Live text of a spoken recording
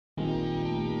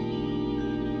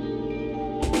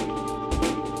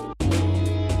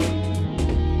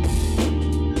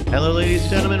Hello, ladies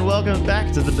and gentlemen. Welcome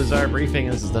back to the Bizarre Briefing.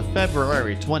 This is the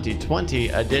February 2020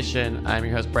 edition. I'm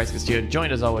your host, Bryce Castillo,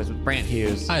 joined as always with Brant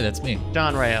Hughes. Hi, that's me.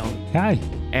 John Rael. Hi.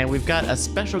 And we've got a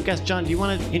special guest. John, do you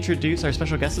want to introduce our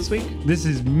special guest this week? This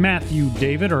is Matthew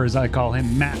David, or as I call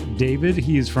him, Matt David.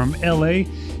 He is from LA.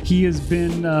 He has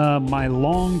been my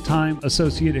longtime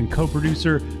associate and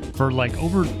co-producer for like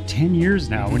over 10 years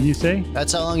now, wouldn't you say?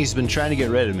 That's how long he's been trying to get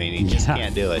rid of me, and he just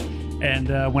can't do it. And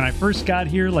when I first got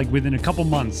here, like within a couple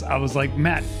months, I was like,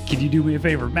 Matt, can you do me a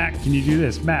favor? Matt, can you do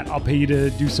this? Matt, I'll pay you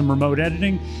to do some remote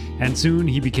editing. And soon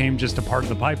he became just a part of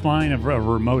the pipeline of a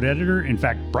remote editor. In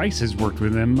fact, Bryce has worked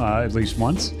with him at least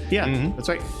once. Yeah, that's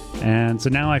right. And so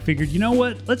now I figured, you know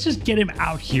what? Let's just get him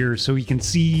out here so he can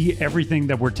see everything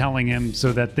that we're telling him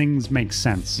so that things make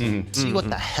sense. See what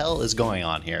the hell is going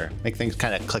on here. Make things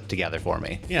kind of click together for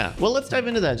me. Yeah, well, let's dive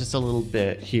into that just a little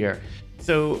bit here.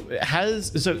 So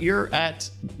you're at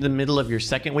the middle of your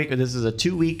second week, or this is a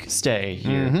 2-week stay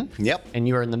here. Yep. And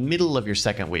you are in the middle of your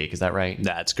second week, is that right?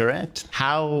 That's correct.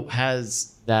 How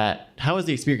has the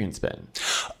experience been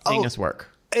seeing us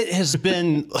work? It has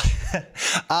been,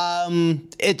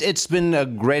 it's been a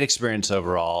great experience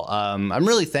overall. I'm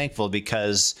really thankful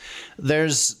because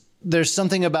there's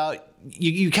something about,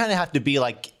 you kind of have to be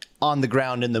like on the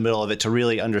ground in the middle of it to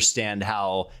really understand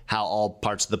how all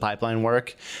parts of the pipeline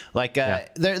work. Like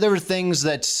there were things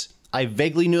that I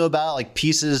vaguely knew about, like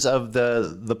pieces of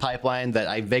the pipeline that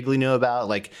I vaguely knew about,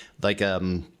 like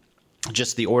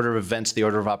just the order of events, the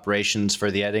order of operations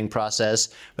for the editing process.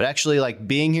 But actually, like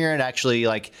being here and actually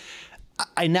like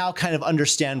I now kind of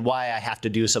understand why I have to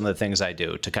do some of the things I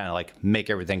do to kind of like make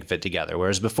everything fit together.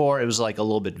 Whereas before it was like a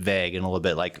little bit vague and a little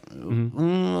bit like,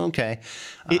 okay.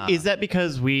 Is that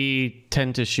because we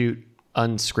tend to shoot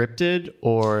unscripted,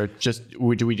 or just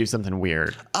do we do something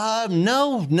weird?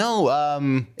 No.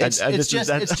 It's just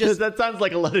that sounds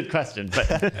like a loaded question,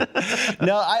 but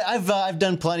no, I've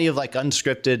done plenty of like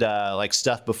unscripted like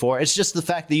stuff before. It's just the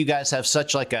fact that you guys have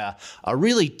such like a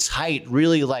really tight,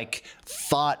 really like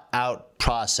thought out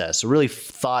process, a really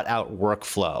thought out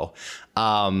workflow.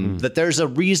 That there's a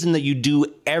reason that you do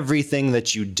everything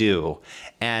that you do.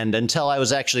 And until I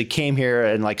actually came here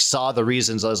and like saw the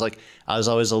reasons, I was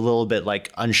always a little bit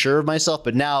like unsure of myself.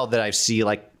 But now that I see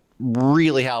like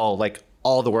really how like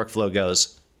all the workflow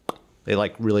goes, they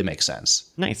like really make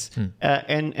sense. Nice.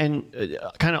 And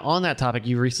kind of on that topic,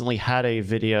 you recently had a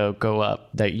video go up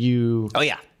that you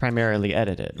primarily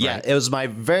edited. Yeah, right? It was my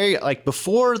very like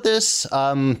before this.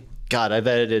 God, I've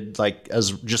edited like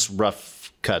as just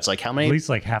rough cuts. Like how many? At least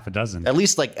like half a dozen. At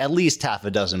least half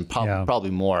a dozen,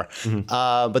 probably more.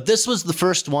 But this was the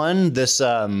first one. This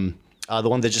the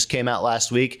one that just came out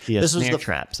last week. This was the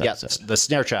traps. Yeah, the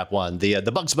snare trap one. The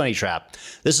Bugs Bunny trap.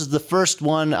 This is the first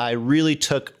one I really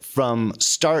took from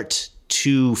start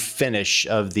to finish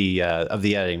of the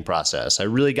editing process. I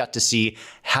really got to see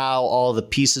how all the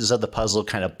pieces of the puzzle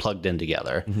kind of plugged in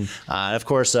together. And of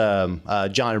course, John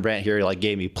and Brant here like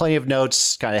gave me plenty of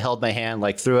notes, kind of held my hand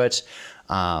like through it.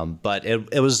 But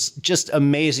it was just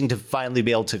amazing to finally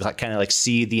be able to kind of like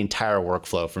see the entire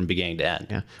workflow from beginning to end.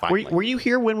 Yeah. Were you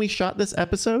here when we shot this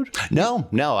episode? No.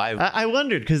 I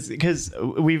wondered because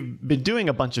we've been doing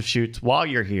a bunch of shoots while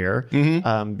you're here,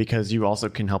 because you also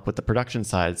can help with the production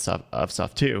side of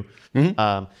stuff too.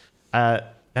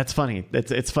 That's funny.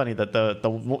 It's funny that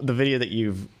the video that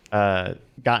you've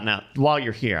gotten out while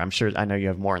you're here, I know you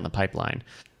have more in the pipeline.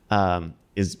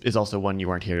 Is also one you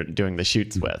weren't here doing the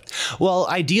shoots with. Well,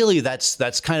 ideally,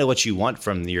 that's kind of what you want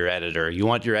from your editor. You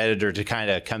want your editor to kind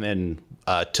of come in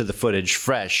to the footage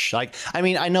fresh. Like, I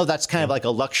mean, I know that's kind of like a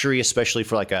luxury, especially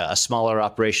for like a smaller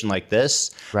operation like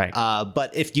this. Right.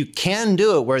 But if you can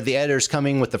do it where the editor's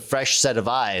coming with a fresh set of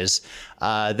eyes,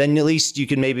 then at least you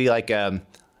can maybe like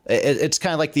it's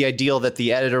kind of like the ideal that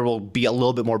the editor will be a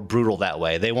little bit more brutal that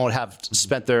way. They won't have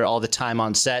spent all the time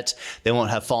on set. They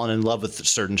won't have fallen in love with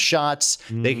certain shots.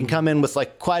 They can come in with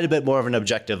like quite a bit more of an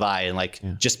objective eye and like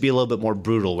just be a little bit more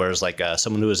brutal. Whereas like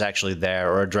someone who is actually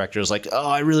there, or a director is like, oh,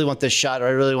 I really want this shot, or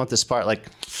I really want this part. Like,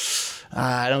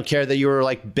 I don't care that you were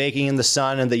like baking in the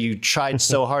sun and that you tried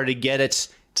so hard to get it.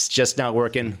 It's just not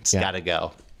working. It's gotta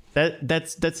go.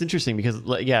 That's interesting because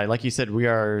like you said, we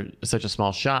are such a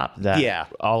small shop that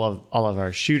all of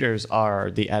our shooters are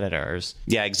the editors.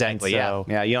 Yeah, exactly. So,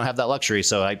 yeah. You don't have that luxury,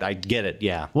 so I get it.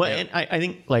 Yeah. Well, and I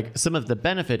think like some of the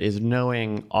benefit is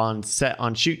knowing on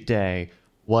shoot day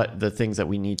what the things that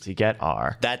we need to get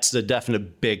are. That's the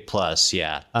definite big plus.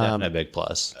 Yeah, definite big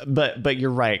plus. But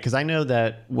you're right, because I know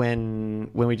that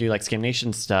when we do like Scam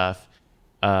Nation stuff,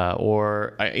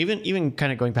 or even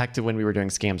kind of going back to when we were doing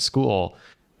Scam School.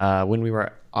 When we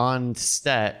were on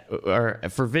set or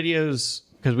for videos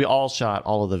because we all shot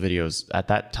all of the videos at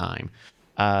that time.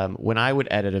 When I would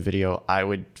edit a video, I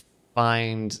would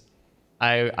find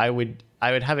I would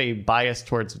have a bias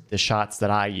towards the shots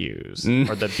that I use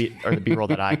or the B-roll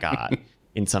that I got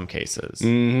in some cases.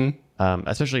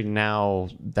 Especially now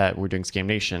that we're doing Scam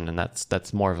Nation, and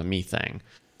that's more of a me thing.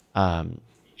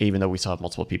 Even though we still have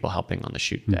multiple people helping on the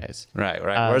shoot days. Right.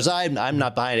 Whereas I'm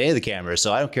not behind any of the cameras,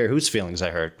 so I don't care whose feelings I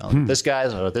hurt. This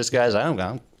guy's, I don't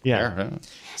care.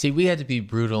 See, we had to be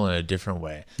brutal in a different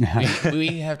way.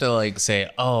 We have to like say,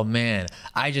 oh man,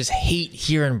 I just hate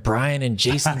hearing Brian and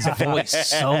Jason's voice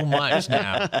so much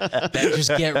now. That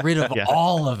just get rid of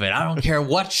all of it. I don't care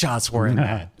what shots we're in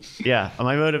at. Yeah,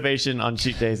 my motivation on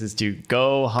shoot days is to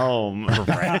go home.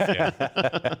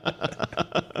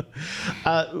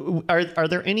 Are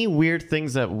there any weird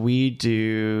things that we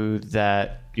do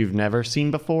that you've never seen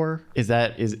before? Is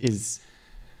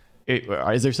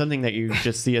there something that you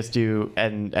just see us do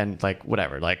and like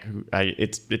whatever, like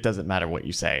it doesn't matter what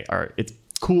you say, or it's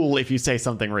cool if you say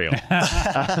something real?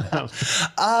 The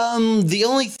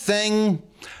only thing,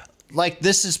 like,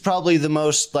 this is probably the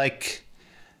most like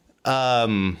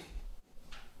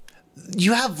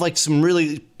you have like some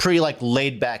really pretty like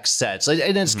laid back sets,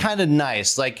 and it's kind of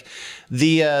nice. Like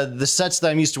the sets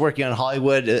that I'm used to working on in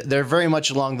Hollywood, they're very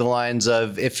much along the lines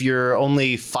of if you're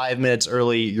only 5 minutes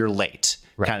early, you're late.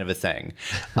 Right. Kind of a thing.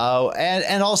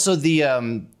 And also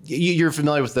you're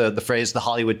familiar with the phrase, the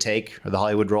Hollywood take or the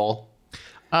Hollywood roll?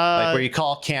 Like where you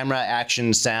call camera,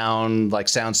 action, sound, like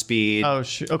sound speed. Oh,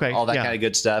 okay. All that kind of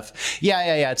good stuff.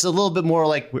 Yeah. It's a little bit more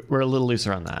like we're a little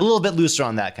looser on that. A little bit looser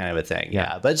on that kind of a thing.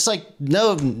 Yeah. But it's like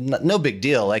no big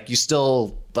deal. Like you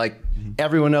still like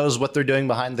everyone knows what they're doing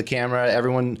behind the camera.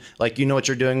 Everyone, like, you know what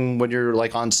you're doing when you're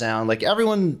like on sound. Like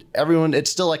everyone,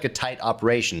 it's still like a tight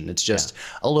operation. It's just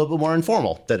a little bit more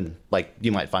informal than like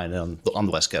you might find on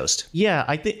the West Coast. Yeah,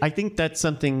 I think that's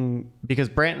something, because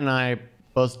Brant and I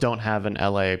both don't have an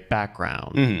LA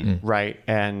background, right?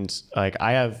 And like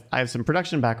I have some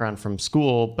production background from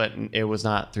school, but it was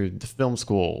not through the film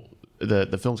school.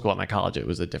 The film school at my college, it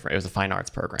was a fine arts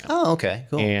program. Oh, okay,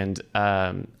 cool.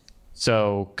 And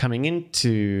so coming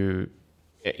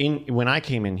when I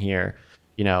came in here,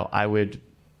 you know, I would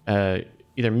either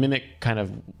mimic kind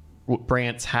of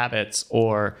Brant's habits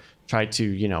or try to,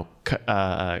 you know,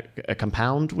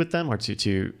 compound with them, or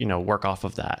to you know, work off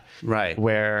of that. Right.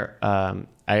 Where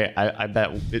I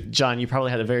bet, John, you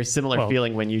probably had a very similar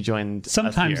feeling when you joined.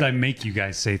 Sometimes I make you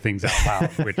guys say things out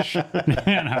loud, which, you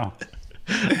know.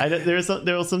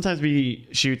 There will sometimes be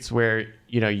shoots where,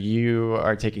 you know, you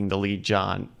are taking the lead,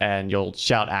 John, and you'll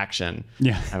shout action.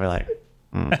 Yeah. I'll be like,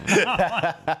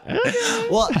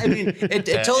 well, I mean, it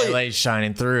totally LA's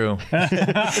shining through.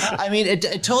 I mean, it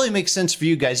totally makes sense for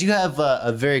you guys. You have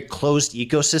a very closed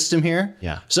ecosystem here.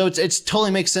 Yeah. So it's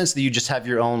totally makes sense that you just have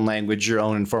your own language, your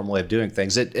own informal way of doing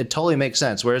things. It totally makes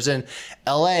sense. Whereas in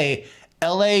LA,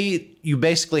 you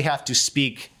basically have to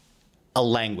speak a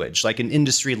language, like an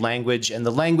industry language, and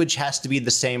the language has to be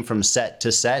the same from set to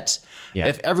set. Yeah.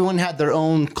 If everyone had their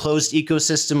own closed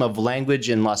ecosystem of language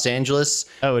in Los Angeles,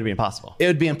 it would be impossible. It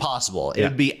would be impossible. Yeah. It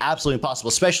would be absolutely impossible,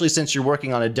 especially since you're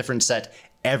working on a different set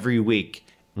every week,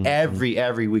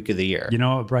 every week of the year. You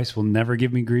know what? Bryce will never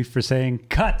give me grief for saying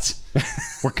cut.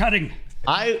 We're cutting.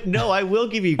 I will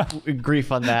give you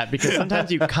grief on that, because sometimes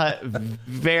you cut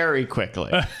very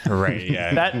quickly. Right.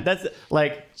 Yeah. That's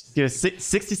like, you know,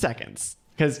 60 seconds.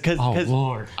 Because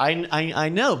Lord. I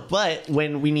know, but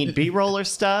when we need B-roll or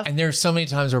stuff, and there's so many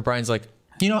times where Brian's like,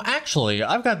 you know, actually,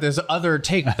 I've got this other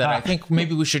take that I think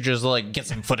maybe we should just like get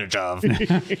some footage of. And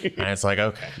it's like,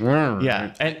 okay.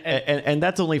 Yeah. And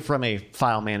that's only from a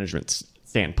file management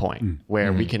standpoint,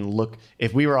 where we can look,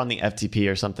 if we were on the FTP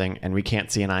or something and we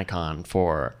can't see an icon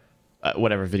for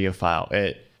whatever video file,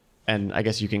 and I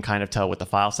guess you can kind of tell with the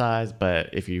file size, but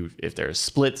if there's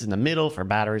splits in the middle for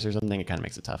batteries or something, it kind of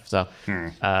makes it tough. So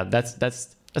that's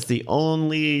the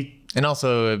only. And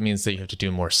also it means that you have to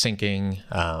do more syncing,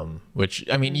 which,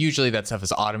 I mean, usually that stuff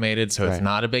is automated, so it's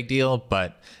not a big deal.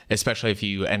 But especially if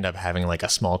you end up having like a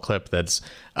small clip that's,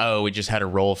 we just had a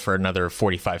roll for another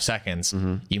 45 seconds,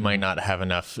 you might not have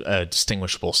enough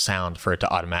distinguishable sound for it to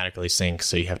automatically sync.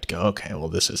 So you have to go, okay, well,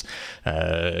 this is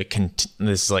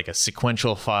like a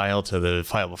sequential file to the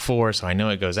file before, so I know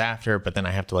it goes after, but then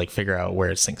I have to like figure out where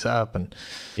it syncs up, and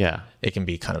it can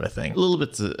be kind of a thing. A little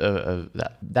bit of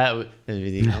that. That would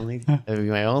be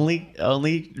my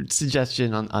only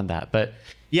suggestion on that. But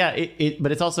yeah,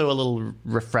 but it's also a little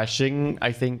refreshing,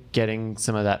 I think, getting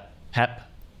some of that pep.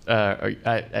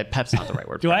 Pep's not the right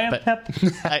word. Do I have pep?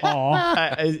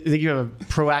 I think you have a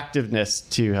proactiveness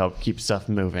to help keep stuff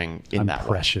moving in that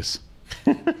precious.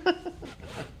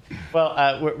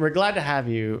 Well, we're glad to have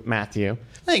you, Matthew.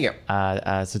 Thank you.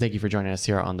 So thank you for joining us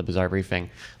here on the Bizarre Briefing.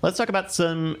 Let's talk about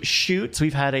some shoots.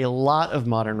 We've had a lot of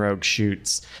Modern Rogue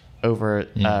shoots over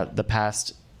the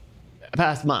past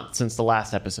month since the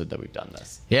last episode that we've done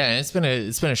this. Yeah, and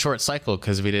it's been a short cycle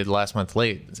because we did last month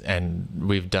late, and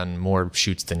we've done more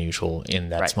shoots than usual in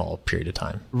that small period of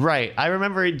time. Right. I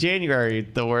remember in January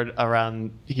the word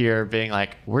around here being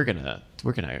like, we're gonna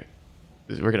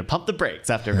pump the brakes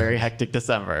after a very hectic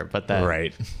December, but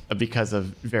then because of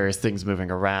various things moving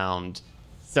around,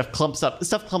 stuff clumps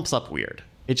up weird.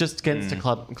 It just tends to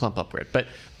clump up weird. But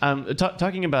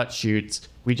talking about shoots,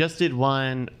 we just did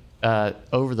one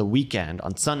over the weekend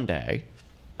on Sunday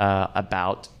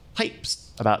about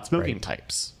pipes, about smoking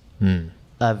pipes.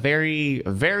 A very,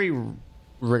 very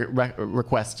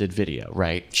requested video,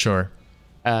 right? Sure.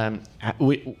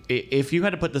 If you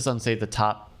had to put this on, say, the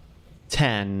top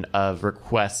 10 of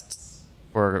requests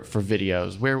for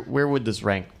videos, where would this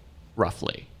rank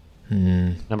roughly?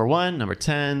 Number 1, number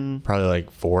 10? Probably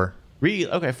like 4.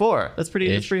 Okay, 4. That's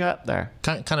pretty high up there.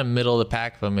 Kind of middle of the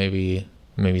pack, but maybe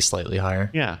slightly higher.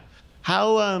 Yeah.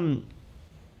 How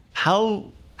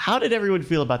did everyone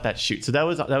feel about that shoot? So that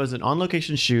was an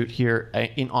on-location shoot here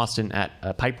in Austin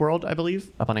at Pipe World, I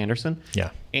believe, up on Anderson.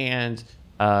 Yeah. And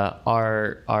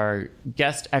our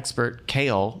guest expert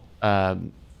Kale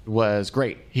was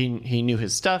great. He knew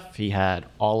his stuff. He had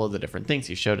all of the different things.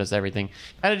 He showed us everything.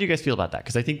 How did you guys feel about that?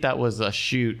 Because I think that was a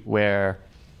shoot where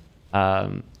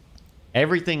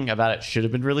everything about it should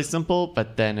have been really simple,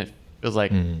 but then it was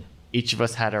like each of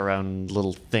us had our own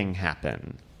little thing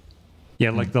happen.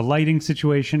 Yeah, like the lighting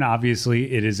situation,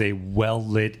 obviously it is a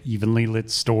well-lit, evenly lit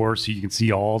store, so you can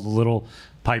see all the little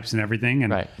pipes and everything.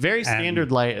 And, very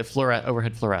standard light,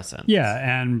 overhead fluorescent. Yeah,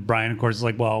 and Brian, of course, is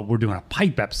like, well, we're doing a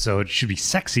pipe episode. It should be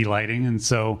sexy lighting. And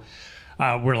so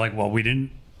we're like, well, we didn't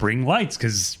bring lights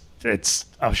because it's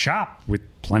a shop with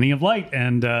plenty of light.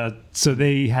 And so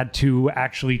they had to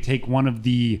actually take one of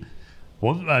the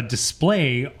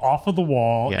display off of the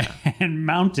wall and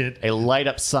mount it. A light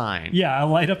up sign. Yeah, a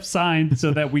light up sign so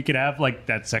that we could have like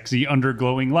that sexy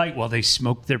underglowing light while they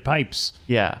smoke their pipes.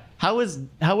 Yeah. How was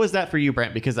that for you,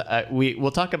 Brent? Because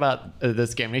we'll talk about the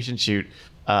Scam Nation shoot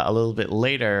a little bit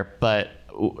later, but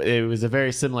it was a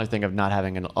very similar thing of not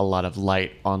having a lot of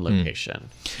light on location.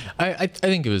 I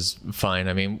think it was fine.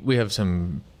 I mean, we have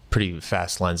some pretty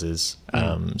fast lenses.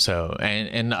 So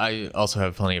and I also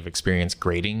have plenty of experience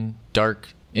grading dark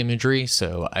imagery,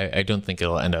 so I don't think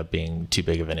it'll end up being too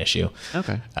big of an issue.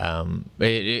 Okay.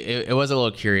 It was a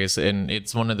little curious, and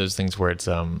it's one of those things where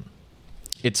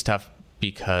it's tough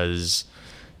because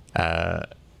in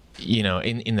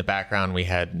the background we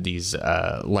had these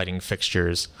lighting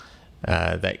fixtures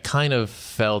that kind of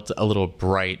felt a little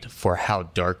bright for how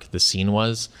dark the scene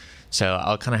was. So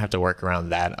I'll kind of have to work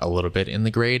around that a little bit in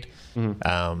the grade.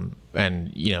 And,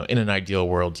 in an ideal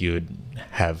world, you would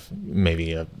have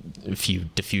maybe a few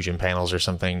diffusion panels or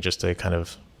something just to kind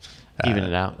of even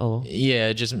it out a little.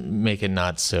 Yeah, just make it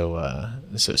not so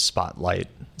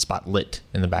spotlit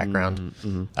in the background.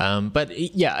 But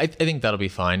yeah, I think that'll be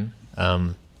fine.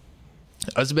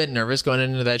 I was a bit nervous going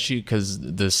into that shoot because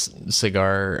this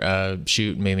cigar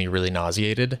shoot made me really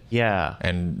nauseated. Yeah.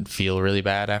 And feel really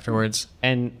bad afterwards.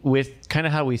 And with kind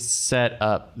of how we set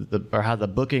up how the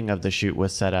booking of the shoot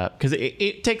was set up, because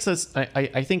it takes us,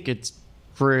 I think it's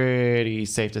pretty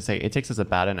safe to say it takes us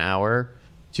about an hour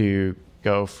to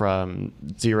go from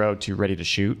 0 to ready to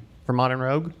shoot for Modern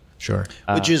Rogue. Sure.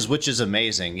 Which is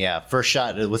amazing. Yeah. First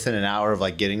shot within an hour of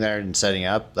like getting there and setting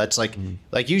up. That's like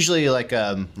usually like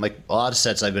a lot of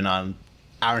sets I've been on,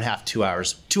 hour and a half, 2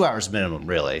 hours, 2 hours minimum,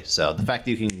 really. So the fact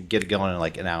that you can get it going in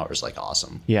like an hour is like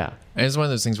awesome. Yeah. And it's one of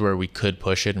those things where we could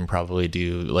push it and probably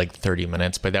do like 30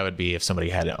 minutes, but that would be if somebody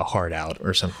had a hard out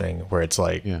or something where it's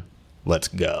like, let's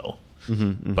go.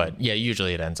 But yeah,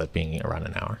 usually it ends up being around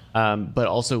an hour. But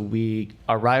also we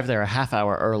arrived there a half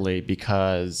hour early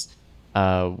because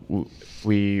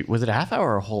was it a half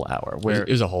hour or a whole hour? It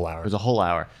was a whole hour. It was a whole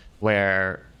hour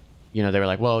where, they were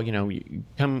like, well, you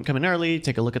come in early,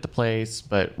 take a look at the place,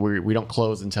 but we don't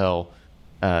close until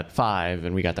 5,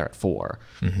 and we got there at 4.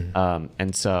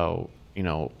 And so,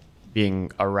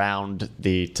 being around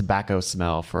the tobacco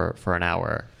smell for an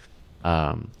hour,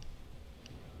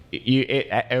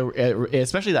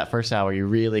 especially that first hour, you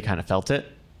really kind of felt it.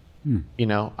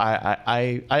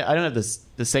 I don't have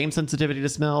the same sensitivity to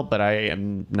smell, but I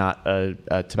am not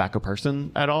a tobacco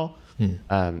person at all.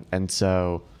 And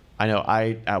so I know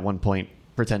I at one point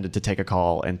pretended to take a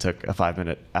call and took a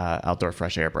 5-minute outdoor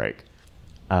fresh air break.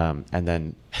 And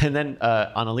then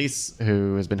Annalise,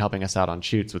 who has been helping us out on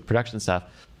shoots with production stuff,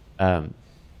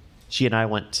 she and I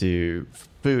went to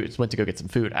go get some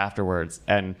food afterwards,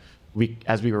 and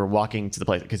as we were walking to the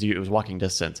place, because it was walking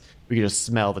distance, we could just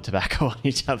smell the tobacco on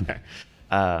each other.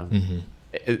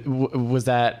 Was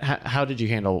that how did you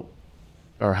handle,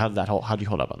 or how do you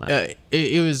hold up on that?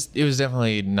 It was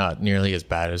definitely not nearly as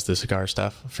bad as the cigar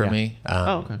stuff for me.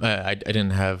 Okay. I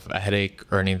didn't have a headache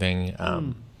or anything.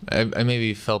 I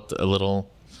maybe felt a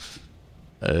little.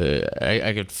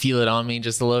 I could feel it on me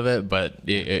just a little bit, but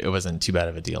it wasn't too bad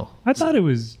of a deal. I thought it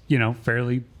was,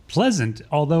 fairly pleasant.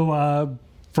 Although,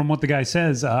 from what the guy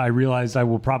says, I realized I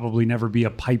will probably never be a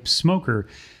pipe smoker,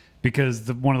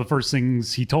 because one of the first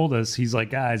things he told us, he's like,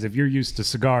 guys, if you're used to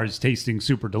cigars tasting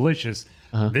super delicious,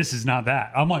 this is not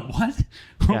that. I'm like, what?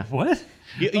 Yeah. What?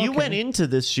 You went into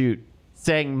this shoot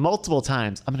saying multiple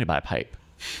times, I'm going to buy a pipe.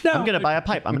 No, I'm going to buy a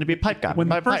pipe. I'm going to be a pipe guy. When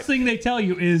the first thing they tell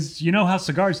you is, how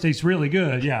cigars taste really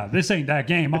good. Yeah, this ain't that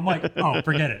game. I'm like, oh,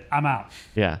 forget it. I'm out.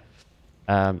 Yeah.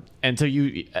 And so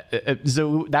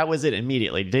so that was it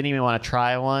immediately. Didn't even want to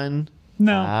try one?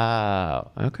 No.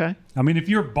 Oh, okay. I mean, if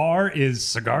your bar is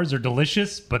cigars are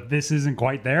delicious, but this isn't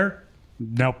quite there,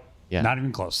 nope. Yeah. Not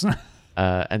even close.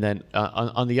 And then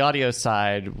on the audio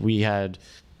side, we had...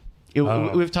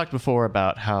 We've talked before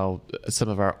about how some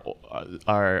of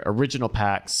our original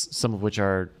packs, some of which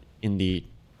are in the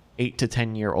 8 to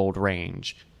 10 year old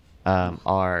range,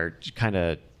 are kind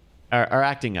of are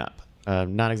acting up.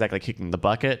 Not exactly kicking the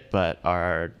bucket, but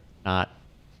are not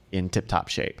in tip top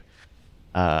shape.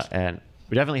 And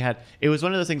we definitely had. It was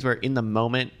one of those things where in the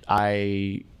moment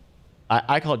I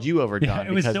called you over, John.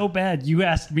 Yeah, it was so bad. You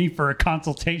asked me for a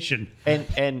consultation,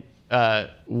 and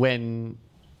when.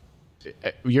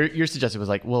 Your suggestion was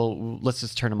like, well, let's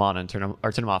just turn them on and turn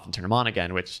them off and turn them on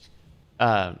again, which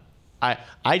I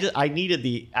needed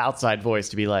the outside voice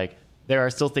to be like, there are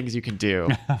still things you can do.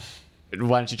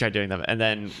 Why don't you try doing them? And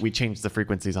then we changed the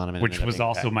frequencies on them, and which was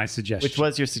also my suggestion. Which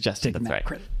was your suggestion. Taking That's right.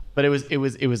 Credit. But it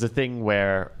was a thing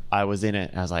where I was in it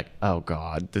and I was like, oh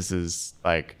God, this is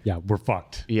like, yeah, we're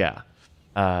fucked. Yeah.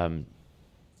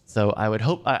 So I would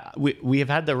hope we have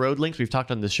had the Rode Links. We've talked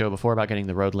on this show before about getting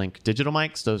the Rode Link digital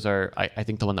mics. Those are, I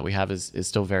think the one that we have is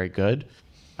still very good.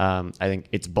 I think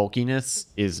its bulkiness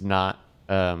is not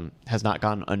has not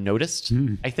gone unnoticed.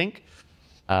 I think,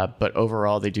 but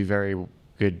overall they do very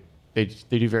good. They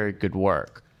do very good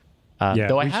work.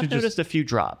 Though I have noticed a few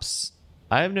drops.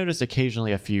 I have noticed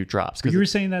occasionally a few drops. You were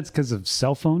saying that's because of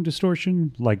cell phone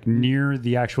distortion, like near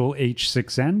the actual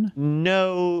H6N?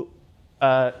 No.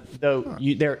 Though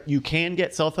you can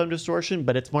get cell phone distortion,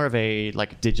 but it's more of a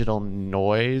like digital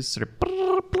noise sort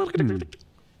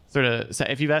of. So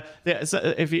if you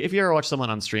ever watch someone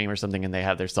on stream or something and they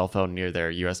have their cell phone near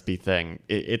their USB thing,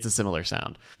 it's a similar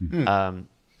sound.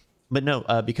 But no,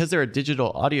 because they're a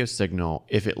digital audio signal,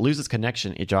 if it loses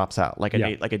connection, it drops out like an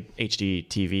HD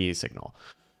TV signal.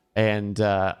 And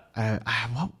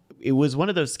it was one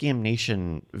of those Scam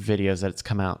Nation videos that's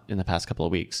come out in the past couple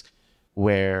of weeks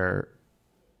where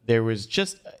there was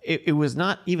just it was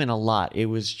not even a lot. It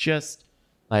was just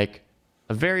like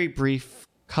a very brief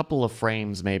couple of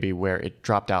frames maybe where it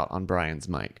dropped out on Brian's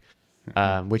mic,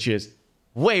 which is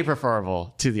way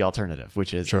preferable to the alternative,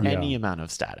 which is any amount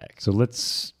of static. So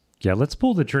let's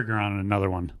pull the trigger on another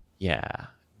one. Yeah,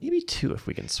 maybe 2 if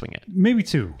we can swing it. Maybe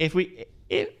 2 if we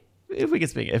can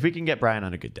swing it. If we can get Brian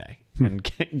on a good day and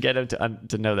get him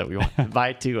to know that we want to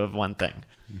buy 2 of one thing.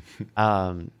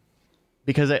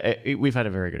 Because we've had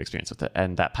a very good experience with it,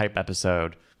 and that pipe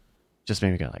episode just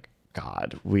made me go like,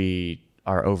 God, we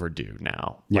are overdue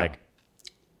now. Yeah. Like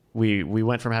we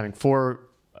went from having 4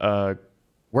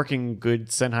 working good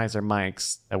Sennheiser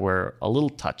mics that were a little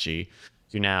touchy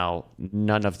to now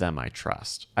none of them I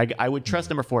trust. I would trust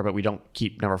number 4, but we don't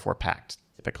keep number 4 packed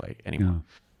typically anymore.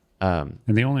 And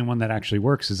the only one that actually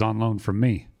works is on loan from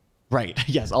me. Right.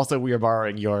 Yes. Also, we are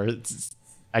borrowing your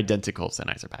identical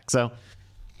Sennheiser pack. So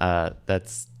that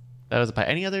was a pipe.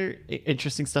 Any other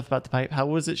interesting stuff about the pipe? How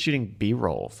was it shooting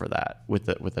B-roll for that with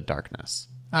the darkness?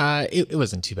 It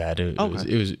wasn't too bad. It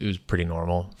was pretty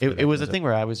normal. It was a thing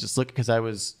where I was just looking because I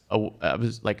was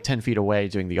like 10 feet away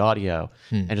doing the audio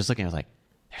and just looking. I was like,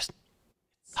 it's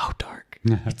so dark.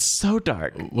 It's so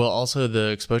dark. Well, also the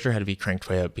exposure had to be cranked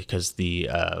way up because the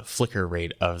flicker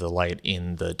rate of the light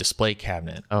in the display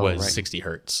cabinet was 60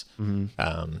 hertz.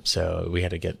 So we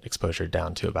had to get exposure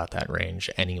down to about that range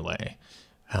anyway.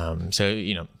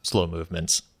 So, slow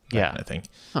movements, that kind of thing.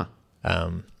 Huh.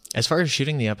 As far as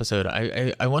shooting the episode,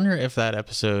 I wonder if that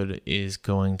episode is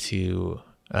going to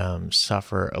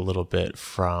suffer a little bit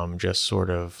from just sort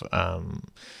of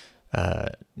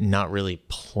not really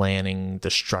planning the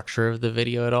structure of the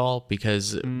video at all,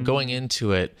 because going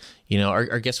into it, you know,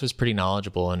 our guest was pretty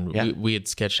knowledgeable, and we had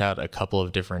sketched out a couple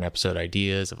of different episode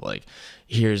ideas of like,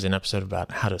 here's an episode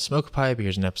about how to smoke a pipe,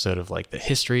 here's an episode of like the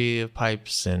history of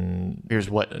pipes, and here's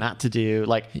what not to do.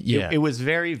 Like it was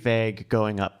very vague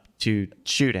going up to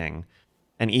shooting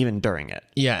and even during it.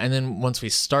 Yeah. And then once we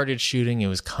started shooting, it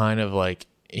was kind of like,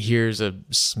 here's a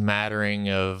smattering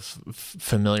of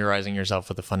familiarizing yourself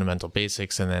with the fundamental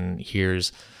basics, and then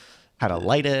here's how to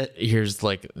light it. Here's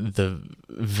like the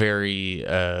very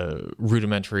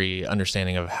rudimentary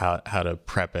understanding of how to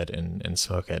prep it and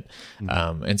smoke it.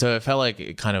 And so it felt like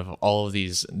it kind of all of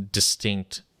these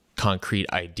distinct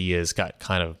concrete ideas got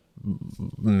kind of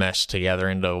meshed together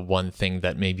into one thing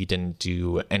that maybe didn't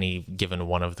do any given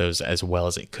one of those as well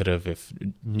as it could have if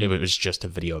it was just a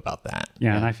video about that.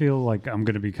 Yeah, and I feel like I'm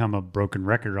going to become a broken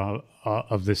record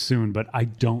of this soon, but I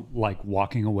don't like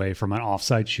walking away from an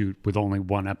offsite shoot with only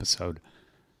one episode.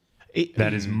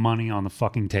 That is money on the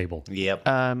fucking table. Yep.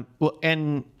 Well,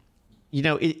 and you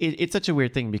know, it's such a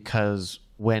weird thing because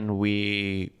when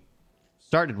we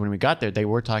got there, they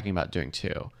were talking about doing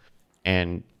 2,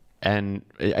 and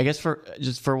I guess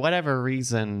for whatever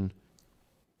reason,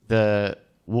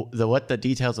 what the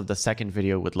details of the second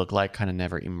video would look like kind of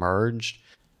never emerged.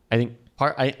 I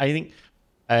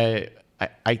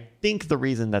think the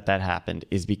reason that happened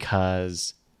is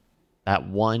because that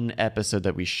one episode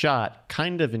that we shot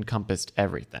kind of encompassed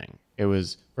everything. It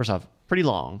was, first off, pretty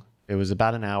long. It was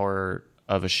about an hour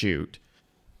of a shoot,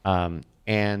 and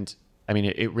I mean,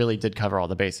 it really did cover all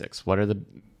the basics. What are the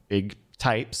big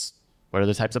types? What are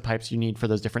the types of pipes you need for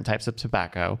those different types of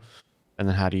tobacco? And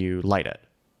then how do you light it,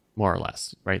 more or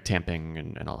less, right? Tamping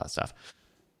and all that stuff.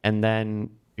 And then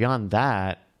beyond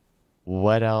that,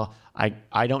 what else?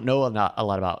 I don't know a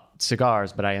lot about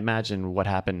cigars, but I imagine what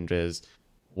happened is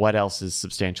what else is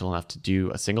substantial enough to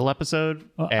do a single episode?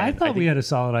 I thought we had a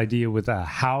solid idea with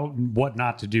what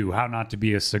not to do, how not to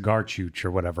be a cigar chooch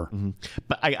or whatever. Mm-hmm.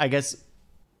 But I guess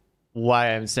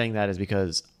why I'm saying that is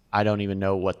because I don't even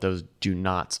know what those do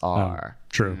nots are.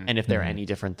 True. And if they're any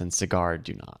different than cigar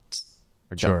do nots.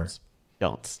 Or Sure. don'ts.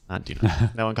 Don'ts, not do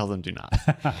nots. No one calls them do nots.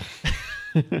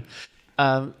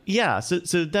 Yeah,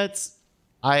 so that's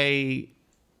I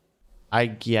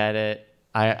get it.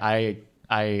 I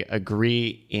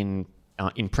agree in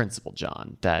principle,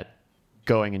 John, that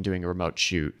going and doing a remote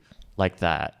shoot like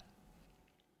that,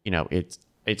 you know, it's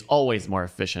always more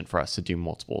efficient for us to do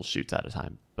multiple shoots at a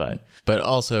time. But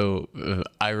also,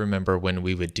 I remember when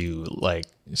we would do like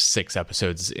 6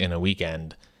 episodes in a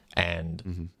weekend,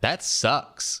 and that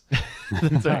sucks.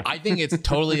 I think it's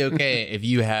totally okay if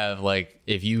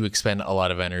you expend a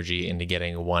lot of energy into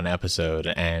getting one episode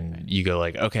and you go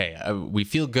like, okay, we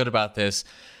feel good about this.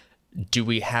 Do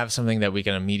we have something that we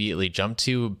can immediately jump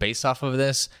to based off of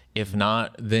this? If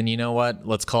not, then you know what?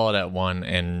 Let's call it at 1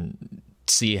 and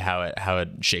see how it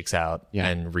shakes out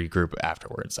and regroup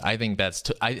afterwards. I think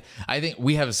I think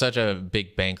we have such a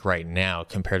big bank right now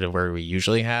compared to where we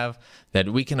usually have that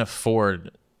we can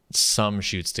afford some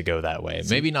shoots to go that way.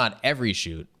 Maybe not every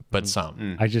shoot, but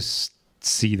some. I just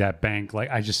see that bank. Like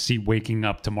I just see waking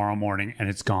up tomorrow morning and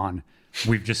it's gone.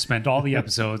 We've just spent all the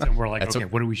episodes and we're like,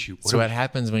 what do we shoot? What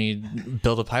happens when you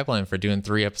build a pipeline for doing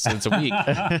 3 episodes a week?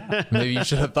 Maybe you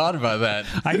should have thought about that.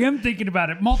 I am thinking about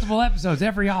it. Multiple episodes,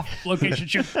 every off location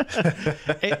shoot.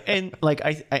 and like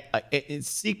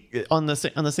on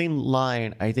the same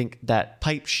line, I think that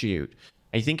pipe shoot,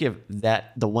 I think if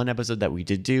the one episode that we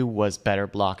did do was better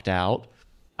blocked out,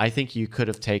 I think you could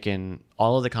have taken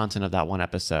all of the content of that one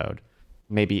episode,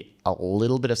 maybe a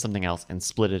little bit of something else, and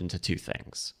split it into 2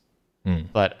 things.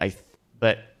 But I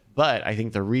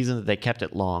think the reason that they kept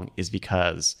it long is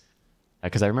because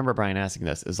I remember Brian asking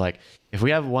this, is like, if we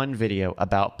have one video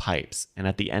about pipes and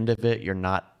at the end of it you're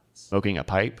not smoking a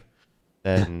pipe,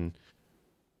 then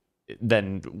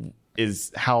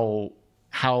is how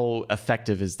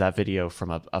effective is that video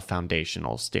from a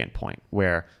foundational standpoint,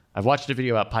 where I've watched a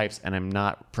video about pipes and I'm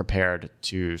not prepared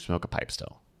to smoke a pipe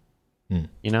still.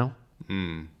 You know?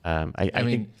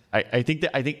 I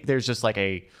think there's just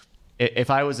like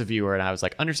if I was a viewer and I was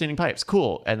like, understanding pipes,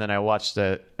 cool, and then I watched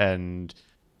it and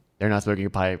they're not smoking a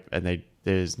pipe and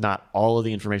there's not all of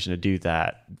the information to do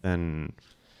that, then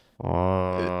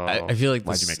I feel like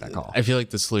why'd you make that call? I feel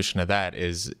like the solution to that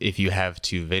is if you have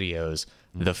 2 videos,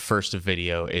 the first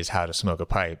video is how to smoke a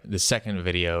pipe. The second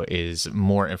video is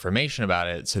more information about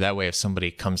it. So that way, if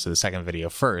somebody comes to the second video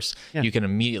first, you can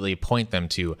immediately point them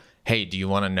to, hey, do you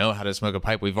want to know how to smoke a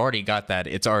pipe? We've already got that.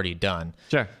 It's already done.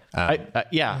 Sure. I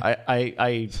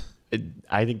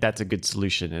think that's a good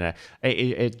solution. And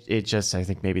it just, I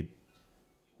think maybe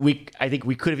I think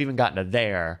we could have even gotten to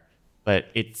there, but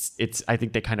it's I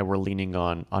think they kind of were leaning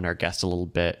on our guest a little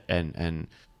bit and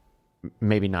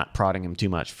maybe not prodding him too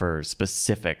much for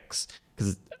specifics,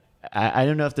 because I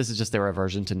don't know if this is just their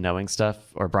aversion to knowing stuff,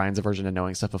 or Brian's aversion to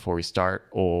knowing stuff before we start,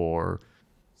 or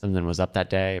something was up that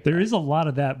day. There is a lot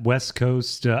of that West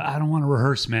Coast. I don't want to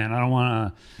rehearse, man. I don't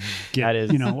want to get, That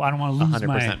is I don't want to lose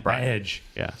my Brian. edge.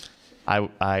 Yeah.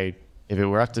 I if it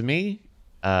were up to me,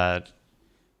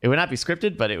 it would not be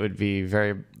scripted, but it would be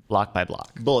very block by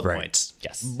block. Bullet points.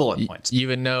 Yes. Bullet points. You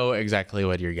would know exactly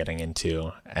what you're getting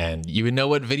into, and you would know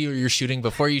what video you're shooting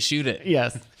before you shoot it.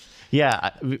 Yes. Yeah.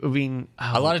 I mean,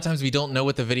 A lot of times we don't know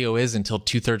what the video is until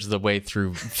 2/3 of the way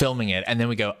through filming it. And then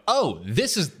we go, oh,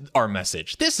 this is our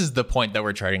message. This is the point that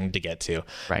we're trying to get to.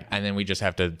 Right. And then we just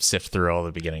have to sift through all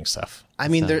the beginning stuff. I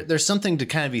mean, there's something to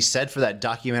kind of be said for that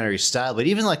documentary style, but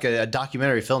even like a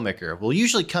documentary filmmaker will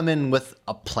usually come in with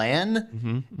a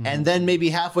plan, and then maybe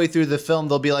halfway through the film,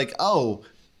 they'll be like, oh,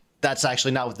 that's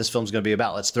actually not what this film's going to be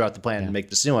about. Let's throw out the plan and make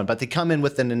this new one. But they come in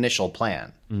with an initial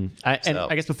plan. And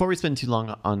I guess before we spend too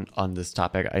long on this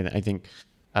topic, I think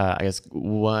I guess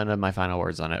one of my final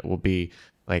words on it will be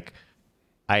like,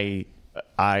 I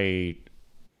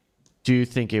do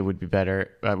think it would be better.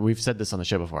 We've said this on the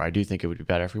show before. I do think it would be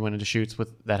better if we went into shoots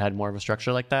that had more of a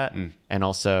structure like that. And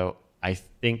also, I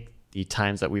think the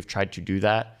times that we've tried to do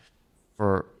that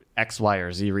for X, Y,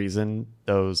 or Z reason,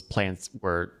 those plans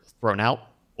were thrown out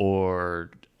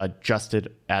or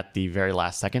adjusted at the very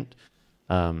last second.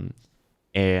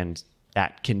 And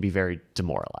that can be very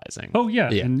demoralizing. Oh, yeah.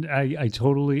 And I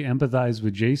totally empathize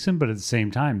with Jason, but at the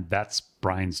same time, that's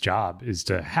Brian's job, is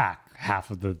to hack half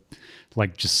of the,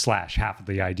 slash half of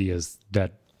the ideas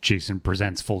that Jason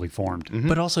presents fully formed.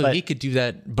 But also, he could do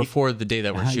that before the day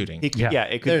that we're shooting.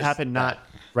 It could happen not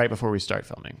right before we start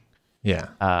filming.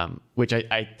 Yeah. Which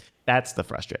I that's the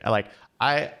frustrating.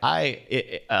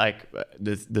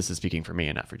 This is speaking for me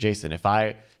and not for Jason. If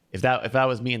that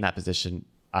was me in that position,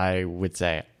 I would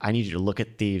say, I need you to look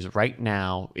at these right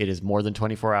now. It is more than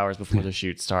 24 hours before the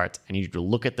shoot starts. I need you to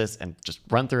look at this and just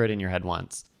run through it in your head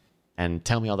once and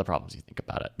tell me all the problems you think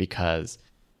about it, because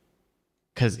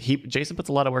Jason puts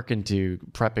a lot of work into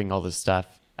prepping all this stuff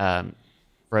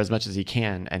for as much as he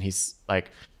can, and he's like,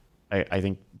 I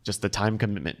think just the time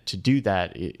commitment to do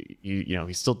that,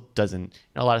 he still doesn't,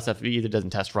 a lot of stuff he either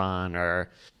doesn't test run or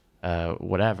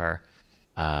whatever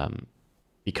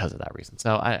because of that reason.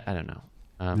 So I don't know.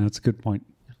 That's a good point.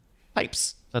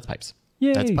 Pipes. That's pipes.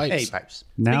 Yay. That's pipes. Hey, pipes.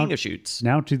 Speaking of shoots.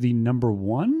 Now to the number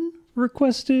one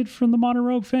requested from the Modern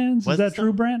Rogue fans. Is that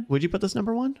true, Brant? Would you put this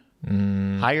number one?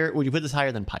 Higher? Would you put this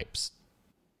higher than pipes?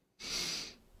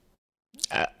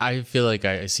 I feel like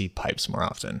I see pipes more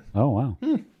often. Oh, wow.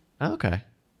 Okay.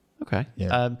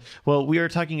 Yeah. Well, we are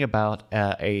talking about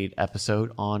a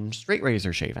episode on straight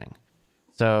razor shaving.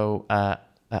 So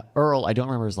Earl, I don't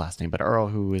remember his last name, but Earl,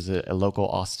 who is a local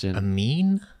Austin,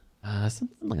 Amin? something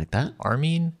like that.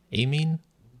 Armin? Amin?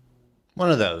 One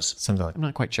of those. Something like I'm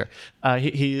not quite sure.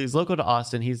 He's local to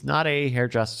Austin. He's not a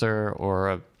hairdresser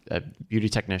or a beauty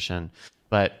technician,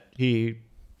 but he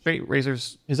straight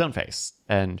razors his own face.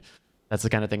 And that's the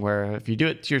kind of thing where if you do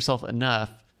it to yourself enough,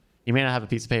 you may not have a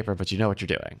piece of paper, but you know what you're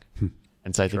doing.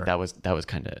 And so I think that was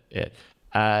kind of it.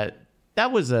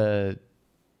 That was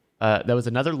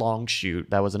another long shoot.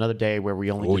 That was another day where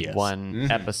we only did one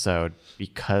episode,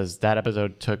 because that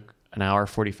episode took an hour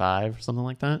 45 or something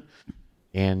like that.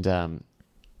 And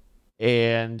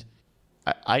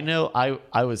I know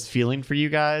I was feeling for you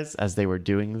guys as they were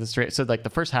doing the straight. So like the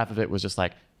first half of it was just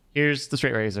like, here's the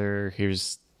straight razor,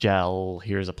 here's gel,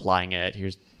 here's applying it,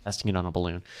 here's testing it on a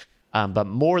balloon. But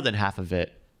more than half of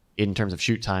it in terms of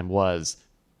shoot time was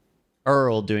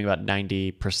Earl doing about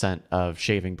 90% of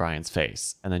shaving Brian's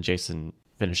face, and then Jason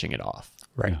finishing it off.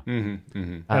 right. I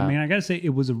mean, I got to say,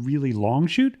 it was a really long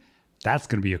shoot. That's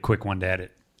going to be a quick one to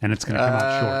edit, and it's going to come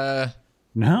out short.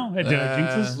 No? Did I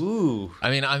jinx this? Ooh.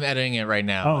 I mean, I'm editing it right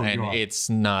now, Oh, you and are. it's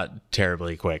not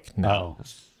terribly quick. No. Oh.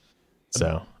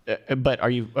 So But are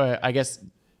you, I guess,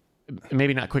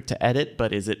 maybe not quick to edit,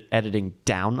 but is it editing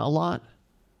down a lot?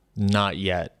 not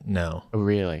yet. No. Oh,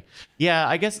 really? Yeah,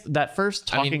 I guess that first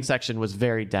talking mean- section was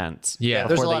very dense. Yeah.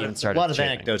 There's before a they lot even of, started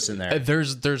shaving. anecdotes in there.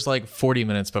 There's like 40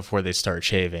 minutes before they start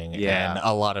shaving, Yeah. and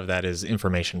a lot of that is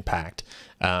information packed.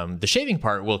 The shaving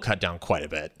part will cut down quite a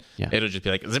bit. Yeah. It'll just be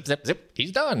like zip, zip, zip,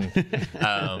 he's done.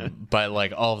 But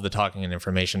like all of the talking and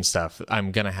information stuff,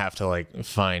 I'm gonna have to like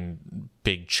find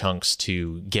big chunks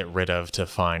to get rid of to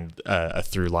find a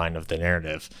through line of the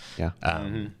narrative. Yeah.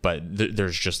 But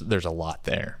there's a lot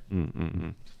there.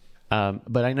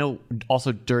 But I know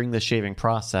also during the shaving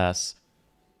process,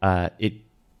 it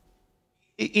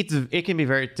it can be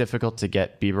very difficult to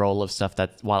get B-roll of stuff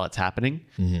that while it's happening,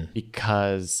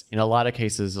 because in a lot of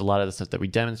cases, a lot of the stuff that we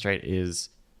demonstrate is,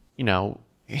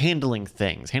 handling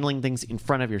things in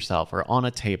front of yourself or on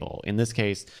a table. In this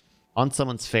case, on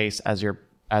someone's face as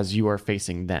you are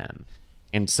facing them,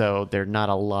 and so there are not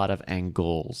a lot of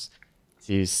angles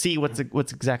to see what's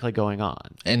exactly going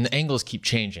on. And the angles keep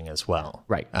changing as well.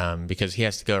 Right. Because he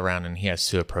has to go around and he has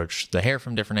to approach the hair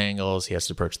from different angles. He has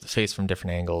to approach the face from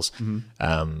different angles.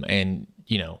 And,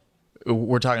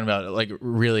 we're talking about like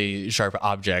really sharp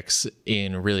objects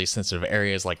in really sensitive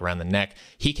areas, like around the neck.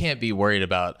 He can't be worried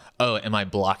about, oh, am I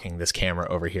blocking this camera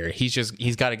over here? He's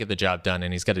got to get the job done,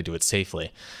 and he's got to do it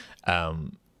safely.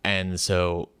 And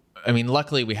so, I mean,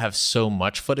 luckily we have so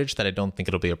much footage that I don't think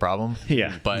it'll be a problem.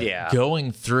 Yeah. But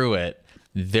going through it,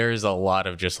 there's a lot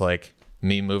of just like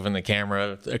me moving the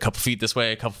camera a couple feet this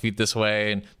way, a couple feet this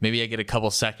way, and maybe I get a couple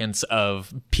seconds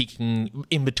of peeking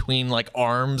in between like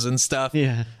arms and stuff.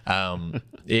 Yeah.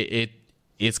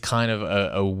 It's kind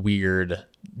of a weird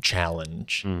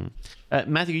challenge.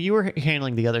 Matthew, you were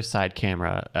handling the other side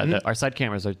camera. Our side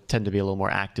cameras tend to be a little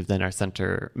more active than our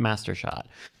center master shot.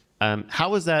 How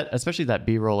was that, especially that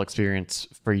B-roll experience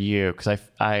for you? Because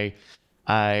I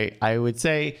would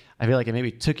say I feel like it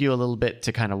maybe took you a little bit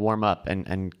to kind of warm up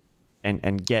and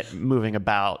get moving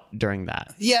about during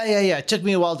that. Yeah. It took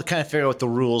me a while to kind of figure out what the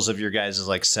rules of your guys'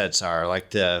 like sets are,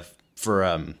 like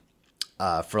for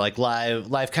like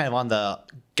live kind of on the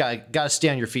gotta stay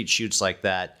on your feet shoots like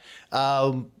that.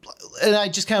 And I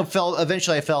just kind of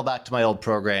eventually I fell back to my old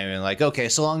programming, like, okay,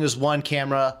 so long as one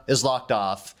camera is locked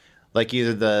off, like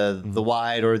either the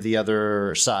wide or the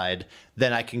other side,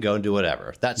 then I can go and do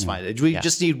whatever. That's fine. We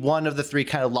just need one of the three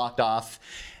kind of locked off,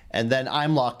 and then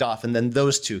I'm locked off, and then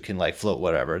those two can like float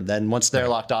whatever. And then once they're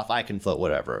locked off, I can float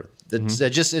whatever. I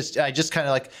just kind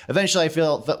of like eventually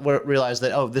I realized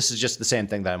that, oh, this is just the same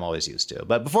thing that I'm always used to.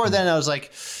 But before then I was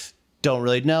like, don't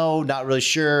really know, not really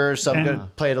sure, so I'm going to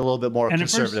play it a little bit more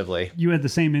conservatively. First, you had the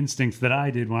same instincts that I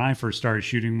did when I first started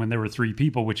shooting when there were three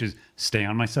people, which is stay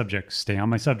on my subject, stay on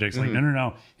my subject. Like,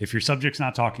 no. If your subject's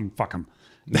not talking, fuck them.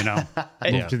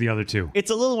 Move to the other two.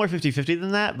 It's a little more 50-50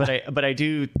 than that, but I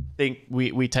do think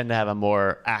we tend to have a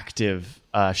more active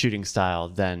shooting style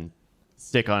than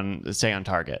stay on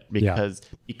target because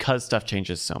stuff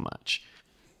changes so much.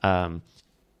 And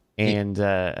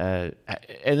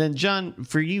then John,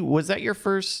 for you, was that your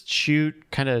first shoot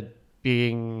kind of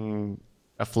being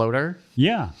a floater?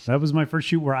 Yeah, that was my first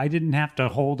shoot where I didn't have to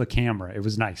hold a camera. It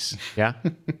was nice. Yeah.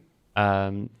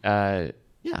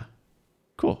 Yeah.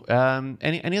 Cool.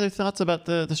 Any other thoughts about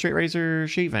the straight razor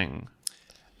shaving?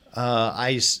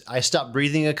 I stopped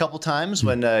breathing a couple times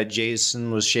when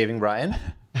Jason was shaving Brian.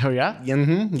 Oh yeah.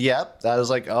 Mm-hmm. Yep. I was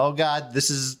like, oh god,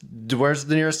 where's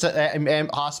the nearest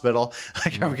hospital?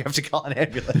 Like, we have to call an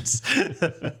ambulance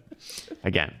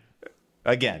Again.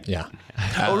 Yeah.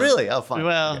 Oh really? Oh fine.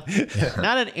 Well,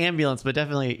 not an ambulance, but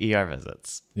definitely ER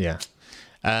visits. Yeah.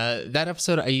 That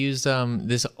episode, I used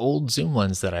this old zoom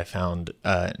lens that I found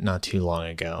not too long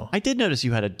ago. I did notice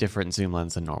you had a different zoom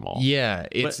lens than normal. Yeah,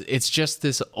 it's just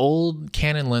this old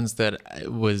Canon lens that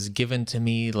was given to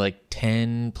me like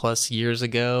 10 plus years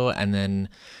ago, and then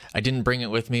I didn't bring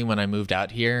it with me when I moved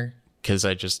out here because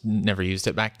I just never used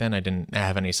it back then. I didn't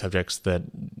have any subjects that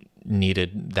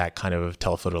needed that kind of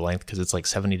telephoto length because it's like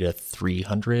 70 to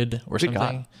 300 or something.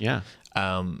 God. Yeah.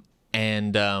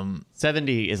 And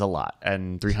 70 is a lot,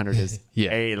 and 300 is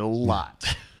a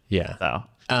lot. Yeah.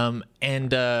 So.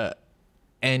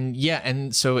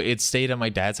 And so it stayed at my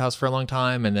dad's house for a long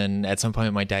time, and then at some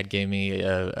point my dad gave me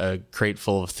a crate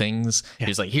full of things. Yeah. He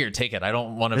was like, "Here, take it. I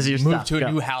don't want to move to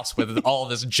a new house with all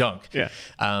this junk." Yeah.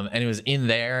 And it was in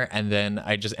there, and then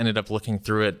I just ended up looking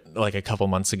through it like a couple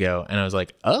months ago, and I was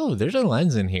like, "Oh, there's a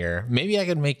lens in here. Maybe I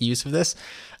could make use of this."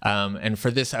 And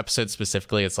for this episode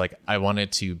specifically, it's like I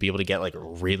wanted to be able to get like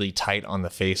really tight on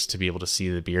the face to be able to see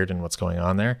the beard and what's going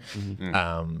on there.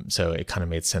 Mm-hmm. So it kind of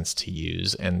made sense to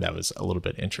use, and that was a little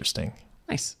bit interesting.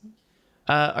 Nice.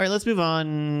 All right, let's move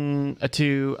on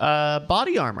to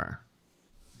body armor.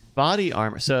 Body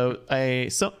armor. So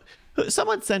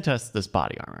someone sent us this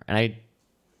body armor, and I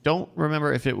don't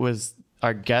remember if it was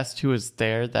our guest who was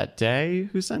there that day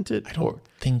who sent it. I don't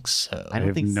think so. I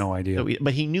have no idea.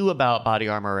 But he knew about body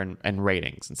armor and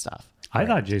ratings and stuff. I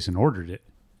thought Jason ordered it.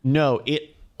 No,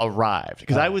 it arrived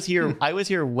because I was here. I was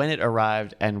here when it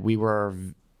arrived, and we were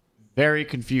very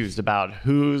confused about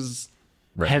whose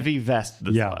heavy vest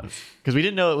this was, because we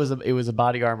didn't know it was a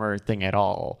body armor thing at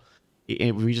all.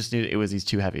 We just knew it was these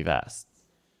two heavy vests.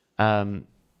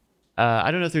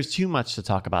 I don't know if there's too much to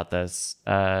talk about this.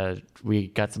 We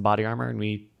got some body armor and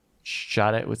we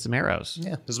shot it with some arrows.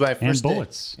 Yeah, this is my first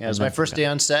bullets. day. Yeah, it was my first day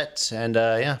on set, and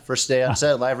first day on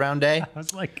set, live round day. I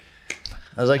was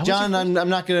like, John, I'm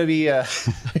not going to be.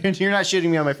 You're not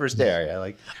shooting me on my first day, are you?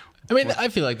 Like, I mean, I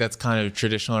feel like that's kind of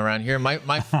traditional around here. My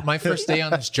first day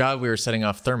on this job, we were setting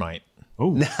off thermite.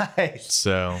 oh, nice.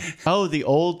 So Oh, the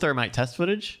old thermite test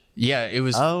footage? yeah, it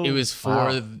was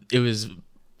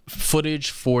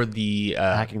footage for the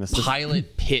Hacking the system.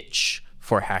 pilot pitch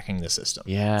for hacking the system.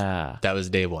 Yeah. That was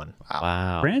day one.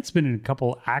 Wow. Grant's been in a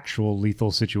couple actual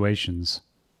lethal situations.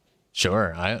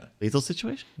 Sure. Lethal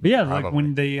situation? But yeah, like Probably.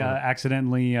 when they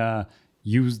accidentally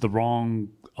used the wrong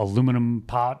aluminum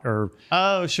pot or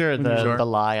Oh, sure. Sure. The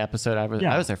lie episode. I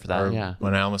was there for that. Or Yeah.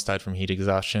 when I almost died from heat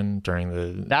exhaustion during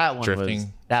the That one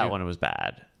drifting. one was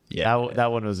bad. Yeah.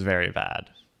 That one was very bad.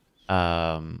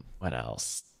 What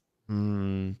else?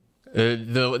 The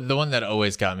one that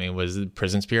always got me was the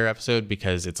prison spear episode,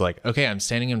 because it's like, okay, I'm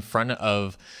standing in front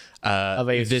of A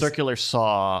this, circular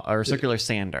saw or circular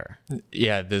sander.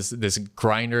 yeah, this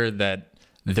grinder that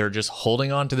they're just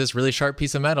holding on to this really sharp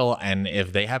piece of metal, and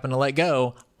if they happen to let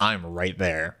go, I'm right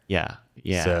there. Yeah.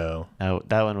 Yeah. So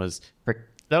that one was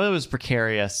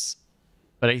precarious,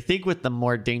 but I think with the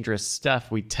more dangerous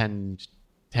stuff, we tend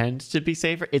to be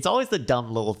safer. It's always the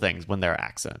dumb little things when there are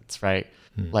accidents, right?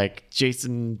 Like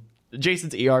Jason's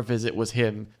ER visit was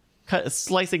him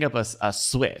slicing up a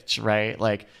switch, right?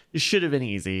 Like it should have been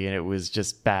easy, and it was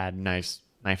just bad knife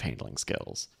handling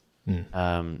skills.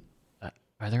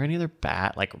 Are there any other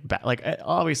bad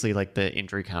obviously like the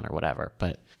injury count or whatever,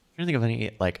 but I don't think of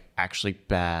any like actually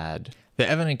bad. the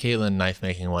Evan and Caitlin knife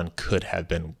making one could have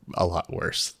been a lot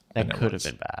worse. That could have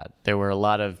been bad. There were a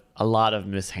lot of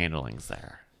mishandlings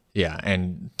there. Yeah,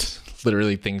 and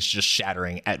literally things just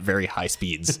shattering at very high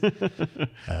speeds.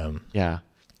 Yeah.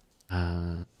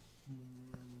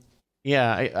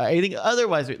 Yeah, I think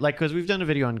otherwise, like, because we've done a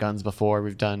video on guns before.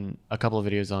 We've done a couple of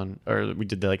videos or we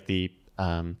did the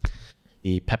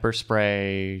pepper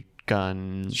spray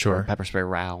gun, Sure. or pepper spray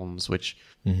rounds, which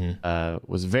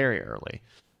was very early.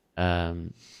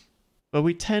 But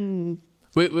we tend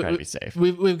try to be safe.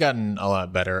 We've gotten a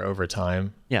lot better over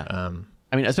time. Yeah.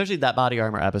 I mean, especially that body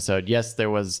armor episode. Yes, there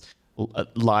was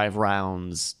live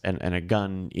rounds and a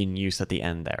gun in use at the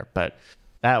end there, but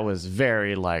that was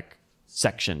very like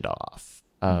sectioned off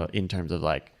in terms of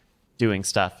like doing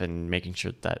stuff and making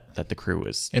sure that the crew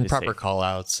is Proper safe. call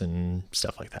outs and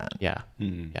stuff like that. Yeah.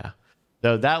 Yeah.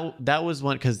 So that was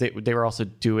one, because they were also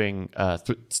doing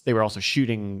they were also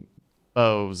shooting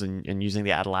bows and using the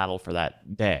atlatl for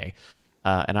that day.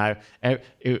 And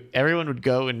everyone would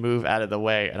go and move out of the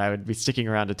way, and I would be sticking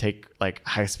around to take like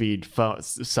high speed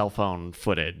cell phone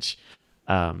footage.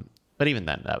 But even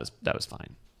then, that was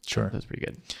fine. Sure. That was pretty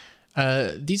good.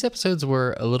 These episodes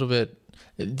were a little bit.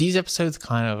 These episodes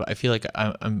kind of, I feel like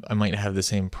I might have the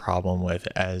same problem with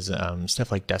as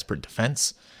stuff like Desperate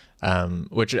Defense,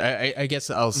 which I guess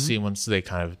I'll see once they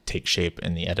kind of take shape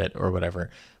in the edit or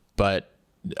whatever. But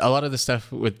a lot of the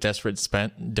stuff with Desperate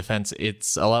Defense,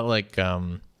 it's a lot like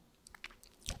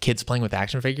kids playing with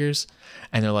action figures,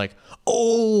 and they're like,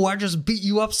 "Oh, I just beat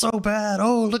you up so bad.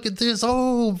 Oh, look at this.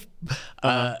 Oh,"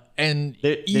 and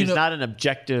There's not an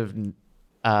objective.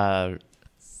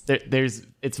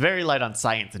 It's very light on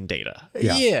science and data.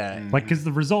 yeah. like, because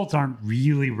the results aren't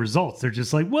really results. They're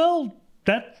just like, well,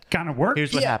 that kind of worked.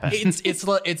 Here's what happened.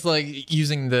 It's like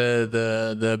using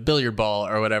the billiard ball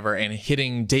or whatever and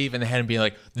hitting Dave in the head and being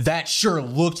like, that sure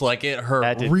looked like it hurt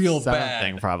That did real something,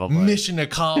 bad. probably. Mission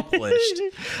accomplished.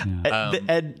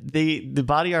 And the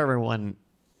body armor one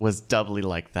was doubly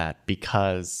like that,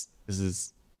 because this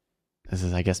is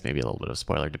I guess maybe a little bit of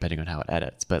spoiler depending on how it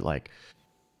edits, but like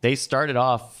they started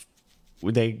off,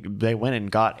 they went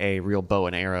and got a real bow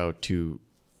and arrow to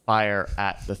fire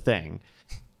at the thing.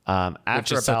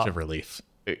 Which is such a relief.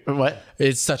 What?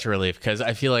 It's such a relief, because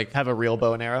I feel like Have a real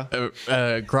bow and arrow?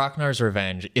 Groknar's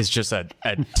Revenge is just a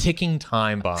ticking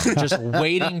time bomb, just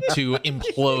waiting to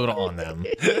implode on them.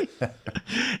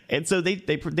 And so they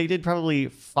did probably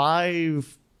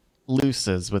 5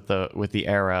 looses with the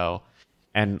arrow,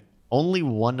 and only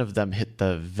one of them hit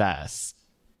the vest.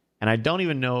 And I don't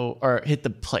even know, or hit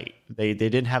the plate. They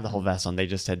didn't have the whole vest on. They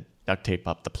just had duct tape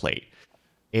up the plate.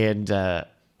 And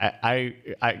I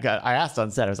asked on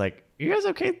set, I was like, "You guys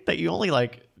okay that you only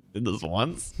like did this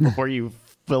once before you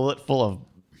fill it full of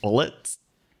bullets?"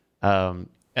 And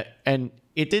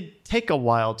it did take a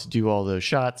while to do all those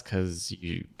shots, because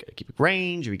you gotta keep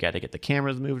range, you got to get the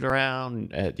cameras moved around.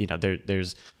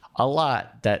 There's a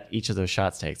lot that each of those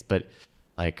shots takes, but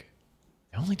like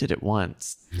I only did it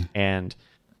once, and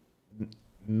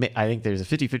I think there's a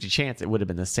 50-50 chance it would have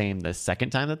been the same the second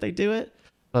time that they do it.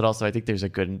 but also I think there's a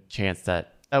good chance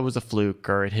that that was a fluke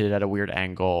or it hit it at a weird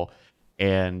angle.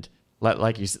 And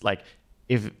like you said, like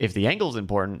if the angle is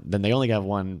important, then they only have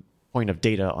one point of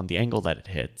data on the angle that it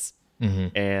hits.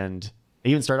 And they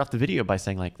even start off the video by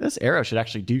saying like this arrow should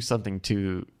actually do something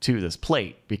to this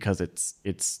plate because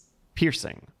it's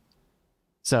piercing.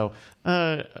 So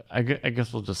I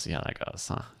guess we'll just see how that goes,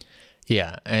 huh?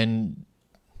 Yeah, and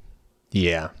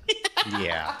yeah.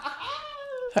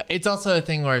 It's also a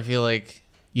thing where I feel like,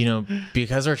 you know,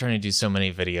 because we're trying to do so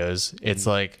many videos, it's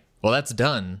like, well, that's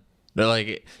done. They're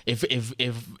like,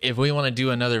 if we want to do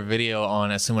another video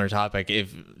on a similar topic,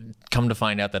 if come to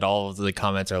find out that all of the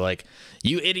comments are like,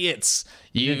 you idiots,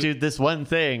 you did this one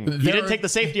thing, you didn't take the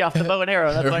safety off the bow and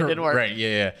arrow, that's why it didn't work. Right?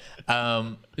 Yeah.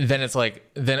 Then it's like,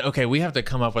 okay, we have to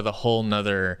come up with a whole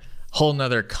nother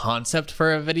concept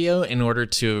for a video in order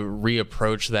to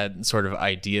reapproach that sort of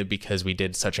idea because we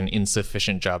did such an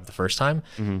insufficient job the first time.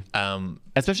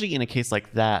 Especially in a case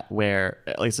like that, where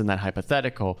at least in that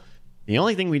hypothetical, the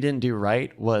only thing we didn't do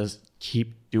right was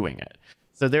keep doing it.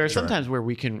 So there are sometimes where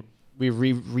we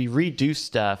redo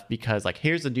stuff because like,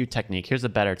 here's a new technique, here's a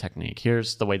better technique,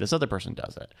 here's the way this other person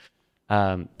does it.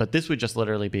 But this would just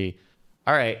literally be,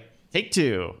 all right, take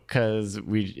two, because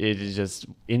it is just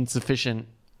insufficient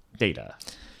data.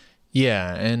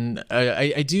 Yeah, and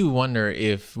I do wonder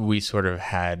if we sort of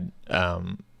had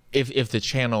if the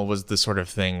channel was the sort of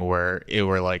thing where it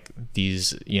were like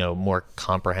these, you know, more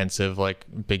comprehensive like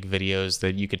big videos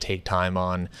that you could take time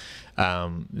on,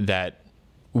 that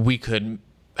we could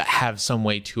have some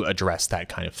way to address that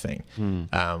kind of thing.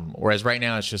 Whereas right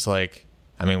now it's just like,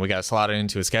 I mean, we got to slot it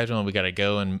into a schedule and we got to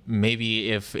go, and maybe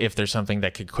if there's something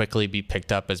that could quickly be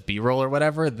picked up as B-roll or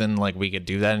whatever, then like we could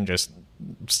do that and just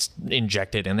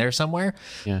inject it in there somewhere.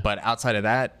 But outside of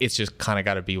that, it's just kind of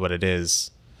got to be what it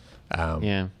is.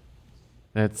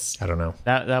 That's, I don't know,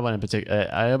 that one in particular.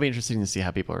 It'll be interesting to see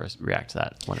how people react to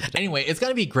that one. Anyway, it's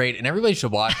gonna be great, and everybody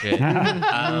should watch it.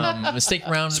 Stick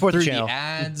around Support through the channel. the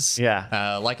ads.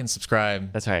 Like and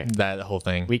subscribe. That's right. That whole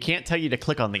thing. We can't tell you to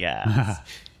click on the ads.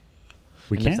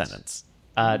 We in can't. the sentence.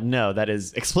 No, that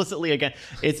is explicitly against.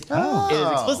 It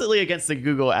is explicitly against the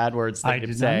Google AdWords thing I to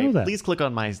did say, not know that. please click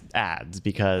on my ads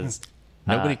because.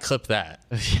 Nobody clip that.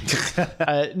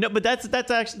 No, but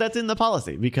that's in the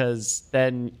policy, because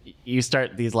then you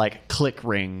start these like click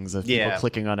rings of people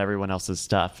clicking on everyone else's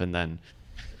stuff, and then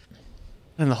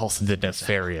the whole The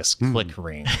nefarious click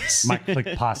rings. My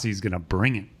click posse is gonna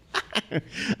bring it.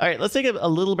 All right, let's take a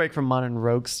little break from Modern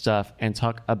Rogue stuff and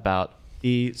talk about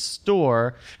the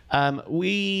store.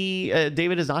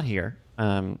 David is not here,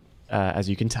 as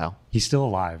you can tell. He's still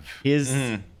alive.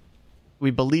 We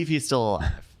believe he's still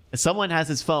alive. Someone has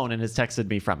his phone and has texted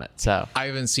me from it. So I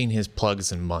haven't seen his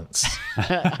plugs in months.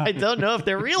 I don't know if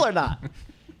they're real or not.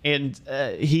 And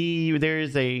there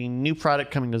is a new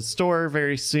product coming to the store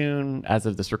very soon, as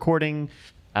of this recording,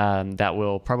 that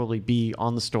will probably be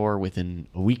on the store within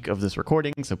a week of this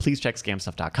recording. So please check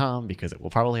scamstuff.com, because it will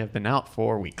probably have been out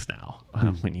for weeks now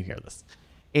when you hear this.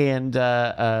 And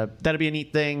that'll be a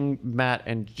neat thing.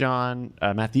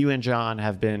 Matthew and John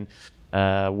have been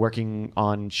working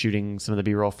on shooting some of the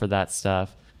B-roll for that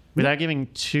stuff without giving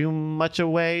too much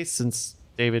away, since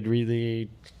David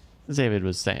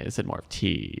said more of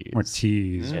tease. More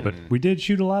tease. But we did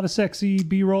shoot a lot of sexy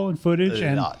B-roll and footage,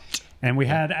 and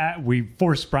we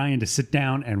forced Brian to sit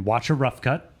down and watch a rough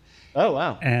cut. Oh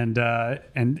wow! And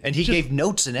he gave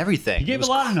notes and everything. He gave a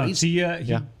lot of notes.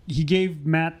 He gave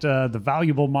Matt the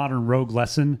valuable Modern Rogue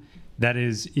lesson. That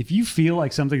is, if you feel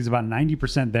like something's about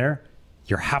 90% there,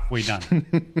 you're halfway done.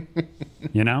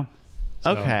 You know?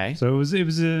 Okay. So it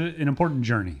was an important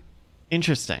journey.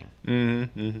 Interesting.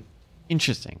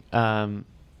 Interesting.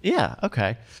 Yeah.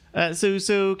 Okay.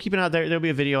 So keep an eye out there. There'll be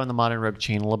a video on the Modern Rogue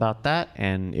channel about that,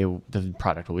 and the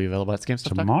product will be available at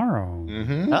Scamstuff.com Tomorrow.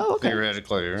 Oh, okay.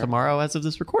 Theoretically, Tomorrow, as of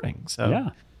this recording. So Yeah.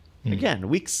 again,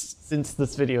 weeks since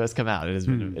this video has come out, it has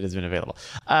been available.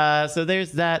 So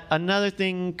there's that. Another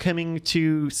thing coming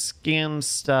to Scam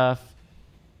Stuff.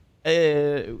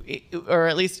 Or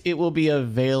at least it will be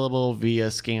available via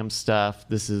Scam Stuff.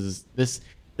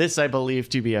 This I believe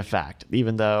to be a fact,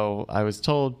 even though I was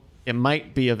told it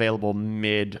might be available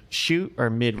mid shoot or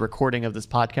mid recording of this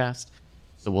podcast.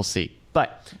 So we'll see.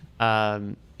 But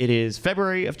it is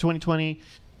February of 2020.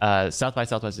 South by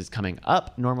Southwest is coming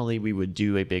up. Normally we would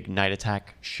do a big night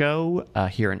attack show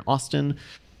here in Austin,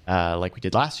 like we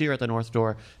did last year at the North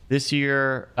Door. This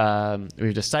year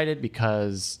we've decided,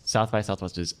 because South by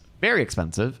Southwest is very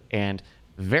expensive and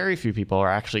very few people are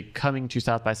actually coming to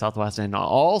South by Southwest and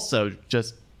also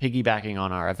just piggybacking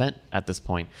on our event at this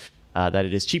point, that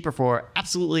it is cheaper for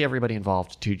absolutely everybody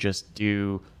involved to just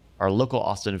do our local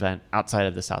Austin event outside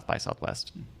of the South by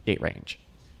Southwest date range.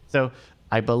 So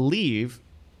I believe,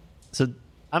 so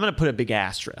I'm going to put a big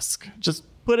asterisk. Just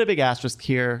put a big asterisk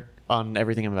here on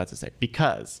everything I'm about to say,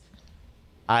 because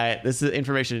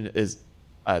information is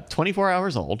 24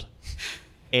 hours old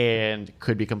and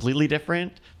could be completely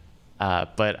different,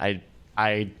 but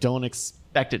I don't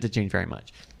expect it to change very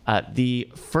much. The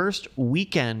first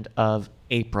weekend of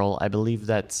April, I believe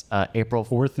that's April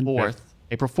 4th and 5th.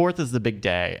 April 4th is the big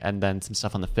day, and then some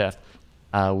stuff on the 5th.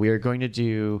 We are going to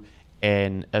do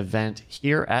an event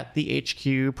here at the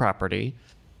HQ property,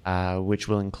 which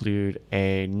will include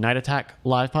a Night Attack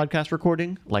live podcast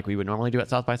recording, like we would normally do at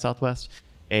South by Southwest,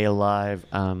 a live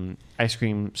Ice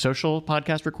Cream Social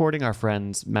podcast recording. Our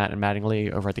friends Matt and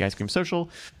Mattingly over at the Ice Cream Social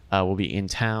will be in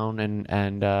town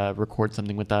and record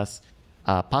something with us.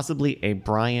 Possibly a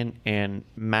Brian and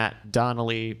Matt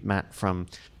Donnelly, Matt from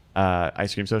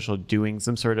Ice Cream Social, doing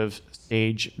some sort of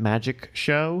stage magic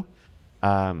show.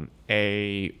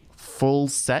 A full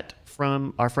set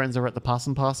from our friends over at the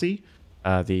Possum Posse,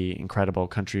 the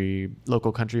incredible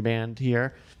local country band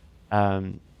here.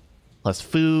 Plus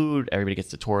food. Everybody gets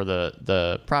to tour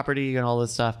the property and all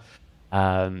this stuff.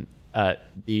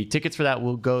 The tickets for that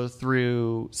will go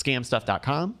through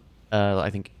scamstuff.com. I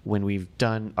think when we've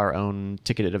done our own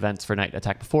ticketed events for Night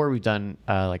Attack before, we've done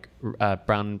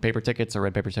brown paper tickets or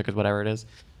red paper tickets, whatever it is.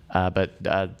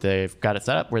 But they've got it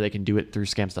set up where they can do it through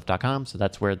scamstuff.com. So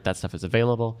that's where that stuff is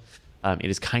available. It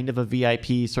is kind of a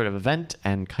VIP sort of event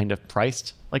and kind of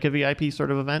priced like a VIP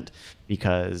sort of event,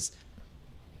 because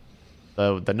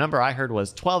the number I heard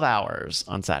was 12 hours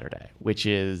on Saturday, which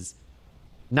is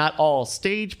not all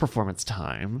stage performance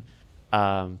time,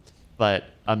 but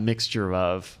a mixture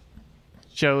of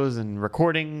shows and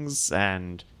recordings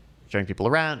and showing people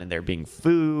around, and there being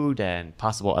food and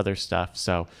possible other stuff.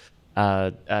 So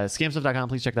scamstuff.com,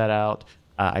 please check that out.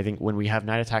 I think when we have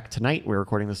Night Attack tonight, we're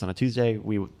recording this on a Tuesday,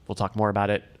 we'll talk more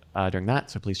about it during that.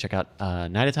 So please check out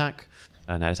Night Attack,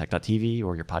 nightattack.tv,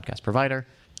 or your podcast provider.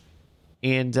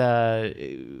 And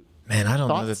man, I don't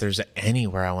know that there's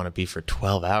anywhere I want to be for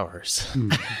 12 hours.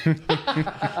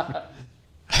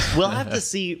 We'll have to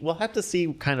see. We'll have to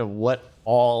see kind of what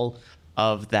all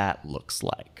of that looks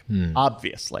like.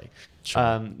 Obviously,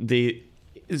 Sure.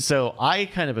 So I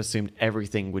kind of assumed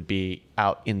everything would be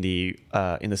out in the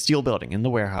steel building in the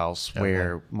warehouse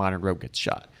where Modern Rogue gets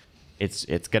shot.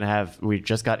 It's gonna have. We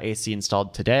just got AC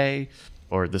installed today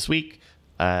or this week.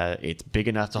 It's big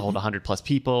enough to hold 100 plus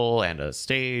people and a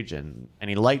stage and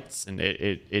any lights, and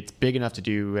it's big enough to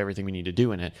do everything we need to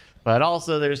do in it. But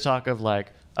also there's talk of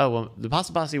like, oh, well, the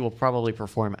Possum Posse will probably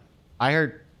perform. I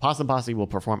heard Possum Posse will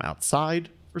perform outside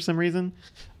for some reason.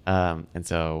 And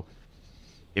so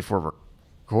if we're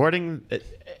recording,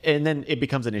 and then it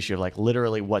becomes an issue of like,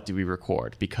 literally, what do we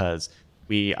record? Because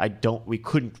I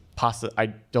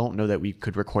don't know that we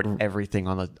could record everything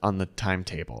on the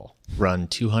timetable. Run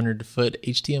 200-foot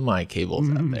HDMI cables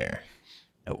out there.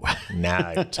 Oh,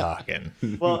 now you're talking.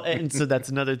 Well, and so that's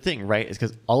another thing, right? Is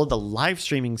because all of the live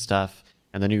streaming stuff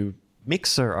and the new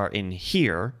mixer are in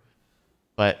here,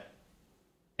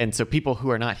 and so people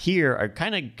who are not here are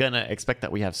kind of gonna expect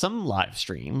that we have some live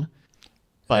stream.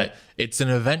 But it's an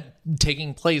event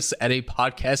taking place at a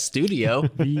podcast studio.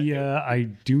 I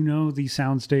do know the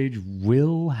soundstage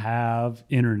will have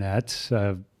internet.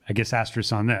 I guess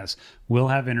asterisk on this. We'll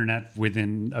have internet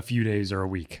within a few days or a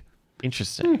week.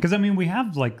 Interesting. Because I mean, we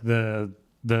have like the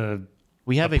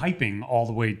piping all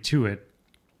the way to it.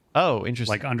 Oh,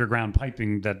 interesting. Like underground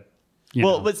piping that.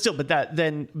 But still, that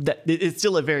it's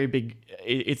still a very big.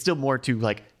 It's still more to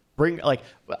like bring. Like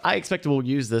I expect we'll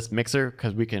use this mixer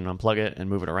because we can unplug it and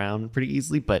move it around pretty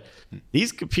easily. But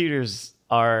these computers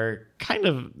are kind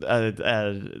of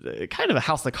a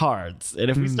house of cards,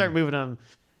 and if we start moving them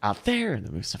out there and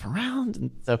then move stuff around,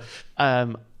 and so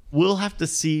we'll have to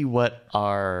see what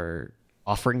our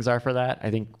offerings are for that.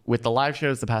 I think with the live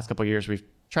shows the past couple of years, we've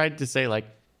tried to say like,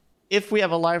 if we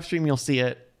have a live stream, you'll see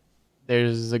it.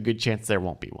 There's a good chance there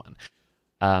won't be one.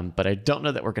 But I don't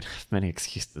know that we're going to have many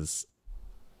excuses.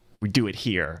 We do it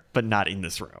here, but not in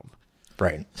this room.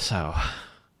 Right. So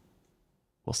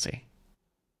we'll see.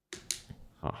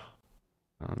 Oh,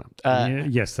 I don't know.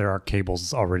 Yes, there are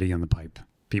cables already in the pipe.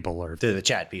 People are... To the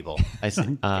chat people. I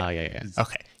see. Yeah.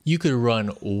 Okay. You could run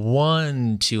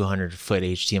one 200-foot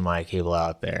HDMI cable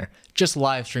out there. Just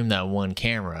live stream that one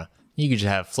camera. You could just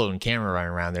have floating camera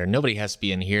running around there. Nobody has to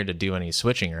be in here to do any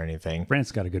switching or anything.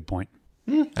 Brant's got a good point.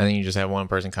 I think you just have one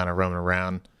person kind of roaming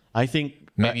around. I think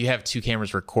maybe you have two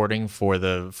cameras recording for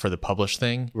the published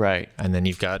thing, right? And then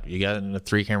you got a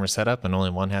 3-camera setup, and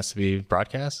only one has to be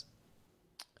broadcast.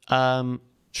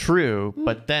 True,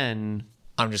 but then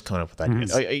I'm just coming up with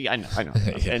ideas. I know.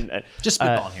 And Just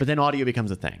spitballing here. but then audio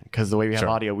becomes a thing because the way we have Sure.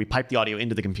 audio, we pipe the audio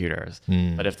into the computers.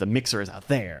 But if the mixer is out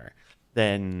there,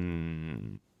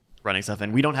 then running stuff,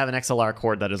 and we don't have an XLR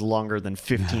cord that is longer than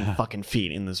 15 fucking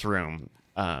feet in this room,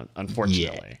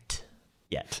 unfortunately.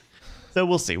 Yet. So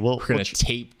we'll see. We're going to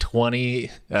tape 20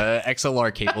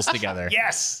 XLR cables together.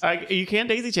 Yes. You can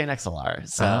daisy chain XLR.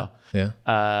 So Yeah.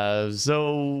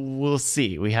 so we'll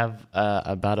see. We have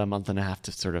about a month and a half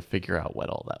to sort of figure out what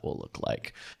all that will look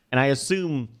like. And I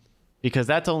assume, because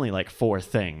that's only like 4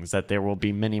 things, that there will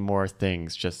be many more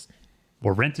things just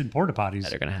We're renting porta potties.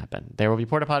 that are going to happen. There will be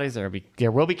porta potties.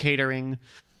 There will be catering.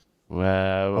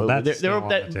 Well, that's still on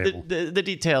the table. the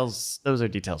details, those are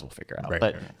details we'll figure out. Right,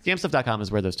 But right. scamstuff.com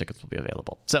is where those tickets will be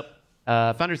available. So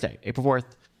Founders Day, April 4th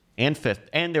and 5th.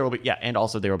 And there will be, and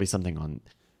also there will be something on,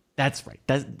 that's right.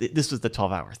 This was the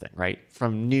 12-hour thing, right?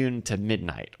 From noon to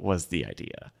midnight was the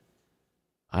idea.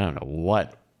 I don't know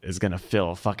what is going to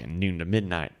fill fucking noon to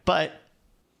midnight. But,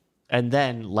 and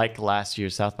then like last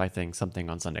year's South by thing, something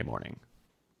on Sunday morning.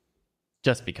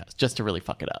 Just to really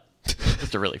fuck it up.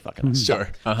 Sure.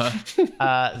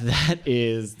 That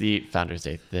is the Founders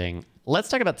Day thing. Let's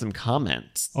talk about some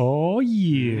comments. Oh,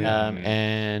 yeah.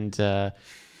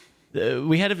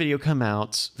 We had a video come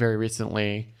out very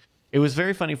recently. It was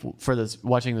very funny for this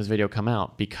watching this video come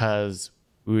out because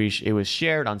it was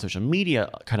shared on social media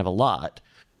kind of a lot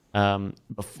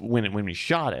when we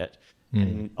shot it.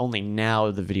 And only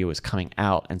now the video is coming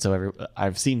out, and so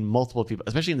I've seen multiple people,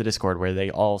 especially in the Discord, where they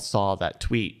all saw that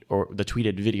tweet or the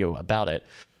tweeted video about it,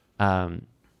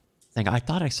 saying, "I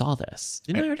thought I saw this.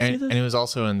 Didn't I already see this?" And it was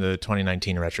also in the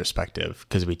 2019 retrospective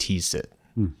because we teased it.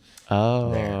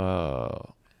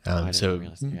 Oh, So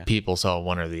realize that, yeah. people saw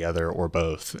one or the other or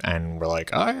both and were like,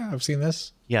 "Oh yeah, I've seen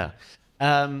this." yeah.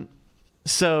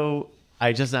 So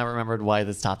I just now remembered why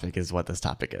this topic is what this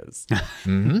topic is.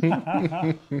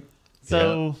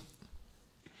 So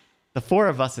the 4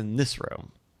 of us in this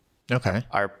room Okay.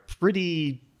 are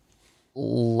pretty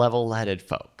level-headed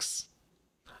folks.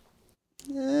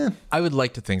 I would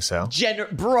like to think so.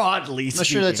 Broadly speaking, I'm not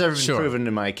sure that's ever been Sure. proven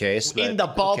in my case. in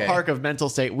but the ballpark okay. of mental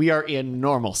state, we are in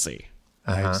normalcy.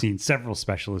 I've seen several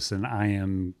specialists, and I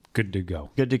am good to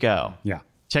go. Good to go. Yeah.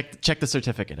 Check the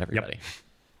certificate, everybody.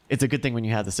 It's a good thing when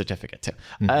you have the certificate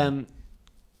too.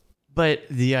 But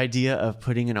the idea of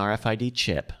putting an RFID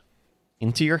chip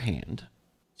into your hand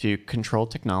to control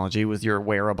technology with your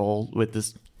wearable, with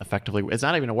this effectively, it's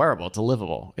not even a wearable, it's a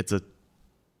livable. It's an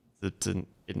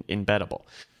embeddable.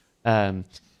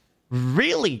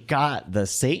 Really got the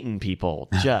Satan people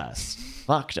just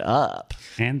fucked up.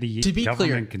 And the To be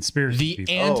government clear, conspiracy the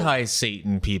people.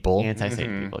 anti-Satan people.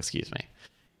 Anti-Satan people, excuse me.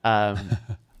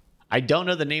 I don't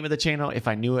know the name of the channel. If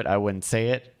I knew it, I wouldn't say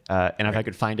it. And if I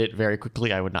could find it very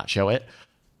quickly, I would not show it.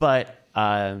 But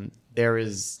there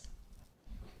is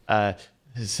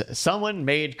someone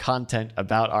made content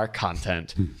about our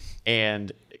content,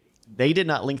 and they did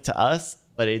not link to us,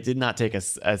 but it did not take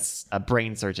us a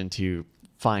brain surgeon to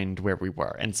find where we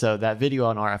were. And so that video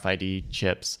on RFID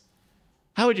chips,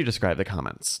 how would you describe the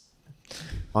comments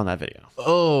on that video?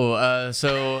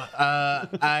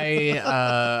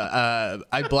 I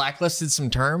blacklisted some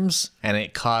terms, and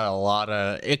it caught a lot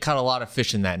of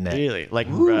fish in that net. Really? Like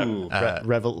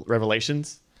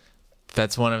revelations?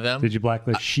 That's one of them. Did you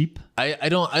blacklist sheep? I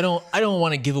don't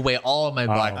want to give away all of my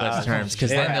blacklist terms because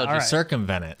then they'll all just right.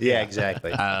 circumvent it. Yeah,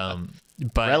 exactly.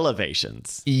 But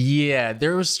Relevations. yeah,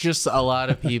 there was just a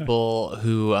lot of people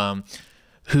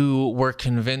who were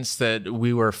convinced that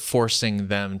we were forcing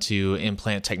them to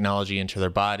implant technology into their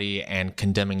body and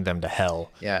condemning them to hell.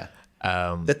 Yeah.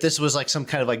 That this was like some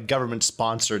kind of like government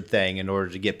sponsored thing in order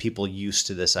to get people used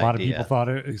to this A idea. lot of people thought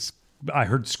it was, I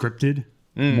heard scripted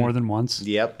more than once.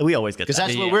 Yep. We always get that.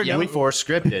 Because that's what we're known for,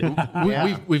 scripted.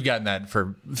 Yeah. We've gotten that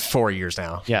for 4 years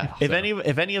now. Yeah.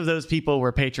 If any of those people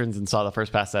were patrons and saw the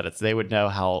first pass edits, they would know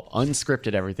how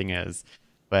unscripted everything is,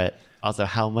 but also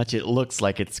how much it looks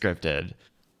like it's scripted,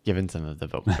 given some of the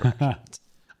vocal directions.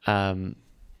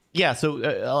 Yeah. So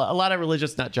a lot of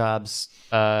religious nut jobs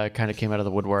kind of came out of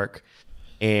the woodwork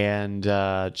and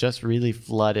just really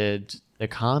flooded the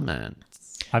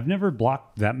comments. I've never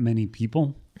blocked that many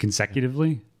people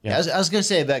consecutively. I was going to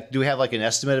say that. Do we have like an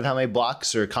estimate of how many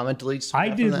blocks or comment deletes? we I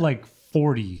have from did that? like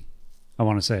 40, I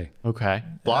want to say. Okay.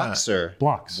 blocks or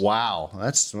Blocks. Wow,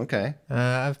 that's okay.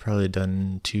 I've probably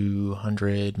done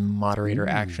 200 moderator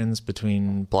actions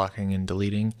between blocking and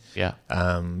deleting. Yeah.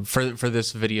 For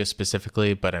this video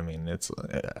specifically, but I mean it's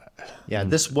Yeah,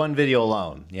 this one video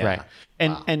alone. Yeah. Right.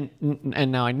 And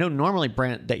now I know normally,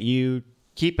 Brent, that you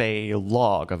keep a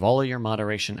log of all of your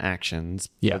moderation actions. So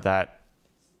Yeah. that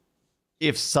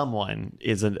if someone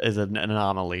is an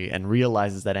anomaly and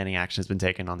realizes that any action has been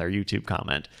taken on their YouTube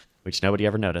comment, which nobody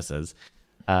ever notices,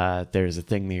 there's a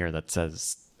thing here that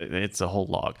says it's a whole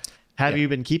log. Have you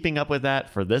been keeping up with that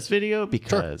for this video?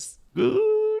 Because good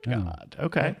God.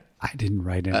 Okay. I didn't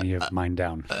write any of mine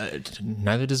down.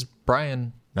 Neither does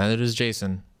Brian. Neither does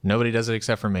Jason. Nobody does it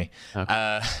except for me.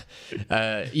 Okay.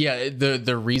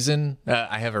 The reason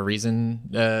I have a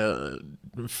reason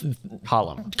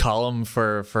column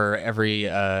for every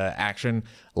action.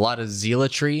 A lot of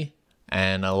zealotry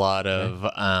and a lot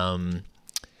of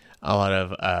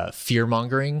fear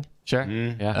mongering. Sure.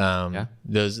 Yeah.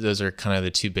 Those are kind of the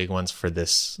two big ones for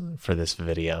this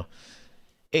video.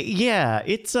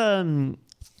 It's such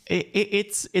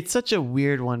a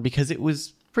weird one because it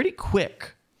was pretty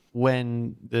quick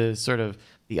when the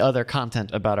other content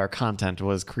about our content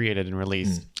was created and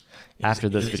released after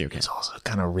this video came. It's also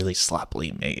kind of really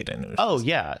sloppily made, and it was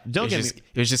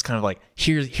it was just kind of like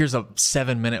here's a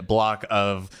 7-minute block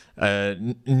of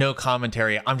no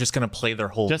commentary. I'm just gonna play their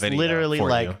whole just video literally for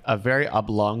like you. a very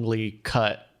oblongly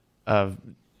cut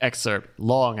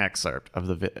long excerpt of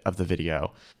the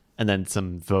video, and then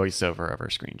some voiceover of our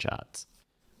screenshots.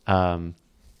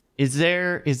 Is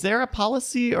there a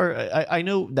policy, or I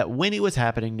know that when it was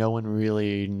happening, no one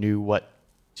really knew what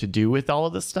to do with all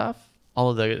of this stuff,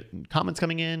 all of the comments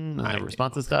coming in, the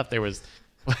responses stuff. There was,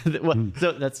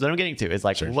 so that's what I'm getting to. Is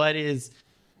like, Sure. what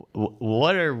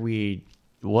are we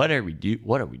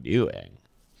doing?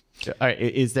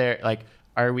 Is there like,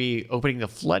 are we opening the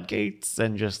floodgates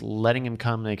and just letting him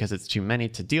come because it's too many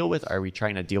to deal with? Are we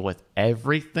trying to deal with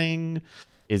everything?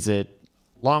 Is it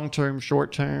long-term,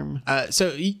 short-term?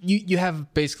 So you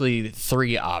have basically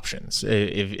three options.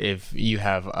 If you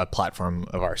have a platform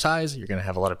of our size, you're going to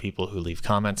have a lot of people who leave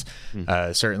comments,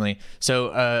 certainly.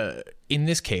 So in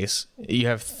this case, you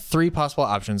have three possible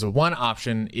options. One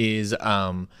option is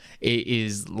like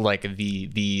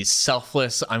the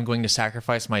selfless, I'm going to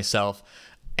sacrifice myself,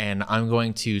 and I'm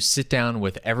going to sit down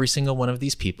with every single one of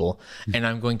these people, and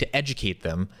I'm going to educate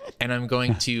them, and I'm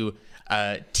going to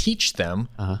teach them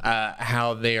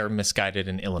how they are misguided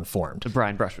and ill-informed. The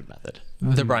Brian Brushwood method.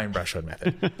 The Brian Brushwood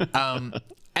method.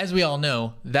 As we all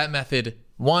know, that method,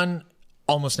 one,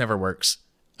 almost never works.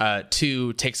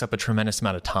 Two, takes up a tremendous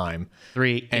amount of time.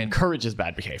 Three, encourages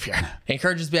bad behavior.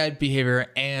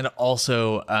 And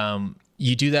also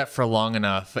you do that for long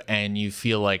enough and you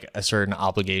feel like a certain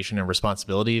obligation and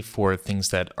responsibility for things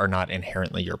that are not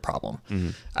inherently your problem,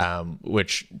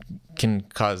 which can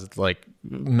cause like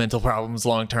mental problems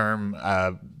long term,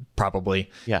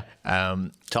 probably. Yeah.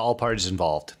 To all parties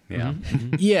involved. Yeah.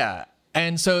 Yeah.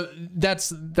 And so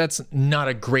that's not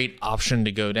a great option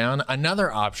to go down.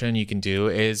 Another option you can do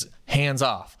is hands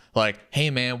off. Like, hey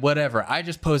man, whatever. I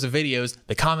just post videos.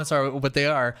 The comments are what they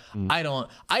are. I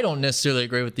don't necessarily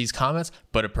agree with these comments,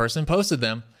 but a person posted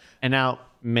them. And now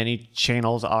many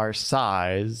channels our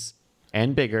size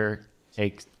and bigger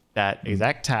take that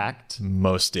exact tact.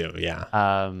 Most do, yeah.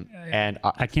 And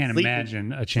I can't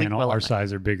imagine a channel our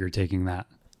size or bigger taking that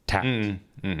tact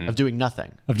of doing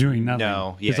nothing. of doing nothing.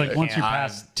 No, It's yeah, like you once you can't.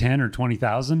 pass 10 or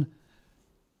 20,000,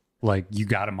 like you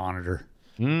got to monitor.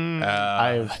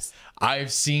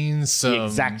 I've seen some The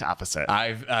exact opposite.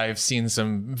 I've seen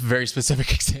some very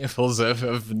specific examples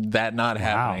of that not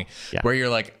happening, Yeah. where you're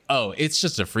like, oh, it's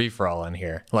just a free for all in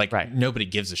here. Like nobody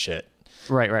gives a shit.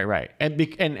 Right.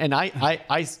 And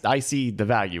I see the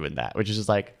value in that, which is just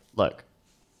like, look,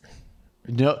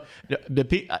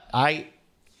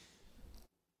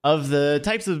 of the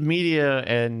types of media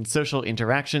and social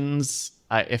interactions,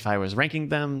 if I was ranking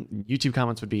them, YouTube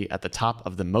comments would be at the top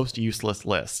of the most useless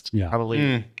list. Yeah. Probably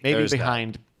maybe there's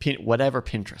behind whatever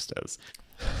Pinterest is.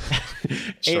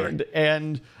 Sure.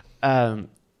 And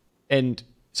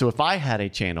so if I had a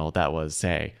channel that was,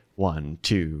 say, 1,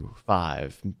 2,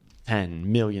 5,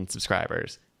 10 million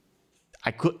subscribers,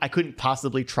 I couldn't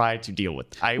possibly try to deal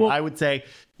with it. I would say,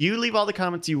 you leave all the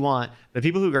comments you want. The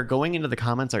people who are going into the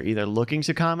comments are either looking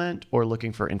to comment or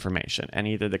looking for information. And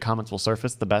either the comments will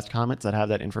surface the best comments that have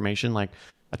that information, like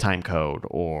a time code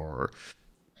or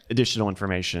additional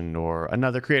information, or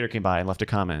another creator came by and left a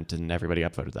comment and everybody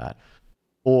upvoted that.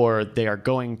 Or they are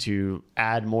going to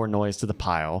add more noise to the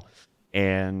pile,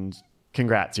 and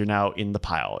congrats, you're now in the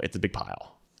pile. It's a big pile.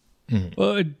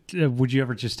 Well, would you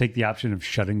ever just take the option of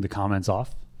shutting the comments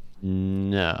off?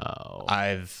 No.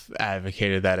 I've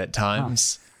advocated that at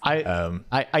times. I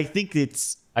think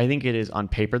it is on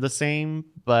paper the same,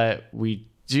 but we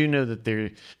do know that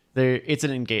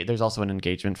there's also an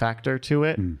engagement factor to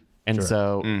it. And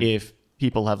so if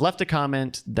people have left a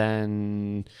comment,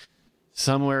 then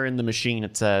somewhere in the machine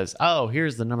it says, oh,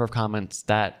 here's the number of comments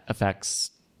that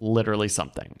affects literally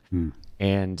something.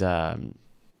 And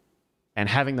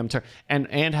having them turn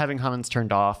and having comments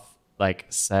turned off like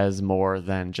says more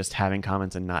than just having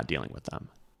comments and not dealing with them.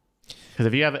 Because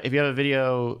if you have a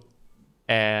video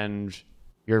and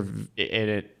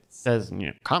it says, you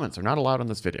know, comments are not allowed on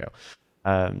this video,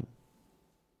 to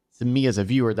me as a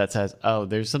viewer that says, oh,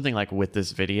 there's something like with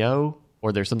this video,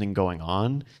 or there's something going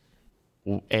on,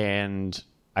 and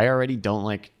I already don't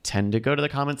like tend to go to the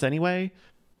comments anyway.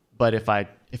 But if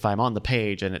I'm on the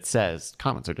page and it says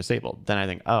comments are disabled, then I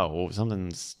think, oh, well,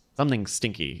 something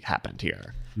stinky happened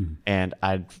here. And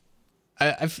I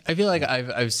feel like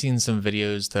I've seen some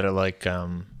videos that are like,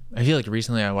 I feel like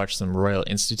recently I watched some Royal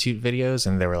Institute videos,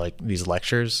 and they were like these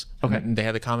lectures. Okay. And they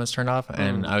had the comments turned off,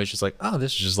 and I was just like, oh,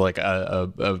 this is just like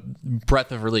a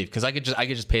breath of relief, because I could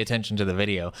just pay attention to the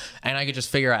video, and I could just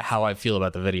figure out how I feel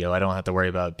about the video. I don't have to worry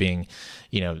about being,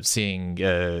 seeing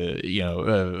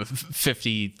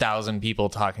 50,000 people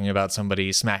talking about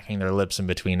somebody smacking their lips in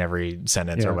between every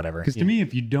sentence or whatever. Because to me,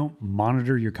 if you don't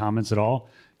monitor your comments at all,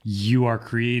 you are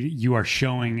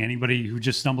showing anybody who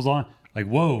just stumbles on, like,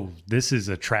 whoa, this is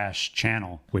a trash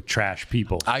channel with trash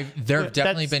people. There have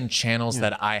definitely been channels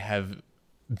that I have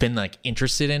been like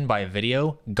interested in by a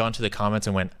video, gone to the comments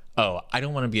and went, oh, I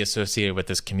don't want to be associated with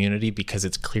this community because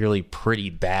it's clearly pretty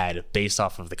bad based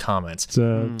off of the comments.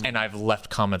 And I've left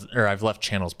channels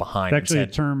behind. It's actually and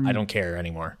said, a term. I don't care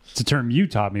anymore. It's a term you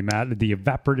taught me, Matt, the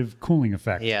evaporative cooling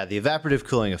effect. Yeah, the evaporative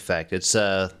cooling effect. It's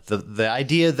the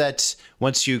idea that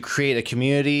once you create a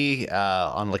community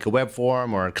on like a web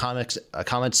forum or a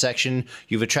comment section,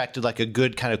 you've attracted like a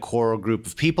good kind of core group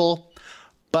of people,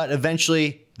 but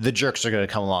eventually the jerks are going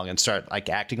to come along and start like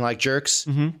acting like jerks.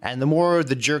 And the more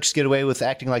the jerks get away with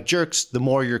acting like jerks, the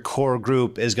more your core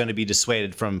group is going to be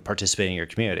dissuaded from participating in your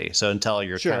community. So until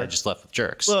you're kind of just left with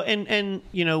jerks. Well, and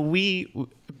we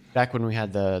back when we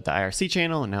had the IRC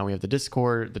channel, and now we have the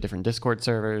Discord, the different Discord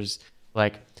servers.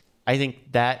 Like, I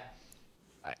think that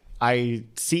I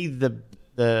see the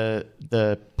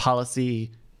policy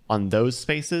on those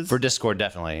spaces For Discord,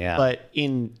 definitely, yeah. but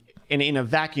in a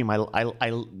vacuum, I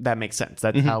that makes sense.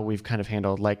 That's how we've kind of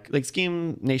handled like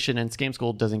Scheme Nation and Scam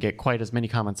School doesn't get quite as many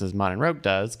comments as Modern Rogue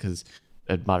does, because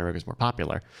Modern Rogue is more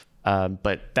popular.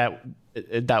 But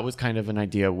that was kind of an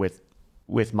idea with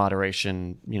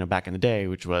moderation, back in the day,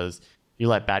 which was you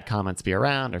let bad comments be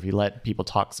around, or if you let people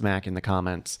talk smack in the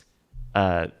comments,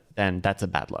 then that's a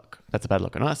bad look. That's a bad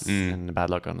look on us and a bad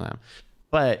look on them.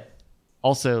 But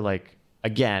also, like,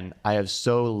 again, I have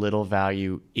so little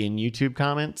value in YouTube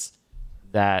comments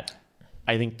that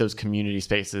I think those community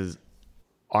spaces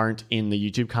aren't in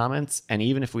the YouTube comments. And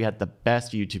even if we had the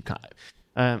best YouTube comment,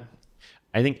 I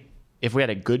think if we had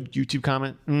a good YouTube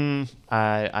comment,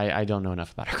 I don't know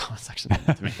enough about our comment section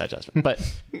to make that judgment. But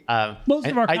most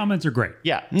of our comments are great.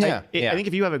 Yeah. I think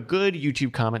if you have a good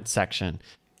YouTube comment section,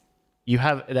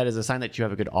 that is a sign that you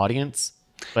have a good audience.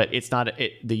 But it's not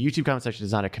the YouTube comment section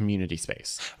is not a community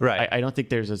space. Right. I don't think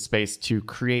there's a space to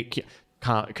create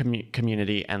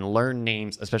community and learn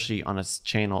names, especially on a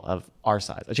channel of our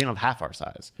size, a channel of half our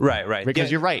size. Right.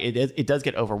 Because you're right, it does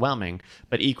get overwhelming,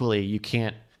 but equally you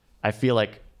can't. I feel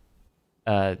like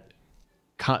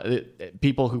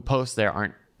people who post there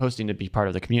aren't posting to be part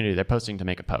of the community. They're posting to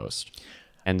make a post,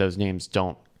 and those names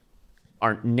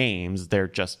aren't names, they're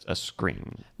just a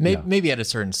screen. Maybe at a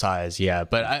certain size, yeah.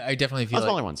 But I definitely feel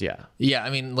smaller ones, yeah. Yeah, I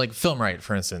mean, like Film Riot,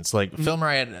 for instance. Like Film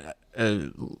Riot,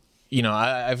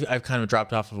 I've kind of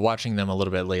dropped off of watching them a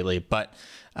little bit lately. But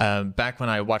back when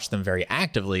I watched them very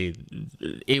actively,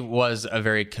 it was a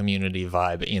very community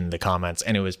vibe in the comments.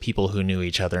 And it was people who knew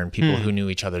each other and people who knew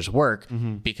each other's work.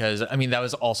 Because, I mean, that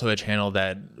was also a channel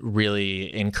that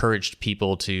really encouraged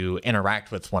people to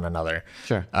interact with one another.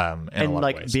 Sure. And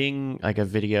like being like a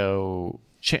video,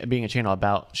 being a channel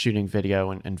about shooting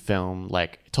video and film,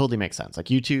 like, it totally makes sense. Like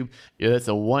YouTube, that's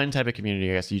the one type of community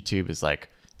I guess YouTube is like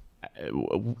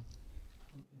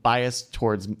biased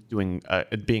towards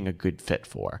being a good fit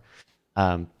for.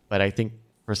 But I think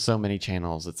for so many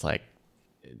channels, it's like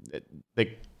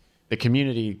the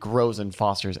community grows and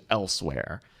fosters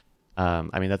elsewhere.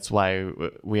 I mean, that's why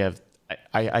we have,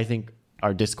 I think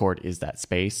our Discord is that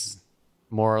space,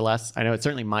 more or less. I know it's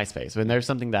certainly my space. When there's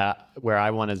something where I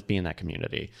want to be in that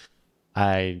community,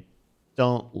 I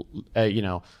don't,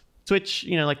 Twitch,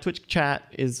 like Twitch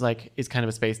chat is kind of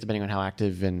a space depending on how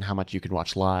active and how much you can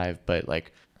watch live. But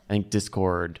like, I think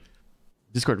Discord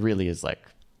really is like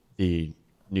the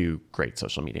new great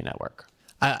social media network.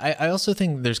 I also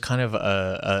think there's kind of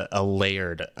a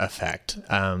layered effect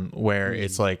where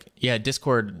it's like, yeah,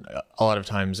 Discord a lot of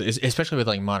times, especially with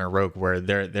like Modern Rogue, where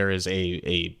there is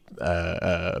a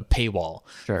paywall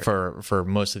for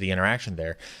most of the interaction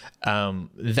there.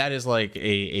 That is like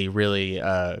a really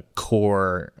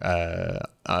core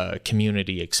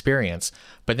community experience.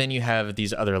 But then you have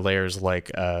these other layers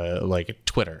like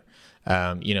Twitter.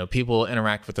 People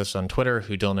interact with us on Twitter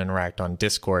who don't interact on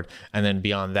Discord. And then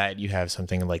beyond that, you have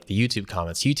something like the YouTube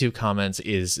comments. YouTube comments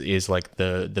is like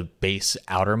the base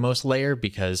outermost layer,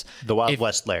 because the Wild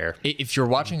West layer. If you're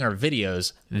watching our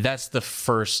videos, that's the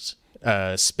first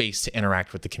space to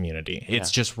interact with the community.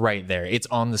 It's just right there. It's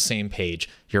on the same page.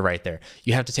 You're right there.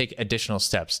 You have to take additional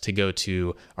steps to go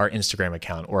to our Instagram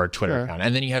account or our Twitter account.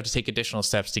 And then you have to take additional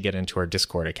steps to get into our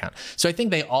Discord account. So I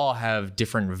think they all have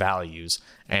different values.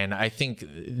 And I think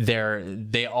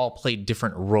they all play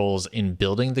different roles in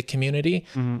building the community.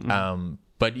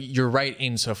 But you're right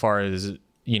insofar as,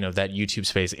 that YouTube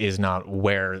space is not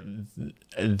where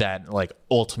that like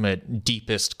ultimate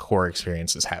deepest core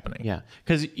experience is happening. Yeah,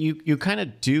 because you kind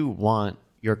of do want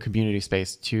your community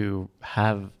space to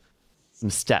have some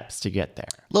steps to get there.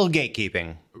 Little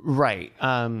gatekeeping. Right.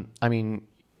 I mean,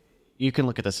 you can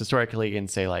look at this historically and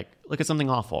say, like, look at something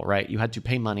awful, right? You had to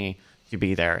pay money to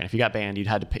be there, and if you got banned, you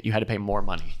had to pay more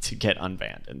money to get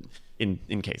unbanned. And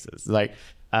in cases like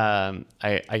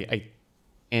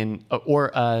in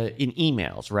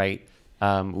emails, right?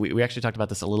 We actually talked about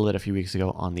this a little bit a few weeks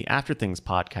ago on the After Things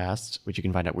podcast, which you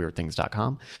can find at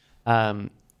weirdthings.com,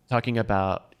 talking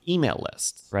about email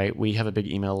lists, right? We have a big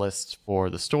email list for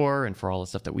the store and for all the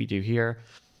stuff that we do here,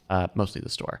 mostly the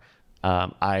store.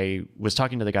 I was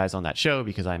talking to the guys on that show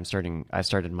because I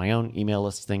started my own email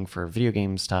list thing for video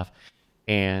game stuff.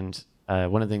 And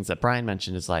one of the things that Brian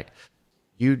mentioned is like,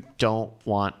 you don't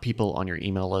want people on your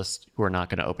email list who are not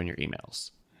going to open your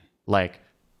emails. Like,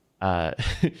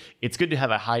 it's good to have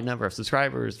a high number of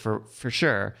subscribers for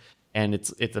sure, and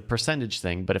it's a percentage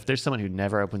thing. But if there's someone who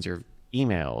never opens your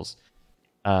emails,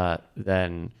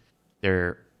 then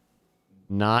they're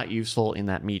not useful in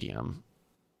that medium,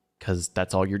 because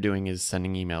that's all you're doing is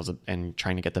sending emails and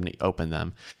trying to get them to open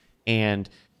them. And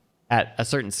at a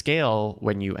certain scale,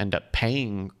 when you end up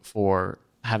paying for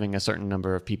having a certain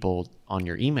number of people on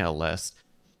your email list,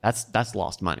 that's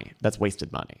lost money. That's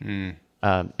wasted money.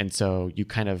 And so you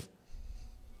kind of,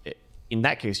 in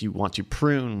that case, you want to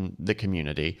prune the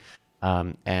community.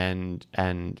 And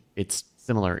it's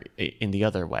similar in the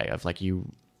other way of like,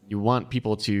 you want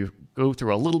people to go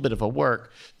through a little bit of a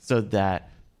work so that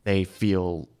they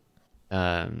feel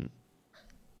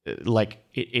like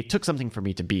it took something for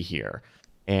me to be here.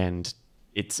 And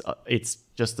it's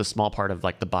just the small part of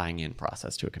like the buying in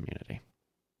process to a community.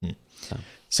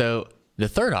 So the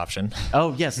third option.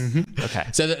 Oh, yes. Okay.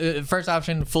 So the first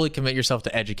option, fully commit yourself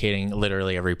to educating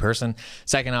literally every person.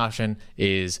 Second option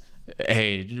is,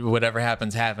 hey, whatever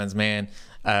happens, man.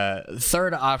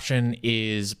 Third option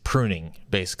is pruning,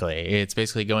 basically. It's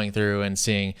basically going through and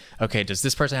seeing, okay, does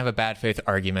this person have a bad faith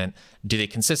argument? Do they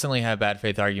consistently have bad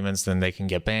faith arguments? Then they can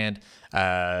get banned.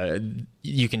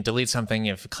 You can delete something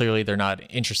if clearly they're not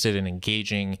interested in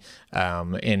engaging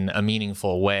in a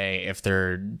meaningful way. If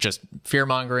they're just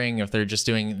fear-mongering, if they're just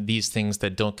doing these things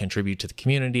that don't contribute to the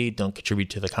community, don't contribute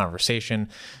to the conversation,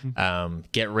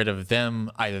 get rid of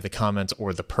them, either the comments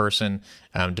or the person,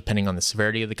 depending on the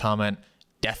severity of the comment.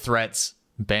 Death threats,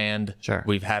 banned. Sure.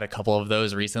 We've had a couple of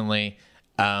those recently.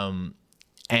 And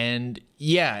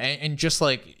just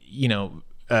like,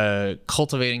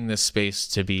 cultivating this space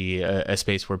to be a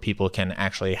space where people can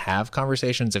actually have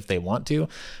conversations if they want to.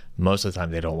 Most of the time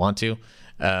they don't want to.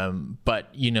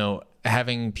 But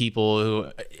having people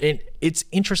who, it's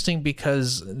interesting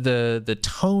because the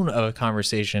tone of a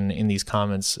conversation in these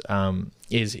comments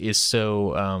is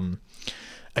so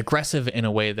aggressive in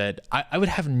a way that I would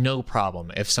have no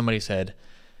problem if somebody said,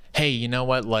 hey, you know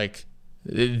what, like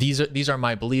these are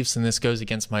my beliefs and this goes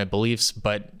against my beliefs,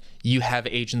 but you have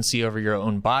agency over your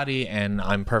own body and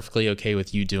I'm perfectly okay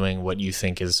with you doing what you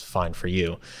think is fine for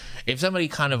you. If somebody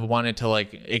kind of wanted to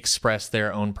like express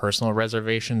their own personal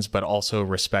reservations but also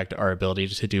respect our ability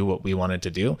to do what we wanted to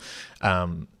do,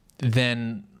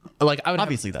 then like I would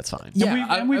obviously that's fine. Yeah,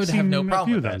 I would have no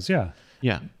problem with those. that.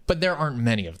 Yeah. But there aren't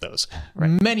many of those. Right.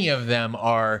 Many of them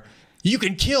are, you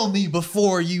can kill me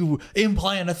before you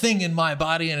implant a thing in my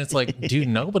body. And it's like, dude,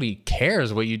 nobody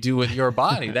cares what you do with your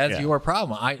body. That's your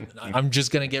problem. I'm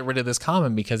just going to get rid of this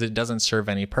comment because it doesn't serve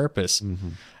any purpose.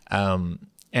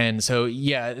 And so,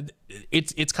 yeah,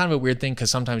 it's kind of a weird thing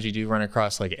because sometimes you do run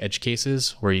across like edge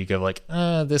cases where you go like,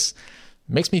 this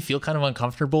makes me feel kind of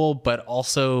uncomfortable. But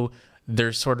also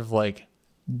there's sort of like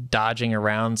dodging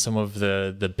around some of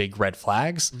the big red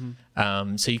flags.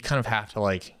 So you kind of have to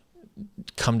like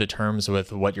come to terms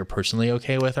with what you're personally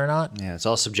okay with or not. Yeah, it's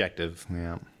all subjective.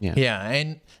 Yeah.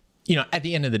 And, you know, at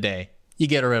the end of the day, you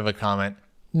get rid of a comment.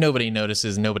 Nobody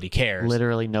notices. Nobody cares.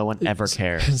 Literally, no one ever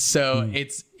cares. So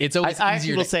it's always I easier.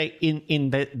 actually will say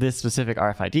in this specific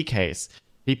RFID case,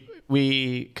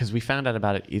 because we found out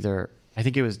about it either, I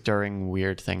think it was during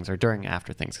Weird Things or during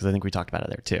After Things, because I think we talked about it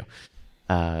there too.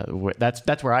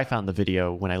 That's where I found the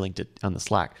video when I linked it on the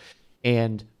Slack.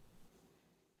 And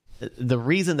the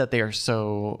reason that they are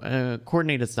so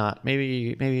coordinated is not,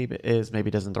 maybe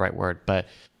isn't the right word, but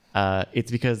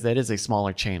it's because that is a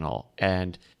smaller channel,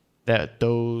 and that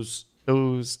those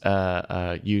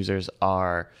users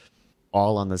are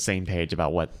all on the same page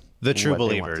about what the true what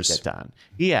they believers want to get done.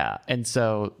 Yeah, and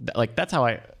so like that's how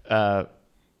I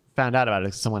found out about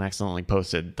it. Someone accidentally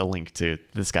posted the link to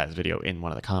this guy's video in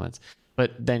one of the comments.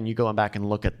 But then you go back and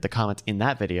look at the comments in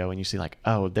that video, and you see like,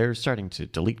 oh, they're starting to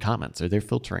delete comments, or they're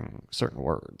filtering certain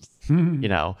words, you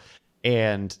know.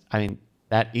 And I mean,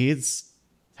 that is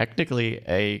technically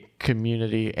a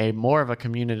more of a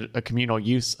communal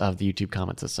use of the YouTube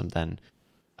comment system than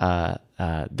in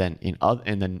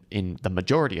the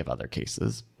majority of other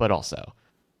cases, but also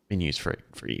been used for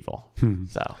evil.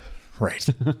 So right.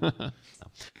 So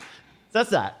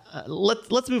that's that.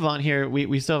 Let's move on here.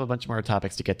 We still have a bunch more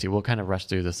topics to get to. We'll kind of rush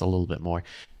through this a little bit more.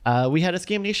 We had a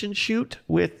Scam Nation shoot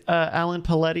with Alan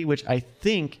Paletti, which I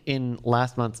think in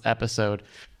last month's episode,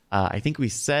 I think we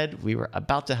said we were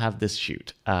about to have this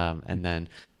shoot, and then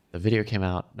the video came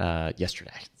out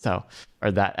yesterday.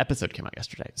 Or that episode came out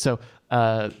yesterday. So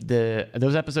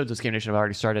those episodes of Scam Nation have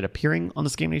already started appearing on the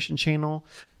Scam Nation channel.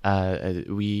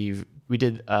 We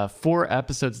did 4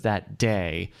 episodes that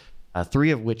day.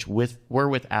 3 of which were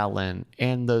with Alan,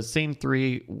 and those same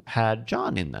 3 had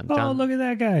John in them. Oh, look at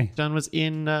that guy. John was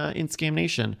in Scam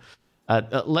Nation.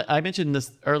 I mentioned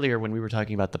this earlier when we were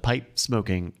talking about the pipe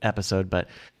smoking episode, but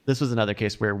this was another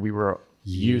case where we were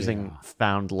using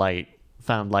found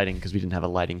lighting because we didn't have a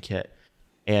lighting kit,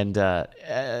 and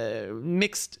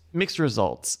mixed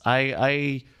results.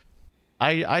 I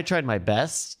tried my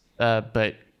best,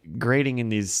 but grading in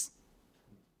these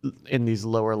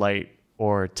lower light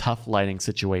or tough lighting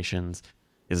situations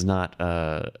is not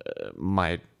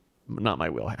my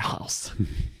wheelhouse.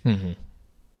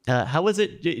 How was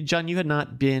it, John? You had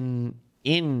not been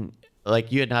a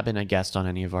guest on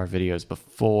any of our videos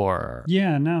before.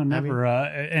 Yeah, no, never.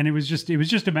 And it was just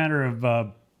a matter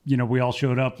of we all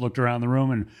showed up, looked around the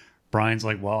room, and Brian's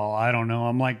like, "Well, I don't know."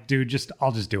 I'm like, "Dude,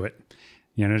 I'll just do it.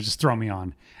 Just throw me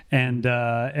on." And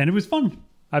it was fun.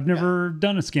 I've never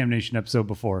done a Scam Nation episode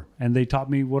before, and they taught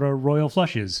me what a royal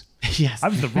flush is. Yes. I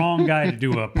was the wrong guy to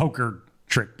do a poker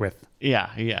trick with.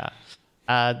 Yeah.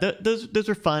 Those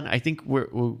are fun. I think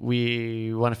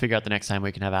we want to figure out the next time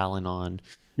we can have Alan on.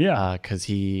 Yeah. Because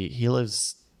he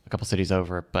lives a couple cities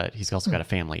over, but he's also got a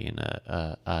family and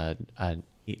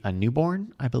a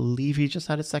newborn. I believe he just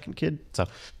had his second kid. So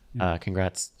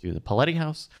congrats to the Paletti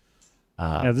house.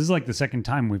 This is like the second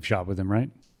time we've shot with him, right?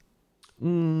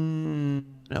 No,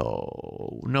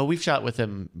 we've shot with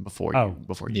him before.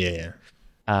 Yeah.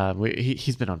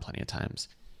 He's been on plenty of times,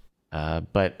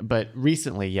 but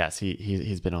recently, yes,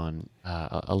 he's been on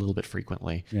a little bit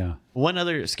frequently. Yeah. One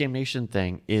other Scam Nation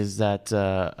thing is that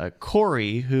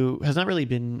Corey, who has not really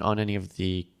been on any of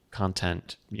the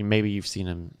content, maybe you've seen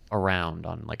him around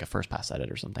on like a first pass edit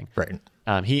or something, right?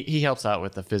 He helps out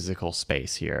with the physical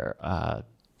space here.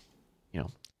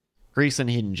 Greasing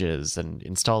hinges and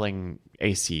installing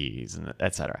ACs and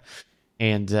etc.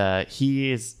 And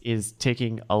he is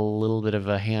taking a little bit of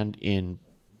a hand in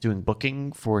doing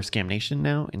booking for Scam Nation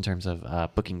now in terms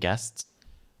of booking guests.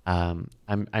 I'm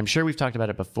sure we've talked about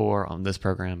it before on this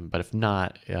program, but if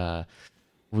not,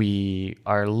 we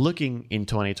are looking in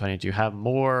 2020 to have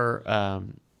more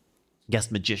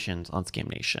guest magicians on Scam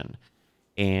Nation.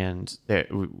 And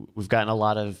we've gotten a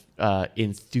lot of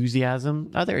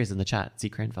enthusiasm. Oh, there he is in the chat. Z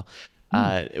Cranville.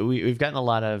 We've gotten a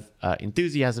lot of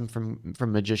enthusiasm from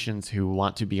magicians who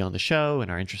want to be on the show and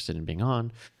are interested in being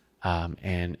on,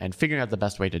 and figuring out the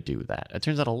best way to do that. It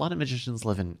turns out a lot of magicians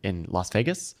live in Las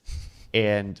Vegas,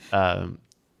 and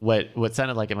what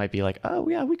sounded like it might be like, oh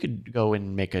yeah, we could go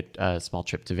and make a small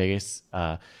trip to Vegas.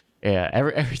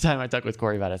 Every time I talk with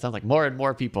Corey about it, it sounds like more and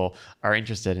more people are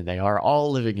interested, and they are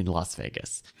all living in Las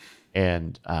Vegas.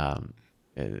 And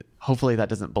hopefully that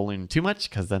doesn't balloon too much,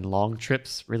 because then long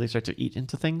trips really start to eat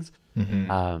into things.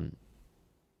 Mm-hmm.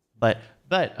 But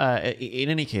in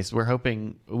any case, we're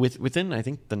hoping within, I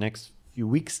think, the next few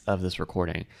weeks of this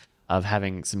recording, of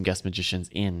having some guest magicians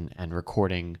in and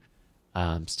recording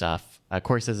stuff.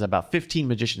 Courses, about 15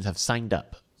 magicians have signed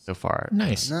up so far.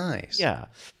 Nice. Yeah.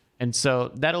 And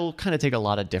so that'll kind of take a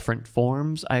lot of different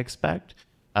forms, I expect.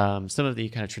 Some of the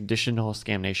kind of traditional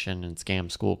Scam Nation and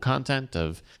Scam School content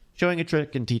of showing a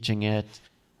trick and teaching it,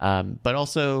 but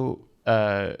also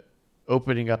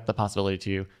opening up the possibility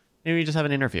to maybe just have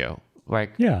an interview.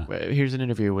 Like, here's an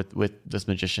interview with this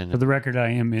magician. For the record, I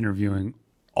am interviewing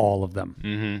all of them.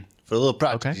 Mm-hmm. For a little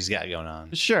project he's got going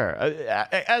on. Sure.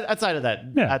 Outside of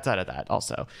that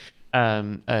also.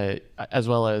 As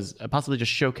well as possibly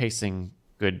just showcasing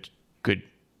good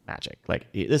magic.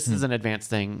 Like, this is an advanced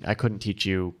thing I couldn't teach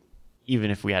you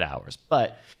even if we had hours.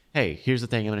 But hey, here's the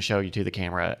thing I'm going to show you to the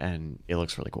camera, and it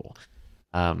looks really cool.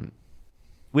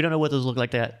 We don't know what those look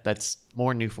like yet. That's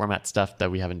more new format stuff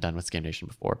that we haven't done with Scam Nation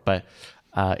before. But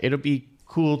it'll be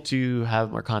cool to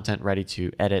have more content ready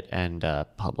to edit and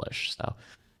publish. So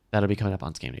that'll be coming up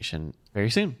on Scam Nation very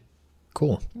soon.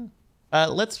 Cool.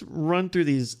 Let's run through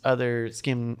these other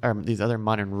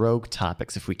modern rogue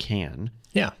topics if we can.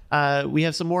 Yeah. We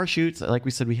have some more shoots. Like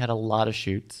we said, we had a lot of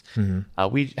shoots.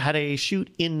 Mm-hmm. We had a shoot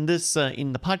in this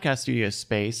in the podcast studio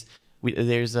space.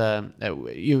 There's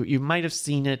you might have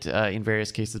seen it in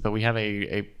various cases, but we have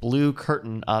a blue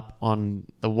curtain up on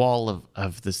the wall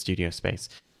of the studio space.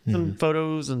 Some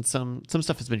photos and some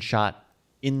stuff has been shot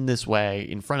in this way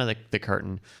in front of the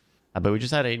curtain. But we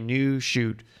just had a new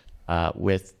shoot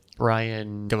with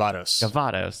Brian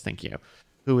Gavados, thank you,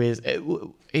 who is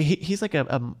he's like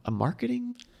a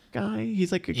marketing guy.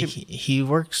 He's like he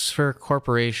works for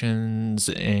corporations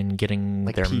and getting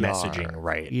like their PR. Messaging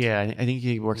right. Yeah, I think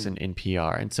he works in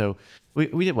PR. And so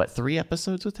we did 3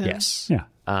 episodes with him? Yes. Yeah.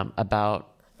 About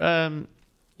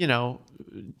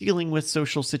dealing with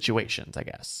social situations, I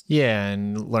guess. Yeah,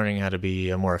 and learning how to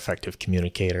be a more effective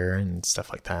communicator and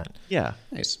stuff like that. Yeah.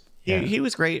 Nice. He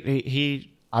was great.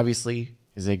 He obviously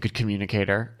is a good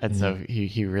communicator, and so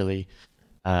he really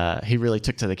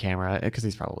took to the camera because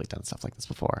he's probably done stuff like this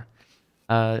before.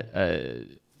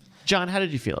 John, how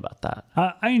did you feel about that?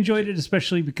 I enjoyed it,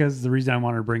 especially because the reason I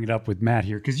wanted to bring it up with Matt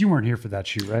here, because you weren't here for that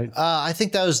shoot, right? I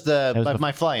think that was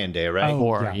my fly-in day, right?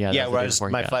 Where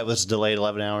my flight was delayed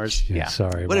 11 hours. Yeah,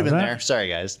 sorry. Would have been there. Sorry,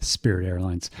 guys. Spirit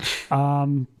Airlines.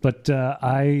 But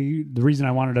the reason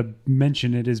I wanted to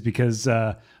mention it is because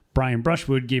Brian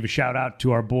Brushwood gave a shout out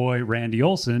to our boy Randy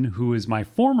Olson, who is my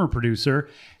former producer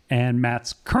and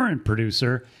Matt's current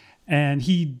producer. And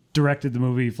he directed the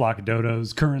movie Flock of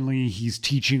Dodos. Currently, he's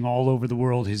teaching all over the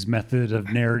world his method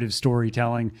of narrative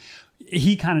storytelling.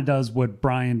 He kind of does what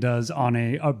Brian does on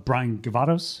Brian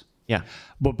Gavados. Yeah.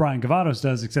 What Brian Gavados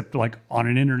does, except like on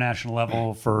an international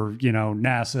level for,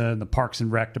 NASA and the Parks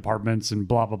and Rec departments and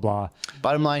blah, blah, blah.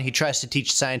 Bottom line, he tries to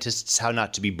teach scientists how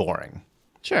not to be boring.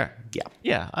 Sure. Yeah.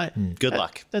 Yeah. Good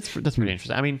luck. That's pretty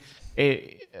interesting. I mean,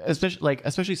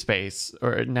 especially space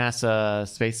or NASA,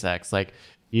 SpaceX, like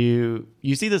you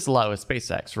see this a lot with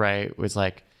SpaceX, right? It's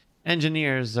like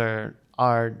engineers are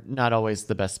not always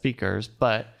the best speakers,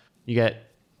 but you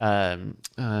get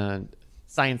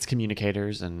science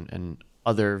communicators and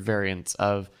other variants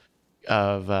of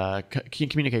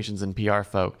communications and PR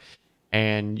folk,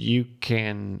 and you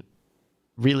can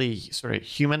really sort of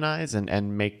humanize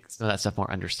and make some of that stuff more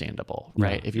understandable,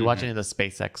 right? If you watch any of the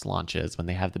SpaceX launches when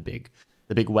they have the big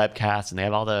webcast and they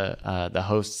have all the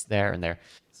hosts there and they're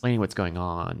explaining what's going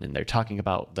on and they're talking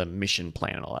about the mission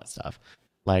plan and all that stuff,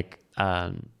 like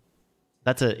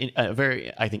that's a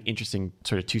very, I think, interesting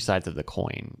sort of two sides of the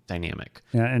coin dynamic.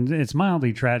 Yeah, and it's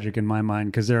mildly tragic in my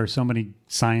mind because there are so many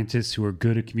scientists who are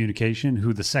good at communication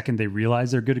who the second they realize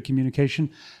they're good at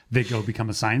communication, they go become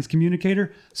a science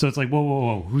communicator. So it's like,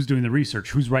 whoa, who's doing the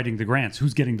research? Who's writing the grants?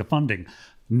 Who's getting the funding?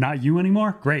 Not you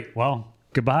anymore? Great. Well,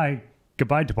 goodbye,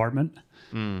 department.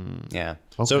 Yeah.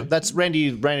 Okay. So that's Randy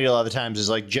a lot of the times is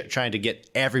like trying to get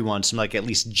everyone some like at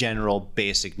least general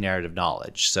basic narrative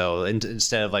knowledge. So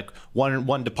instead of like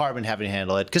one department having to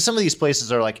handle it, because some of these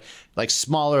places are like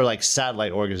smaller like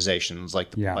satellite organizations,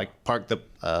 like some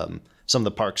of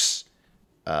the parks,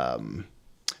 some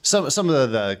of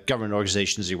the government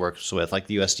organizations he works with, like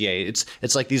the USDA.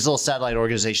 It's like these little satellite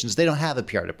organizations. They don't have a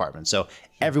PR department, so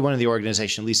everyone in the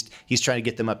organization, at least he's trying to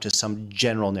get them up to some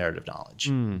general narrative knowledge.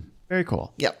 Very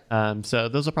cool. Yep. So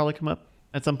those will probably come up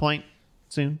at some point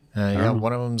soon.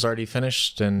 One of them's already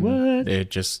finished, and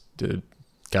it just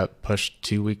got pushed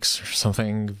 2 weeks or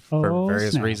something for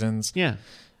various reasons. Yeah.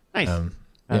 Nice. So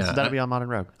that'll be on Modern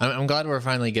Rogue. I'm glad we're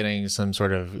finally getting some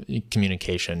sort of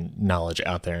communication knowledge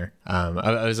out there.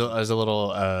 I was a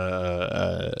little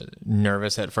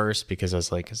nervous at first because I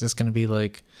was like, is this going to be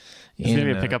like... He's going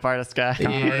to be a pickup artist guy.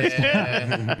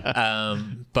 Yeah.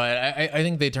 But I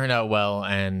think they turned out well,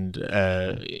 and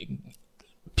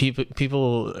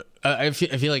people I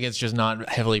feel like it's just not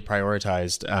heavily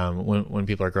prioritized when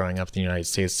people are growing up in the United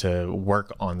States to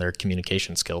work on their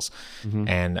communication skills.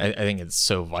 And I think it's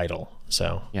so vital.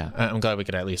 So Yeah. I'm glad we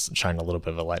could at least shine a little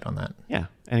bit of a light on that. Yeah.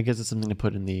 And it gives us something to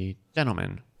put in the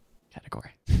gentleman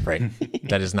category. Right.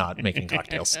 That is not making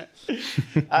cocktails.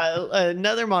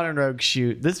 Another Modern Rogue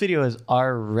shoot. This video has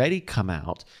already come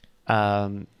out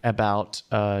about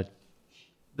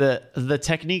the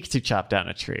technique to chop down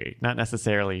a tree, not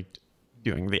necessarily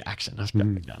doing the action of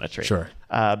chopping down a tree. Sure.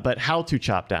 But how to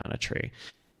chop down a tree.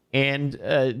 And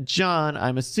John,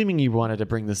 I'm assuming you wanted to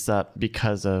bring this up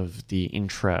because of the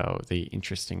intro, the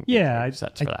interesting Yeah, intro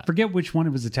sets for I that. forget which one it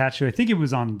was attached to. I think it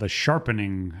was on the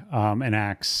sharpening an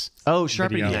axe. Oh,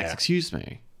 sharpening video. axe, excuse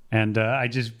me. And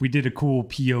we did a cool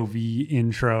POV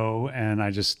intro, and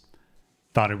I just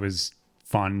thought it was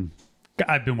fun.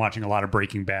 I've been watching a lot of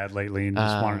Breaking Bad lately, and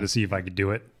just wanted to see if I could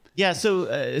do it. Yeah, so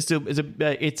it's a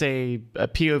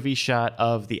POV shot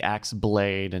of the axe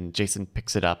blade, and Jason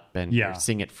picks it up, and you're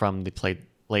seeing it from the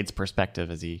blade's perspective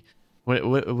as he.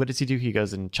 What does he do? He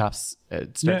goes and chops.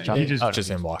 Starts chopping. He Just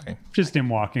him walking. Just him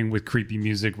walking with creepy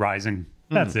music rising.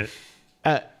 That's it.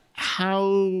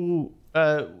 How?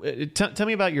 Tell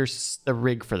me about the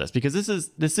rig for this, because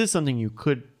this is something you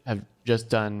could have just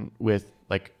done with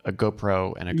like a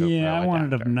GoPro and a GoPro. Yeah, I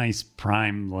wanted adapter. a nice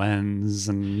prime lens,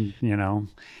 and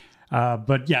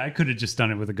but yeah, I could have just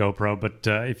done it with a GoPro. But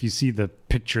if you see the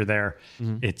picture there,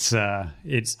 it's I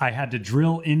had to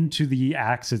drill into the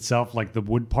axe itself, like the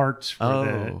wood part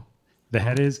where the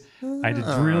head is. I had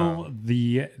to drill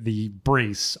the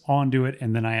brace onto it,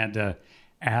 and then I had to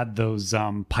add those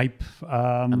pipe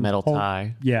a metal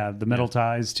tie. Yeah, the metal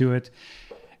ties to it,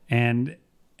 and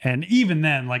even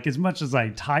then, like as much as I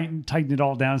tighten it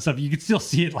all down and stuff, you could still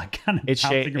see it like kind of It's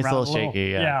bouncing it's a around little shaky.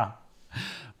 Yeah.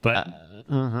 But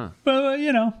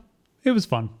it was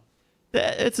fun.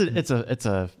 It's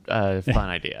a fun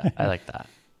idea. I like that.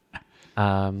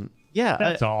 Yeah,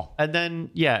 That's all. And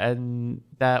then and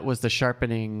that was the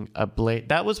sharpening a blade.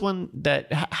 That was one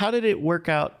that. How did it work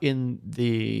out in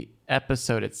the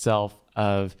episode itself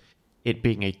of it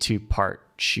being a 2-part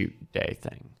shoot day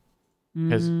thing?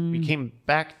 Because we came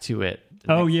back to it.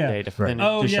 The next day to sharpen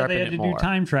they had to more. do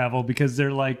time travel because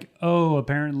they're like,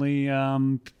 apparently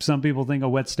some people think a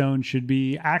whetstone should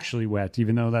be actually wet,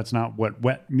 even though that's not what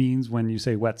wet means when you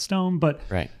say whetstone. But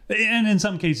and in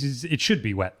some cases it should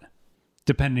be wet,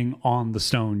 depending on the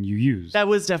stone you use. That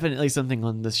was definitely something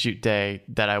on the shoot day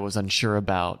that I was unsure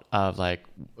about. Of like,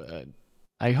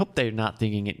 I hope they're not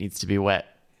thinking it needs to be wet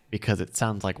because it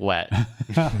sounds like wet,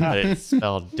 but it's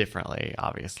spelled differently,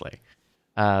 obviously.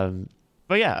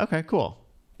 But yeah, okay, cool.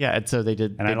 Yeah, and so they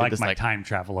did. And they I like this, my time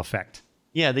travel effect.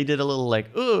 Yeah, they did a little like,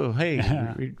 oh,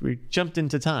 hey, we jumped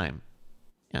into time.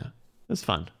 Yeah, it was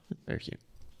fun. Very cute.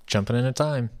 Jumping into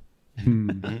time.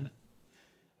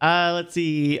 Let's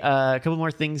see a couple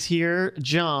more things here,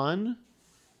 John.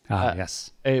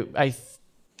 Yes.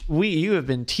 You have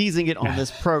been teasing it on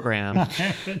this program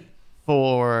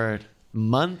for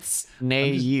months,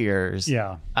 nay years.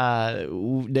 Yeah.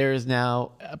 There is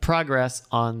now progress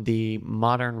on the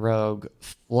Modern Rogue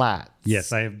flats.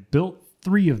 Yes, I have built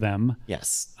 3 of them.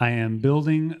 Yes. I am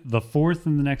building the 4th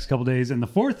in the next couple days, and the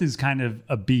 4th is kind of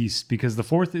a beast because the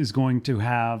 4th is going to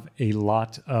have a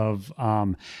lot of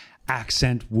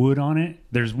accent wood on it.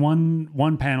 There's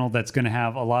one panel that's going to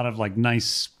have a lot of like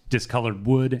nice discolored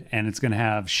wood, and it's going to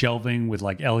have shelving with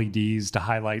like LEDs to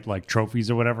highlight like trophies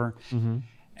or whatever.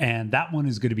 And that one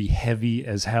is going to be heavy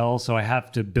as hell. So I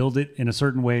have to build it in a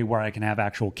certain way where I can have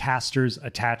actual casters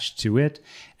attached to it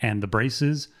and the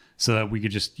braces so that we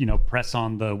could just, press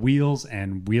on the wheels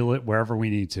and wheel it wherever we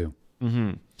need to.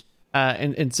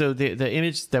 And so the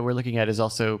image that we're looking at is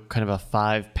also kind of a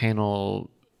 5-panel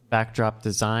backdrop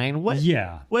design. What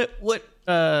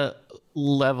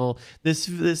level?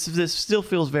 This still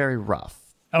feels very rough.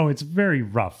 Oh, it's very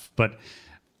rough, but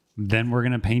then we're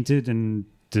going to paint it and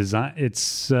design.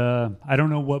 It's I don't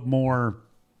know what more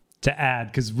to add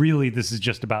because really this is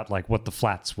just about like what the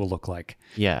flats will look like.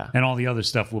 Yeah. And all the other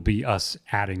stuff will be us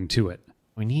adding to it.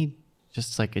 We need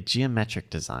just like a geometric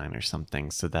design or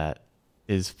something so that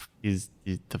is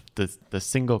the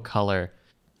single color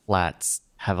flats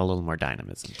have a little more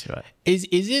dynamism to it.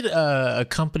 Is it a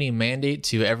company mandate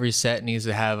to every set needs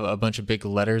to have a bunch of big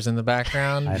letters in the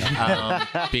background?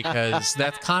 Because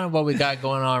that's kind of what we got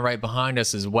going on right behind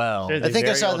us as well. I think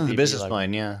I saw it in the business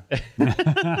plan. Yeah.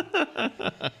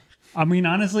 I mean,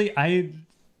 honestly,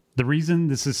 the reason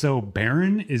this is so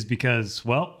barren is because,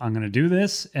 well, I'm going to do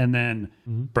this, and then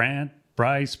Brant,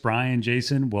 Bryce, Brian,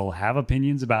 Jason will have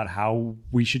opinions about how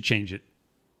we should change it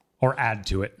or add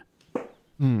to it.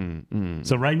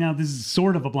 So right now, this is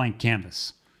sort of a blank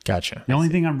canvas. Gotcha. The only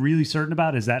thing I'm really certain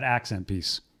about is that accent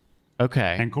piece.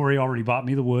 Okay. And Corey already bought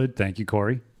me the wood. Thank you,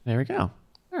 Corey. There we go.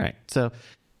 All right. So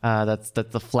that's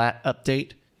the flat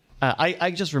update.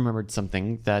 I just remembered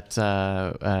something that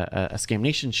a Scam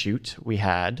Nation shoot we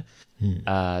had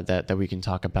that we can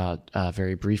talk about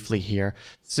very briefly here.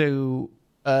 So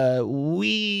I'm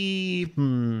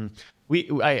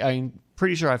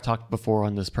pretty sure I've talked before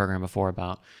on this program before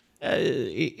about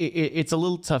it's a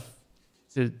little tough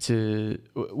to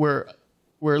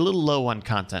we're a little low on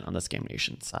content on the Scam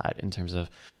Nation side in terms of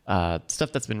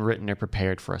stuff that's been written or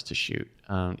prepared for us to shoot.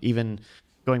 Even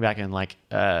going back and like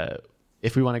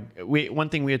if we want to, one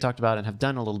thing we had talked about and have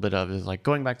done a little bit of is like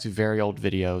going back to very old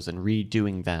videos and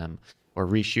redoing them or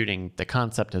reshooting the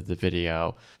concept of the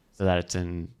video so that it's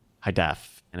in high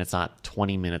def and it's not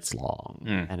 20 minutes long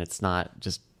and it's not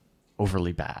just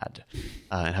overly bad,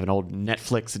 and have an old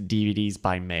Netflix DVDs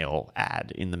by mail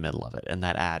ad in the middle of it, and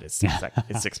that ad is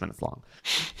 6 minutes long,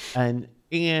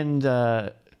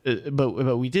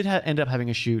 but we did end up having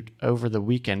a shoot over the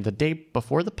weekend, the day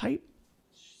before the pipe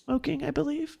smoking, I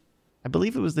believe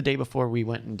it was the day before we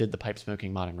went and did the pipe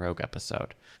smoking Modern Rogue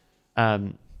episode,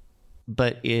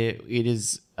 but it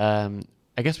is I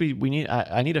guess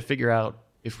I need to figure out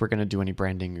if we're going to do any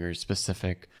branding or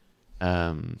specific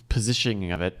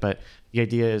positioning of it, but the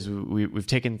idea is we've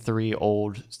taken 3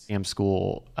 old Scam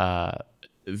School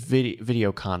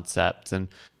video concepts and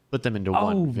put them into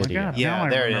one video. My God. Yeah, Now I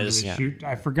there it remember is. the Yeah. shoot.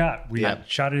 I forgot. We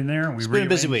shot it in there and we been a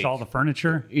busy rearranged week. all the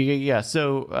furniture. Yeah.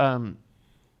 So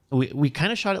we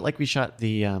kind of shot it like we shot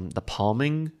the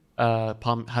palming how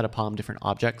to palm different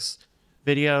objects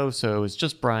video. So it was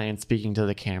just Brian speaking to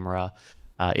the camera.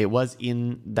 It was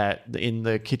in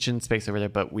the kitchen space over there,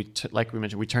 but like we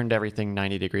mentioned, we turned everything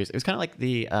 90 degrees. It was kind of like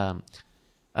the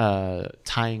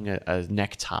tying a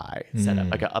necktie set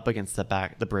up like up against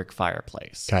the brick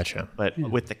fireplace. Gotcha. But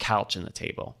with the couch and the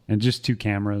table. And just 2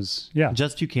 cameras. Yeah.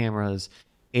 Just 2 cameras.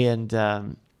 And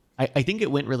I think it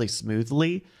went really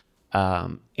smoothly.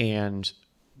 And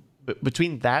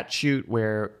between that shoot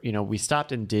where, we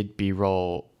stopped and did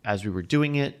B-roll as we were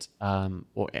doing it,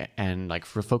 and like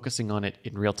for focusing on it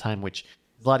in real time, which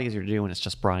is a lot easier to do when it's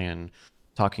just Brian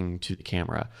talking to the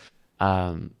camera.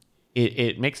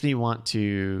 It makes me want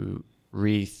to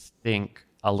rethink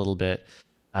a little bit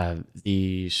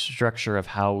the structure of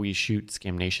how we shoot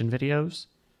Scam Nation videos.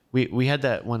 We had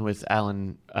that one with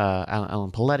Alan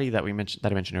Paletti that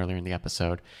I mentioned earlier in the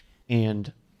episode,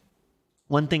 and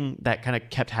one thing that kind of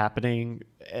kept happening,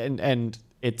 and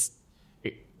it's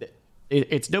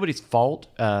nobody's fault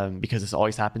because this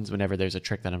always happens whenever there's a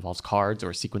trick that involves cards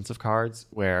or a sequence of cards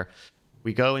where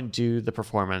we go and do the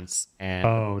performance and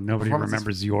nobody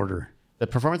remembers the order. The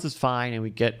performance is fine and we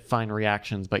get fine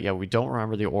reactions, but we don't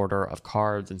remember the order of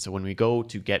cards. And so when we go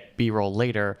to get B-roll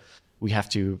later, we have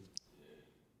to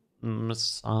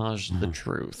massage the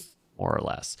truth, more or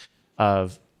less,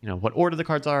 of what order the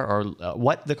cards are or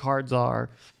what the cards are.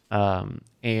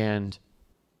 And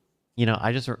I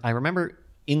remember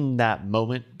in that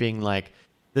moment being like,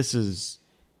 this is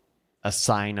a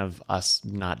sign of us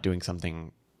not doing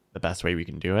something the best way we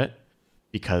can do it,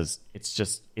 because it's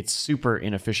super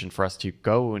inefficient for us to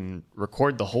go and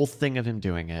record the whole thing of him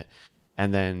doing it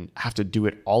and then have to do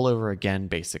it all over again,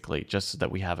 basically, just so that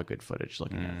we have a good footage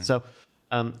looking at it. So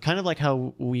kind of like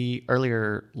how we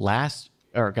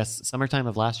summertime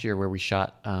of last year, where we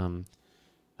shot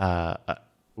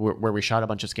where we shot a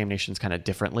bunch of Scam Nations kind of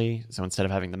differently. So instead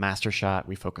of having the master shot,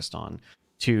 we focused on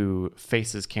 2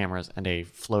 faces cameras and a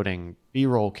floating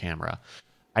B-roll camera.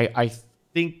 I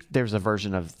think there's a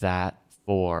version of that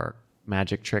for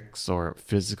magic tricks or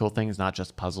physical things, not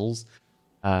just puzzles,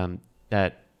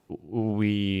 that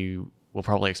we will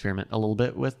probably experiment a little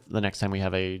bit with the next time we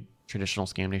have a traditional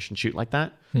Scam Nation shoot like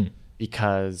that,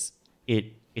 because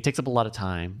it takes up a lot of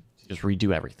time to just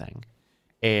redo everything.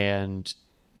 And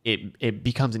it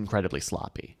becomes incredibly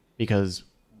sloppy because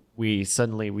we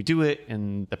do it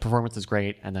and the performance is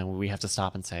great, and then we have to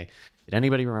stop and say, did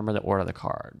anybody remember the order of the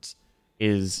cards?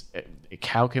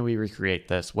 How can we recreate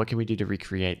this? What can we do to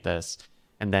recreate this?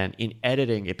 And then in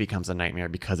editing, it becomes a nightmare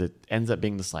because it ends up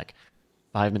being this like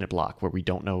 5-minute block where we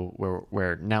don't know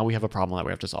where now we have a problem that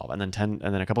we have to solve, and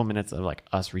then a couple minutes of like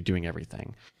us redoing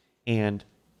everything, and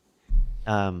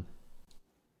so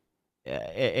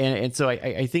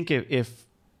I think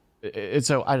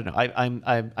so I don't know.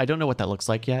 I don't know what that looks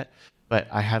like yet, but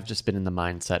I have just been in the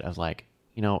mindset of like,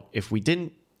 if we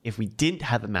didn't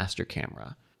have a master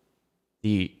camera,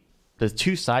 the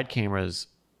 2 side cameras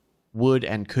would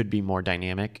and could be more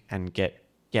dynamic and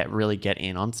really get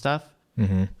in on stuff.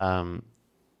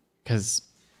 Because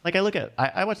like I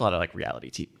watch a lot of like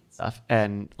reality TV stuff,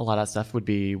 and a lot of stuff would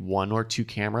be 1 or 2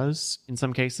 cameras in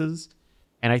some cases.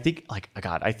 And I think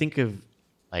I think of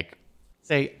like,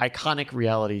 say, iconic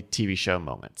reality TV show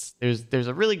moments. There's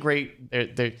a really great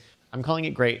there. I'm calling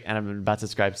it great, and I'm about to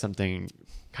describe something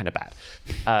kind of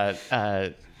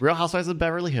bad. Real Housewives of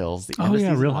Beverly Hills. The end of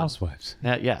season Real 1. Housewives.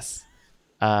 Yes.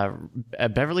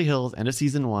 At Beverly Hills, end of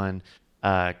season 1.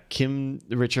 Kim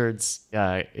Richards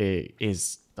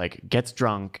is like gets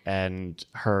drunk, and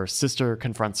her sister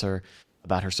confronts her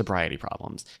about her sobriety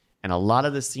problems. And a lot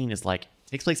of this scene is like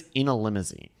takes place in a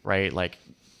limousine, right? Like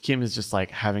Kim is just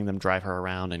like having them drive her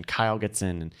around, and Kyle gets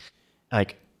in, and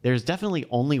like there's definitely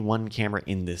only one camera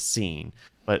in this scene,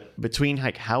 but between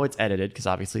like how it's edited, because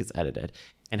obviously it's edited,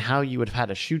 and how you would have had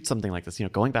to shoot something like this,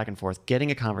 going back and forth,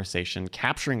 getting a conversation,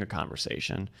 capturing a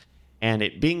conversation, and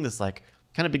it being this like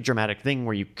kind of big dramatic thing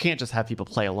where you can't just have people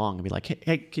play along and be like,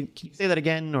 hey, can you say that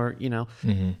again? Or,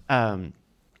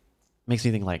 makes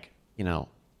me think like,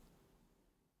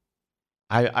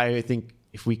 I think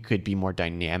if we could be more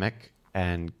dynamic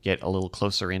and get a little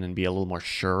closer in and be a little more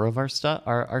sure of our stuff,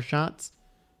 our shots,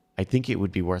 I think it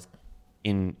would be worth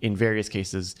in various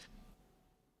cases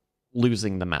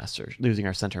losing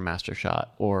our center master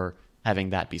shot, or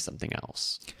having that be something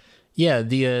else. Yeah,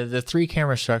 the 3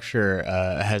 camera structure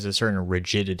has a certain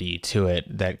rigidity to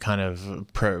it that kind of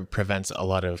prevents a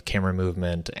lot of camera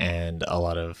movement and a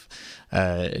lot of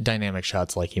dynamic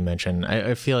shots, like you mentioned.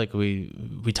 I feel like we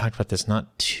talked about this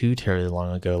not too terribly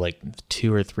long ago, like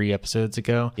 2 or 3 episodes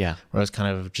ago. Yeah, where I was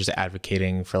kind of just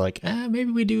advocating for like,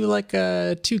 maybe we do like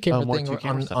a 2 camera thing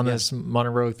on this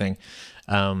Modern Rogue thing.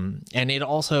 And it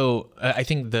also, I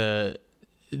think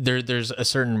there's a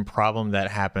certain problem that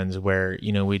happens where,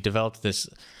 we developed this,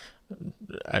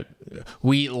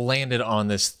 we landed on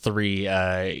this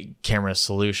 3 camera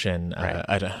solution. Right.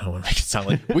 I don't want to make it sound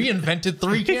like we invented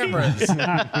 3 cameras.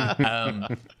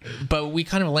 But we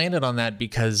kind of landed on that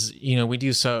because, we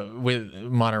do so with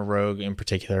Modern Rogue in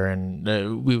particular.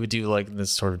 And we would do like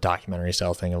this sort of documentary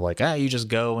style thing of like, you just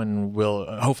go and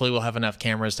hopefully we'll have enough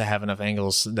cameras to have enough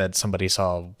angles that somebody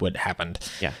saw what happened.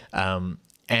 Yeah.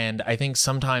 And I think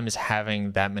sometimes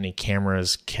having that many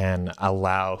cameras can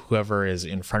allow whoever is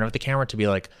in front of the camera to be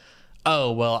like,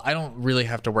 oh, well, I don't really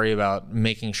have to worry about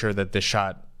making sure that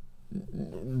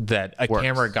a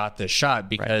camera got this shot,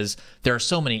 because there are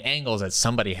so many angles that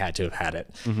somebody had to have had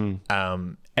it.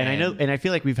 Mm-hmm. And I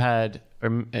feel like we've had,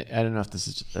 or I don't know if this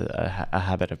is just a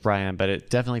habit of Brian, but it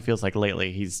definitely feels like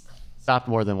lately he's stopped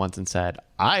more than once and said,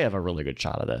 I have a really good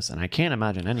shot of this, and I can't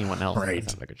imagine anyone else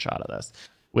has a good shot of this.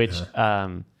 Which,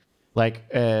 the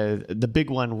big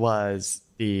one was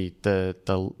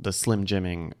the slim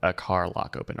jimming a car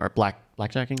lock open, or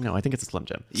blackjacking. No, I think it's a slim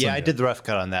jim. I did the rough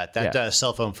cut on that. That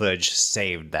cell phone footage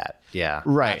saved that. Yeah,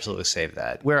 right. Absolutely saved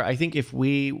that. Where I think if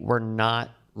we were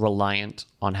not reliant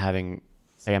on having,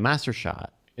 say, a master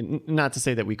shot, not to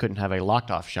say that we couldn't have a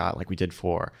locked off shot like we did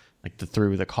for like the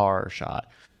through the car shot.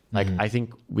 Like I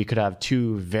think we could have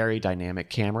 2 very dynamic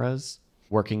cameras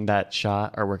working that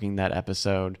shot or working that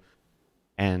episode,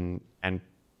 and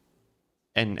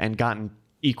gotten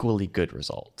equally good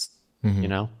results.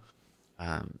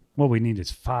 What we need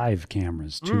is 5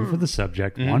 cameras, 2 for the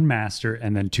subject, 1 master,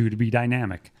 and then 2 to be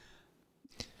dynamic.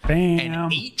 Bam.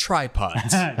 And 8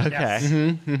 tripods.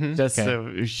 Okay. Just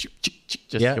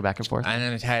go back and forth, and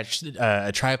then attach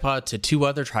a tripod to 2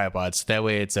 other tripods. That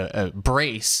way, it's a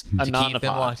brace to keep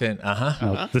them locked in.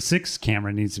 The 6th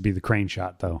camera needs to be the crane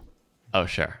shot, though. Oh,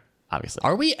 sure. Obviously.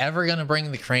 Are we ever going to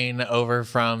bring the crane over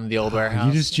from the old warehouse?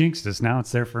 You just jinxed us. Now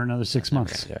it's there for another 6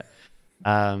 months. Okay.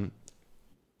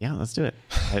 Yeah, let's do it.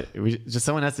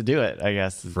 Someone has to do it, I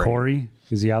guess. Corey,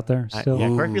 is he out there still?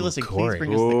 Corey, if you're listening, Corey. please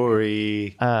bring us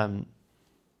Corey.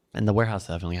 and the warehouse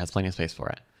definitely has plenty of space for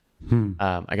it.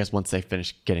 I guess once they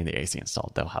finish getting the AC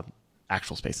installed, they'll have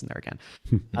actual space in there again.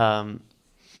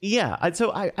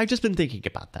 So I've just been thinking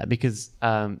about that because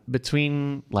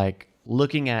between like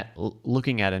looking at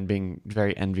and being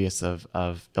very envious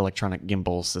of electronic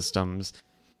gimbal systems,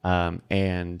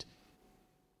 and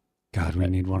God, we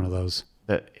need one of those.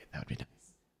 That would be nice.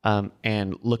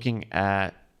 And looking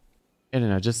at, I don't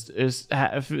know, just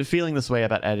feeling this way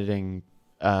about editing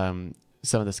some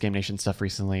of this Game Nation stuff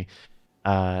recently.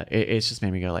 It's just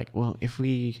made me go like, well, if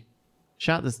we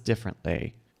shot this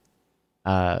differently,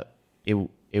 it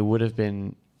would have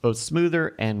been both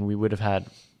smoother and we would have had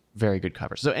very good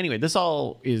cover. So anyway, this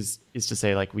all is to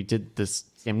say, like, we did this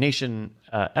Game Nation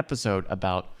episode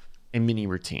about a mini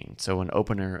routine. So an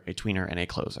opener, a tweener, and a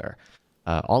closer,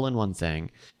 all in one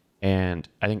thing. And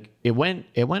I think it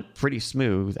went pretty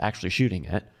smooth actually shooting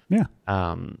it. Yeah.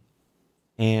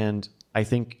 And I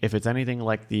think if it's anything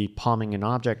like the palming an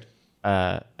object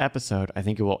episode, I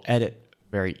think it will edit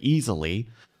very easily,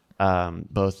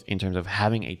 both in terms of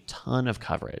having a ton of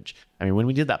coverage. I mean, when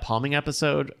we did that palming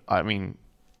episode, I mean,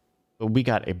 we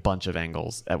got a bunch of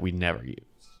angles that we never used,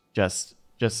 just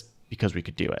because we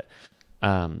could do it.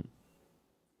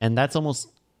 And that's almost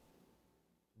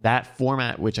that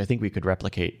format, which I think we could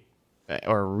replicate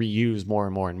or reuse more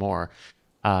and more and more,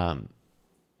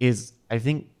 is, I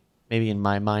think, maybe in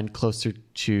my mind, closer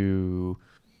to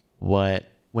what,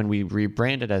 when we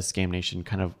rebranded as Scam Nation,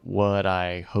 kind of what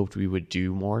I hoped we would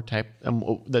do more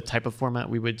the type of format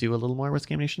we would do a little more with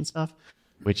Scam Nation stuff,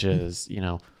 which is,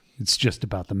 It's just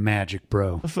about the magic,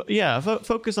 bro.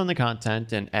 Focus on the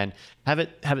content and have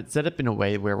it set up in a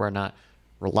way where we're not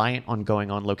reliant on going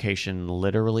on location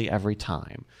literally every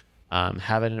time.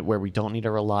 Have it where we don't need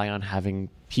to rely on having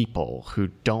people who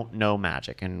don't know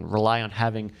magic, and rely on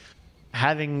having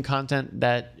content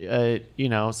that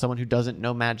someone who doesn't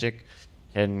know magic,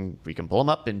 and we can pull them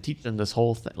up and teach them this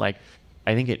whole thing. Like,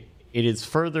 I think it's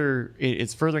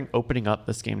furthering opening up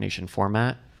the Scam Nation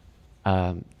format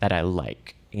that I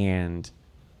like. And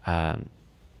so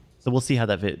we'll see how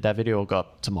that video will go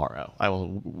up tomorrow.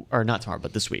 Not tomorrow,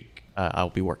 but this week. I'll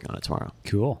be working on it tomorrow.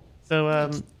 Cool.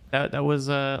 So that was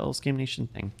a little Scam Nation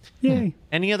thing. Yay.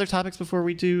 Any other topics before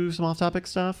we do some off-topic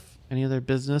stuff? Any other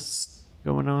business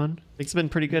going on? It's been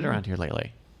pretty good around here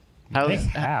lately. Here's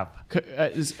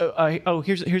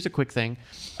a quick thing.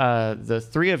 The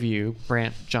three of you,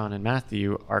 Brant, John, and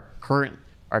Matthew, are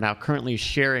now currently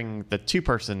sharing the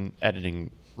 2-person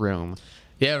editing room.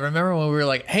 Yeah, remember when we were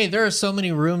like, hey, there are so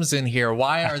many rooms in here.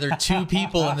 Why are there 2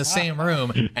 people in the same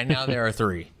room? And now there are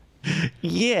 3.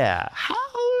 Yeah. How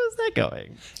is that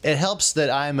going? It helps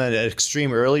that I'm an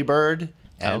extreme early bird.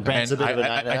 And Brant's a bit of a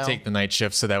night I owl. take the night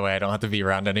shift so that way I don't have to be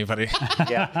around anybody.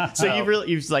 Yeah. So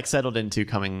you've like settled into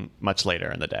coming much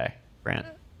later in the day, Brant.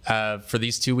 For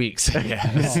these 2 weeks. Yeah.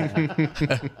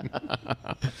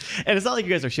 And it's not like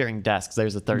you guys are sharing desks.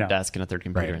 There's a third desk and a third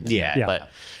computer. Right. In there. Yeah. But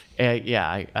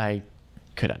I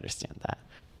could understand that.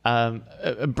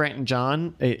 Brant and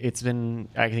John, it's been,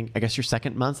 I guess your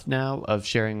second month now of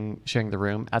sharing the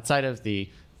room outside of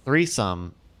the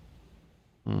threesome.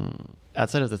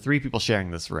 Outside of the 3 people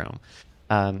sharing this room.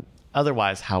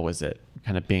 Otherwise, how was it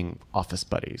kind of being office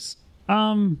buddies?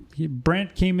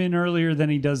 Brant came in earlier than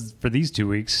he does for these 2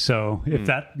 weeks, so if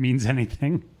that means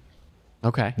anything.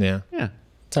 Okay. Yeah.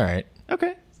 It's all right.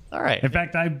 Okay. All right. In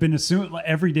fact, I've been assuming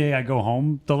every day I go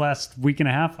home the last week and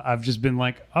a half, I've just been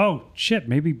like, oh, shit,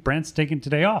 maybe Brant's taking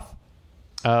today off.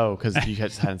 Oh, because you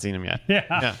guys hadn't seen him yet.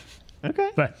 Yeah.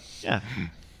 Okay. But Yeah.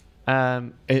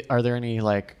 Are there any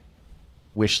like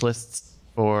wish lists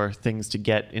for things to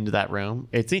get into that room?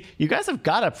 You guys have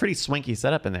got a pretty swanky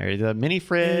setup in there. The mini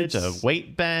fridge, a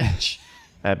weight bench,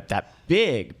 that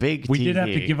big TV. we did have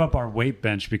to give up our weight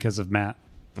bench because of Matt.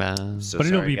 So But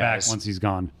it'll sorry, be guys. back once he's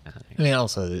gone. I mean,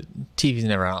 also, the TV's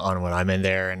never on when I'm in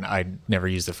there, and I never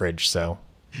use the fridge, so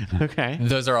Okay.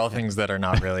 those are all things that are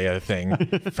not really a thing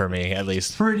for me, at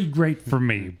least. Pretty great for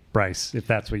me, Bryce, if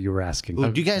that's what you were asking. Ooh,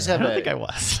 do you guys I have don't a? think I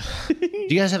was. Do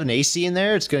you guys have an AC in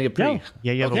there? It's gonna get pretty. No.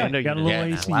 Yeah, you have a Okay, window. got a unit. little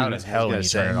Yeah, AC loud unit. as hell when you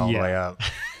say, turn it all the way yeah. up.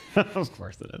 Of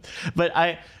course it is.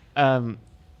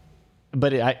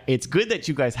 But it's good that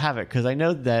you guys have it, because I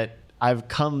know that I've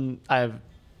come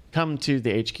to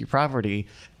the HQ property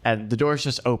and the door's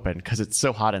just open because it's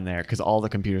so hot in there because all the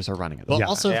computers are running. Well, Yeah.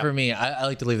 also for me, I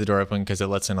like to leave the door open because it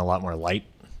lets in a lot more light.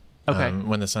 Okay.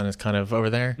 When the sun is kind of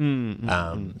over there.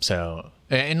 So,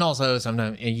 and also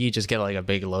sometimes you just get like a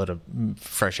big load of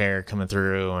fresh air coming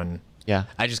through, and Yeah.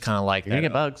 I just kind of like You're gonna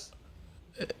get that. bugs.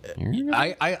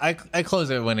 I close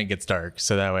it when it gets dark,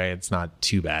 so that way it's not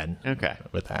too bad. Okay.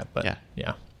 With that, but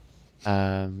Yeah.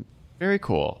 Very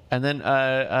cool. And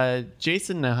then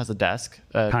Jason now has a desk.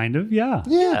 Kind of, yeah.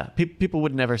 Yeah. People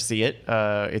would never see it.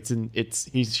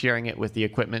 He's sharing it with the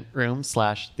equipment room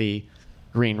 / the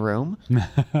green room.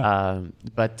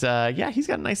 But he's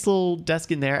got a nice little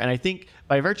desk in there. And I think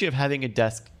by virtue of having a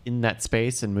desk in that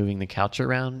space and moving the couch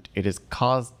around, it has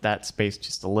caused that space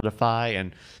to solidify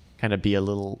and kind of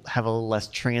have a little less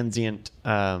transient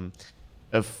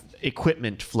of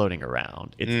equipment floating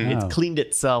around. It's cleaned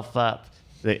itself up.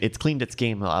 It's cleaned its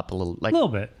game up a little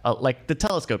bit. Like the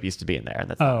telescope used to be in there, and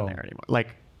that's not in there anymore.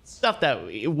 Like stuff that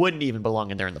it wouldn't even belong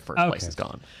in there in the first place is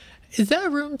gone. Is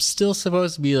that room still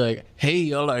supposed to be like, hey,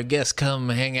 y'all our guests, come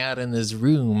hang out in this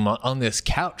room on this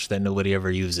couch that nobody ever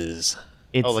uses?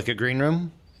 It's, Oh, like a green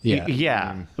room?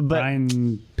 yeah, but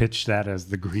Brian pitched that as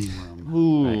the green room.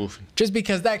 Ooh. Just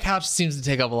because that couch seems to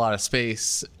take up a lot of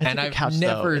space, and I've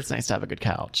it's nice to have a good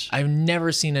couch. I've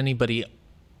never seen anybody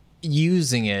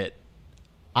using it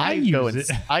I go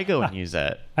and use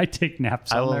it. I take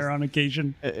naps on there on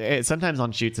occasion. Sometimes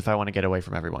on shoots, if I want to get away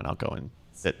from everyone, I'll go and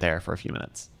sit there for a few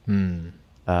minutes.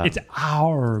 It's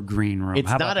our green room. It's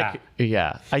How not about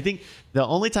yeah. I think the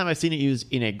only time I've seen it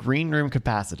used in a green room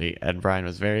capacity, and Brian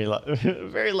was very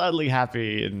very loudly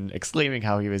happy and exclaiming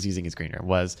how he was using his green room,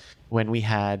 was when we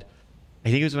had, I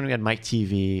think it was when we had Mike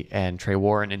TV and Trey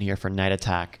Warren in here for Night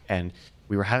Attack, and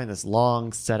we were having this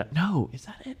long setup. No, is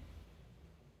that it?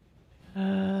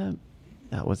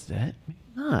 That was it. Maybe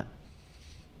not.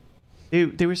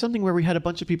 There was something where we had a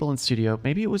bunch of people in studio.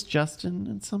 Maybe it was Justin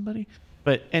and somebody.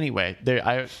 But anyway,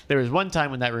 there was one time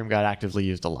when that room got actively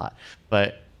used a lot.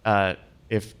 But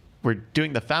if we're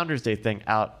doing the Founders Day thing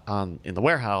out in the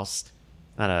warehouse,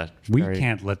 we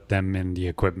can't let them in the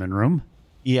equipment room.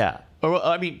 Yeah. Or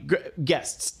I mean,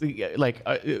 guests, like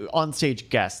on-stage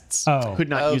guests, could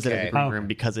not use it in the green room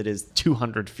because it is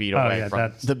 200 feet away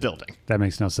from the building. That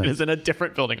makes no sense. It's in a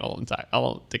different building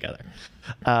all together.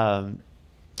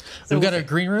 So we've got a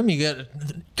green room. You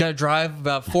got to drive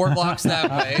about 4 blocks that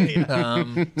way.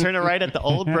 Turn it right at the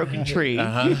old broken tree.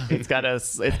 It's got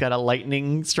a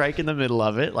lightning strike in the middle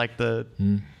of it, like the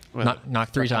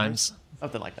knock 3 times,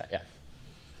 something like that.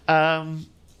 Yeah.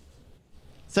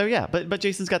 So yeah, but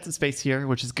Jason's got some space here,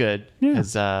 which is good. Yeah.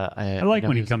 I like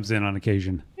when he comes in on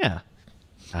occasion. Yeah.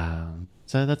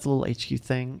 So that's a little HQ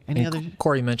thing. Any other?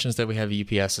 Corey mentions that we have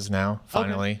UPSs now.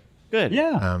 Finally. Okay. Good.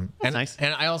 Yeah. That's nice.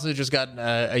 And I also just got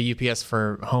a UPS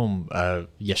for home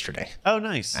yesterday. Oh,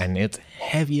 nice. And it's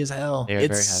heavy as hell. They're it's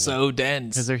very heavy. So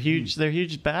dense. Because they're huge. They're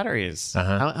huge batteries.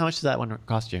 How much does that one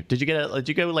cost you? Did you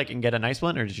go like and get a nice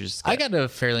one, or did you just? I got a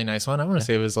fairly nice one. I want to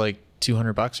say it was like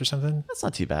 $200 or something. That's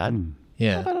not too bad.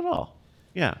 Yeah. Not bad at all.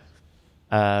 Yeah.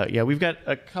 Yeah. We've got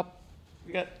a couple.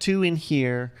 We got 2 in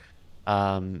here,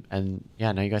 and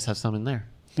yeah, now you guys have some in there.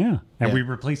 Yeah. And we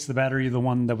replaced the battery of the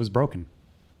one that was broken.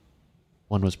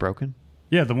 One was broken?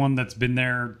 Yeah, the one that's been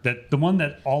there, the one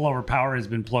that all our power has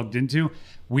been plugged into,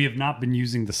 we have not been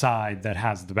using the side that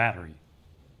has the battery.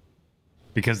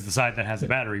 Because the side that has the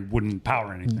battery wouldn't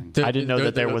power anything. I didn't know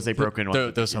that there was a broken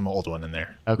one. There's some old one in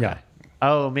there. Okay. Yeah.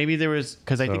 Oh, maybe there was,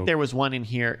 because I think there was one in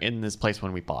here in this place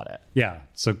when we bought it. Yeah,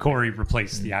 so Corey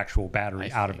replaced the actual battery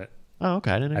out of it. Oh,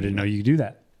 okay. I didn't know you could do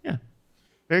that. Yeah.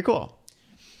 Very cool.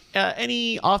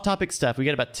 Any off-topic stuff? We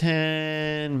got about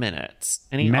 10 minutes.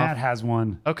 Matt has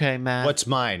one. Okay, Matt. What's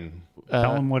mine?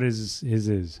 Tell him what his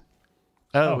is.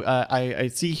 I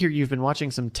see here you've been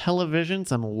watching some television,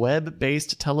 some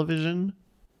web-based television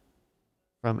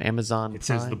from Amazon. It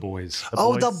says The Boys.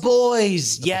 The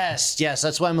Boys. Yes.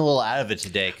 That's why I'm a little out of it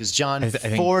today, because John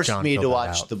forced me to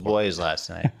watch The Boys last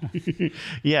night.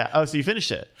 Yeah. Oh, so you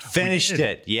finished it? Finished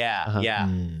it. Yeah. Yeah.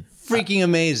 Freaking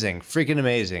amazing.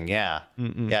 Yeah.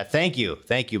 Yeah. Thank you,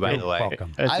 by the way.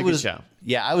 Welcome. It's a good show.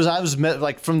 Yeah, I was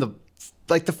like from the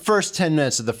first 10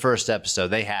 minutes of the first episode,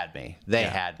 they had me.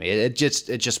 It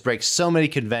just breaks so many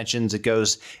conventions. It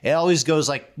always goes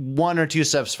like 1 or 2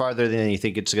 steps farther than you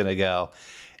think it's going to go.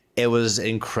 It was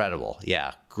incredible.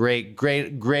 Yeah. Great,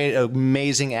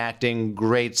 amazing acting,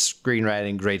 great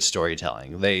screenwriting, great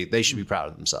storytelling. They should be proud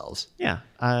of themselves. Yeah.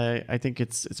 I think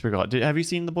it's pretty cool. Have you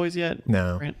seen The Boys yet?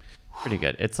 No. Grant? Pretty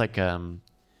good. It's like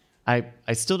I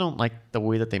still don't like the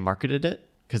way that they marketed it,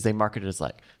 because they marketed it as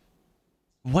like,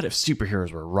 what if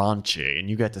superheroes were raunchy and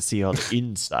you got to see all the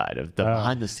inside of the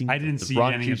behind the scenes? I didn't see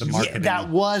any of the marketing. Yeah, that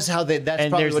was how that's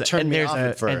probably what turned me off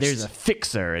at first. And there's a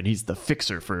fixer, and he's the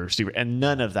fixer for super, and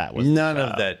none of that was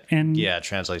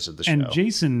translates to the show. And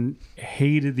Jason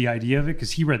hated the idea of it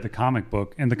because he read the comic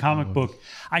book, and the comic book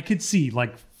I could see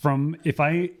like from if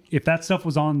that stuff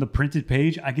was on the printed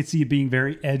page, I could see it being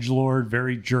very edgelord,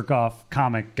 very jerk off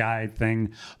comic guy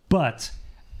thing, but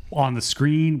on the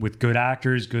screen with good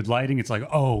actors, good lighting, it's like,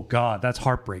 oh god, that's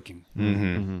heartbreaking.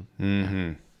 Yeah,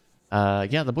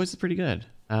 The Boys is pretty good.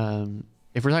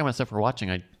 If we're talking about stuff we're watching,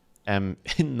 I am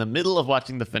in the middle of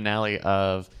watching the finale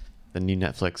of the new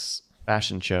Netflix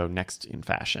fashion show, Next in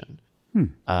Fashion.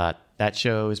 That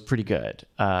show is pretty good.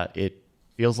 It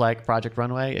feels like Project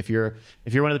Runway. If you're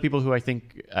one of the people who I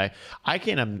think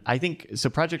so,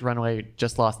 Project Runway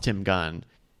just lost Tim Gunn.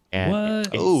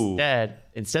 And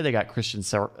instead they got Christian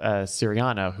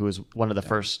Siriano, who was one of the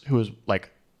first, who was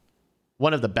like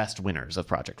one of the best winners of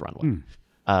Project Runway,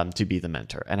 to be the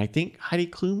mentor. And I think Heidi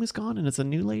Klum is gone, and it's a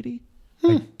new lady.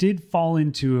 I did fall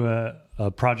into a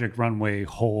Project Runway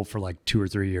hole for like 2 or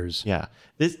 3 years. Yeah,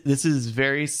 this is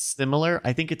very similar.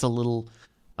 I think it's a little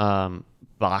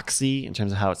boxy in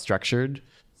terms of how it's structured.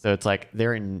 So it's like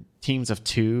they're in teams of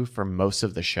 2 for most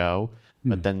of the show.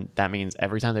 But then that means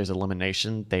every time there's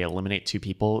elimination, they eliminate 2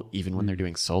 people, even when they're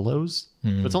doing solos. So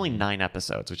it's only 9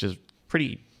 episodes, which is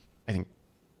pretty, I think,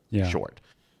 short.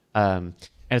 And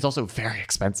it's also very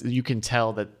expensive. You can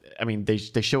tell that, I mean, they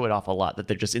show it off a lot, that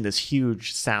they're just in this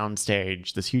huge sound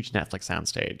stage, this huge Netflix sound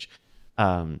stage.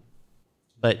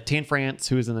 But Tan France,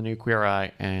 who is in the new Queer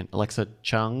Eye, and Alexa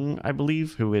Chung, I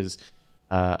believe, who is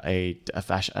also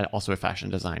a fashion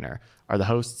designer, are the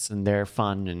hosts, and they're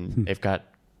fun, and they've got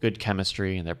good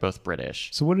chemistry, and they're both British.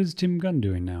 So what is Tim Gunn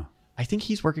doing now? I think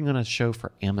he's working on a show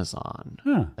for Amazon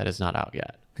that is not out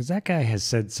yet. Because that guy has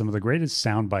said some of the greatest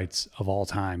sound bites of all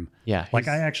time. Yeah. Like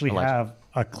I actually have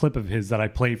a clip of his that I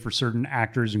play for certain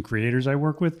actors and creators I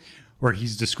work with, where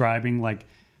he's describing like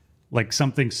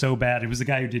something so bad. It was the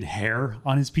guy who did hair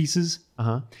on his pieces.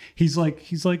 He's like,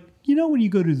 you know, when you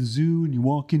go to the zoo and you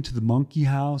walk into the monkey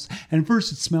house, and at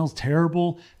first it smells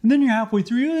terrible, and then you're halfway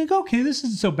through, you're like, okay, this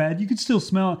isn't so bad. You can still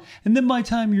smell it. And then by the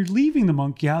time you're leaving the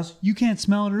monkey house, you can't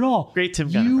smell it at all. Great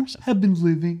Tim Gunn You impression. have been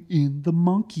living in the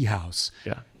monkey house.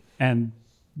 Yeah. And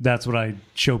that's what I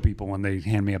show people when they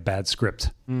hand me a bad script.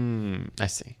 I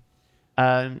see.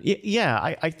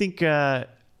 I think I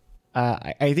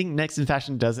think Next in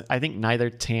Fashion doesn't. I think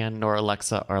neither Tan nor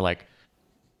Alexa are like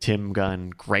Tim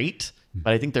Gunn great,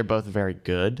 but I think they're both very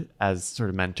good as sort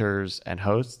of mentors and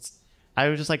hosts. I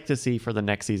would just like to see for the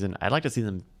next season. I'd like to see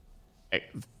them.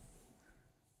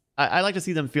 I like to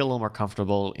see them feel a little more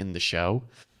comfortable in the show.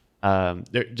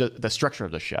 The structure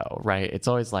of the show, right? It's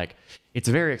always like it's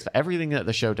very everything that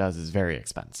the show does is very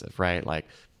expensive, right? Like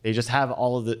they just have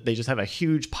they just have a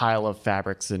huge pile of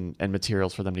fabrics and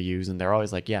materials for them to use, and they're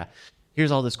always like, yeah,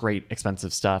 here's all this great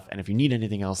expensive stuff, and if you need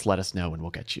anything else, let us know and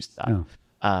we'll get you stuff.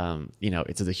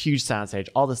 It's a huge soundstage,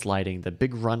 all this lighting, the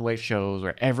big runway shows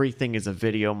where everything is a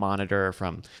video monitor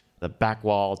from the back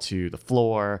wall to the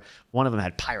floor. One of them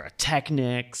had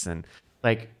pyrotechnics and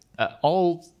like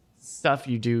all stuff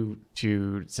you do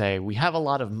to say we have a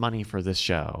lot of money for this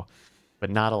show, but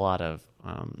not a lot of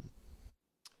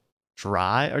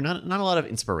not a lot of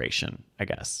inspiration, I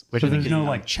guess. Which So I think there's no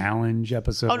like challenge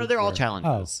episode? Oh no, they're all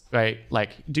challenges, right?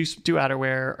 Like do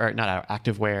outerwear or not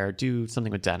activewear, do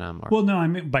something with denim. Or Well, no, I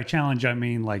mean by challenge I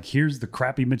mean like here's the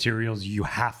crappy materials you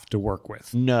have to work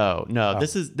with. no,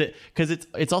 this is because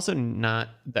it's also not.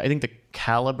 I think the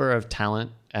caliber of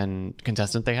talent and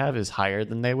contestant they have is higher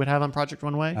than they would have on Project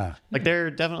Runway. Like they're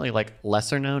definitely like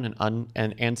lesser known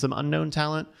and some unknown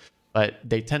talent, but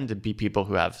they tend to be people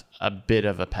who have a bit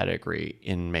of a pedigree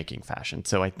in making fashion.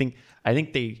 So I think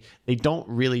they don't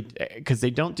really, because they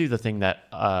don't do the thing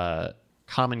that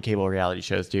common cable reality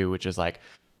shows do, which is like,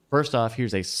 first off,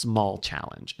 here's a small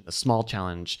challenge, and the small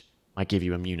challenge might give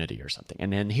you immunity or something,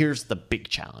 and then here's the big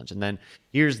challenge, and then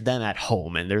here's them at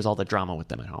home, and there's all the drama with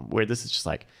them at home. Where this is just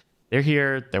like, they're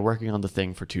here, they're working on the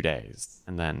thing for 2 days,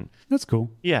 and then That's cool.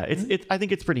 yeah, I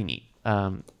think it's pretty neat.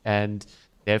 And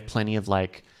they have plenty of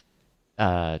like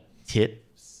tip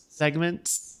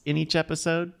segments in each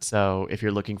episode. So if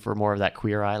you're looking for more of that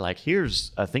Queer Eye, like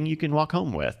here's a thing you can walk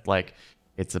home with, like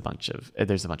there's a bunch of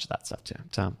that stuff too.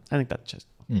 So I think that's just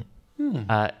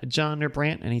John or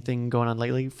Brant, anything going on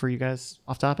lately for you guys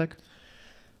off topic?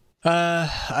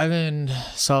 I've been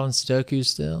solving Sudoku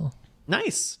still.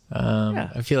 Nice.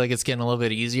 I feel like it's getting a little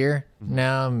bit easier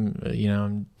now.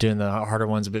 I'm doing the harder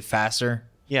ones a bit faster.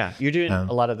 Yeah, you're doing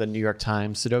a lot of the New York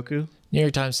Times Sudoku. New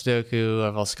York Times Sudoku.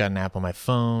 I've also got an app on my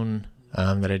phone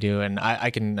that I do, and I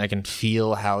can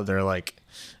feel how they're like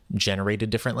generated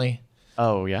differently.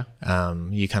 Oh yeah.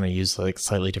 You kind of use like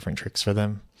slightly different tricks for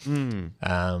them.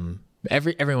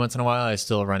 Every once in a while, I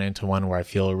still run into one where I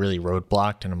feel really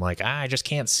roadblocked, and I'm like, I just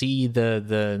can't see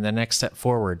the next step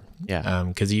forward. Yeah.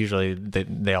 Because usually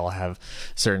they all have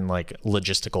certain like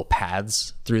logistical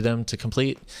paths through them to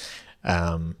complete.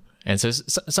 And so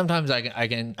sometimes I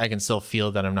can still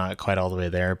feel that I'm not quite all the way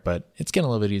there, but it's getting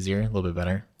a little bit easier, a little bit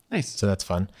better. Nice. So that's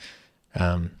fun.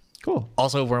 Cool.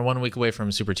 Also, we're 1 week away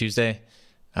from Super Tuesday.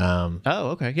 Oh,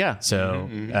 okay. Yeah.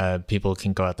 So people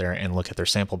can go out there and look at their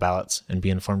sample ballots and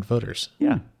be informed voters.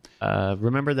 Yeah.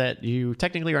 Remember that you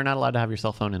technically are not allowed to have your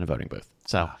cell phone in a voting booth.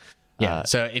 So Yeah.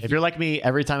 So if you're like me,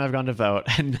 every time I've gone to vote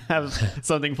and have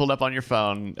something pulled up on your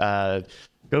phone,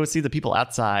 go see the people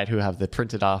outside who have the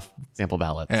printed off sample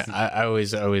ballots. Yeah, I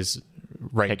always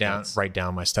write Take down notes.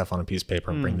 my stuff on a piece of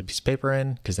paper and bring the piece of paper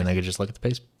in, because then I could just look at the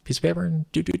piece of paper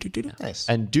and do. Nice.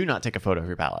 And do not take a photo of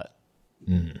your ballot.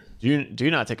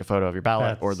 Do not take a photo of your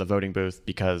ballot or the voting booth,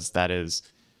 because that is,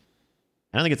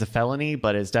 I don't think it's a felony,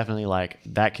 but it's definitely like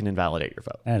that can invalidate your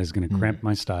vote. That is going to cramp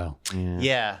my style.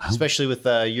 Yeah, especially with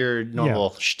your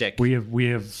normal shtick. We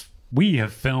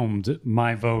have filmed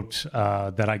my vote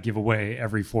that I give away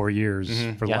every 4 years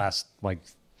for the last like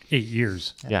 8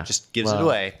 years. Yeah. Just gives it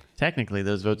away. Technically,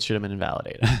 those votes should have been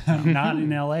invalidated. Not in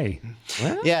LA.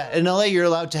 Yeah, in LA, you're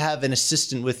allowed to have an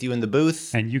assistant with you in the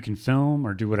booth. And you can film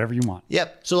or do whatever you want.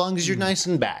 Yep, so long as you're nice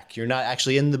and back. You're not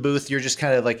actually in the booth. You're just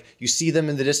kind of like, you see them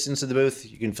in the distance of the booth,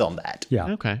 you can film that.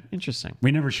 Yeah. Okay, interesting.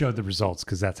 We never showed the results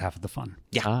because that's half of the fun.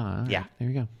 Yeah. All right, Yeah. There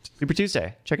you go. Super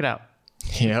Tuesday. Check it out.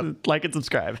 Yep. Like and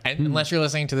subscribe. And unless you're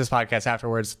listening to this podcast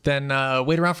afterwards, then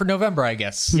wait around for November, I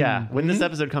guess. Yeah, when this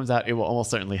episode comes out, it will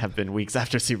almost certainly have been weeks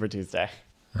after Super Tuesday.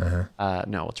 No,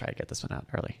 we'll try to get this one out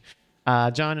early.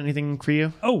 John, anything for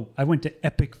you? Oh, I went to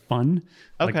Epic Fun,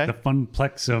 Okay. like the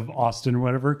Funplex of Austin or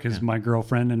whatever, because my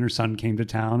girlfriend and her son came to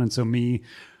town. And so me,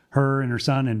 her and her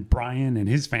son and Brian and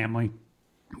his family,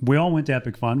 we all went to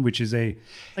Epic Fun, which is Like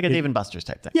a Dave and Buster's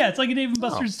type thing. yeah, it's like a Dave and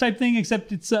Buster's type thing,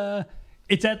 except it's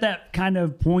at that kind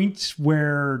of point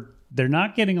where they're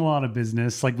not getting a lot of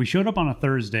business. Like we showed up on a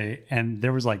Thursday and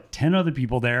there was like 10 other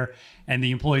people there, and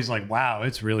the employee's like, wow,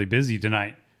 it's really busy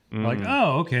tonight. We're like,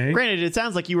 oh, okay. Granted, it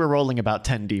sounds like you were rolling about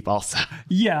 10 deep also.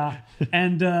 Yeah.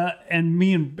 And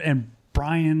me and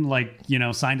Brian, like,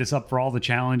 signed us up for all the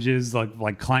challenges,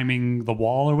 like climbing the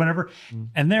wall or whatever.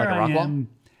 And there Like a I rock wall? am.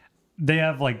 They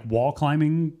have like wall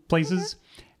climbing places.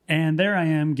 And there I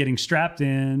am getting strapped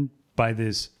in by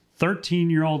this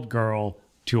 13-year-old girl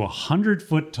to a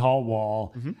 100-foot tall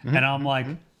wall. And I'm like,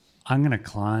 I'm going to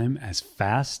climb as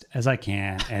fast as I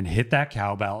can and hit that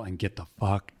cowbell and get the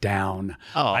fuck down.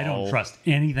 I don't trust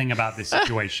anything about this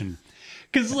situation.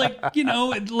 Because,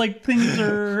 like things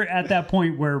are at that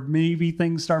point where maybe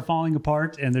things start falling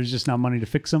apart and there's just not money to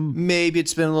fix them. Maybe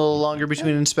it's been a little longer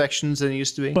between inspections than it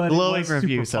used to be. But Glowing it was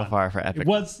review super so fun. far for Epic.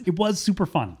 It was super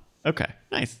fun. Okay,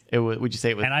 nice. Would you say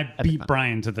it was? And I Epic beat fun?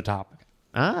 Brian to the top.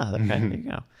 Okay, there you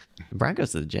go. Brian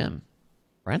goes to the gym.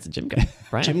 Brian's a gym guy.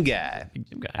 Brian, Gym guy. big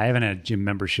gym guy. I haven't had a gym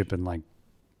membership in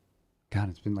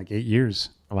it's been like 8 years.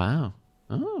 Wow.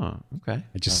 Oh, okay.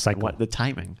 I just cycle. What the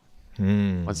timing?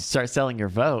 Once you start selling your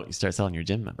vote, you start selling your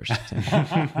gym membership.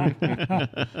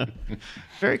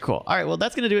 Very cool. All right. Well,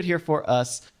 that's going to do it here for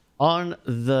us on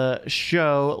the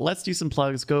show. Let's do some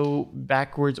plugs. Go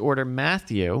backwards order.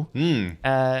 Matthew,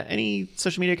 any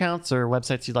social media accounts or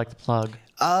websites you'd like to plug?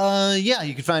 Yeah,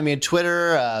 you can find me on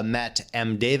Twitter, Matt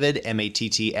M. David,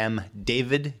 MATTM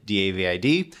David,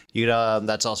 DAVID.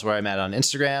 That's also where I'm at on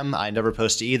Instagram. I never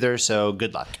post to either, so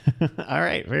good luck. All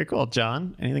right. Very cool.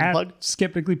 John, anything to At plug?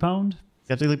 Skeptically Pwned.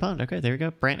 Skeptically Pwned. Okay, there you go.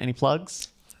 Brant, any plugs?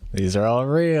 These are all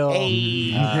real.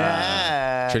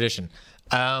 Tradition.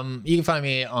 You can find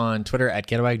me on Twitter at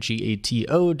Getawag,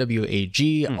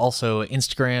 GATOWAG. Also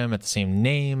Instagram at the same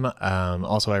name.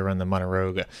 Also, I run the Modern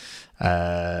Rogue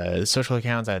social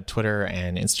accounts at Twitter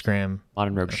and Instagram.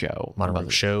 Modern Rogue Show. Modern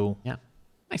Rogue Show. Yeah.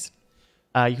 Nice.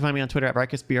 You can find me on Twitter at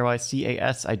Brycas,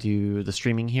 BRYCAS. I do the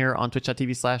streaming here on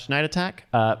twitch.tv/Night Attack.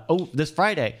 This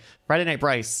Friday Night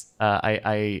Bryce,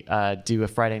 I do a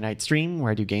Friday night stream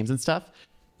where I do games and stuff.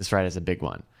 This Friday is a big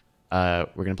one. We're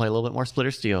going to play a little bit more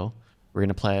Splitter Steel. We're going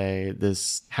to play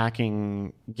this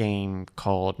hacking game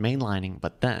called Mainlining,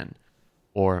 but then,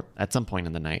 or at some point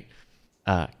in the night,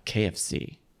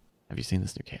 KFC. Have you seen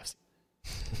this new KFC?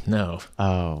 No.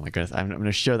 Oh my goodness. I'm going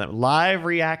to show them live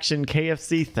reaction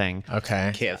KFC thing.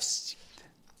 Okay.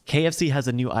 KFC has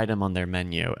a new item on their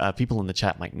menu. People in the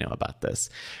chat might know about this,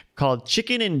 called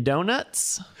Chicken and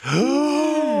Donuts.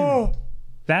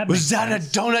 Was that a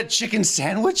donut chicken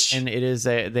sandwich? And it is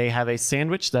they have a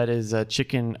sandwich that is a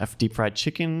deep fried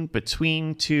chicken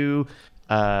between two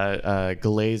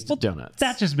glazed donuts.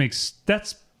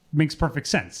 That makes perfect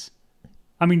sense.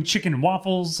 I mean, chicken and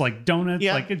waffles, like donuts,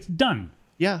 Yeah. like it's done.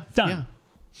 Yeah. Done. Yeah.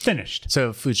 Finished.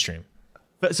 So food stream.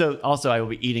 But so also I will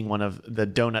be eating one of the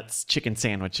donuts chicken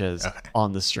sandwiches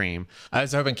on the stream. I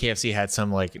was hoping KFC had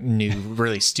some new,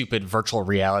 really stupid virtual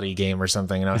reality game or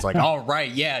something, and I was like, "All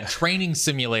right, yeah, training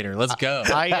simulator, let's go."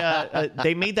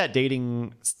 They made that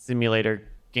dating simulator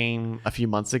game a few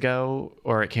months ago,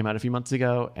 or it came out a few months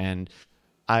ago, and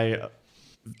I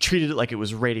treated it like it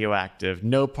was radioactive.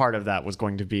 No part of that was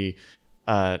going to be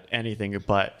anything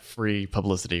but free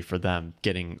publicity for them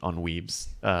getting on weebs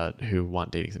who want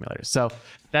dating simulators. So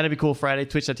that'd be cool. Friday,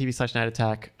 twitch.tv/Night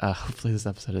Attack. Hopefully this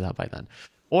episode is out by then.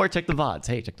 Or check the VODs.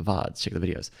 Hey, check the VODs. Check the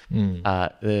videos.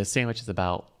 The sandwich is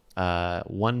about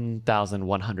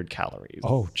 1,100 calories.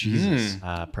 Oh, Jesus.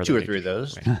 Per 2 or the 3 of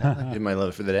those. Give my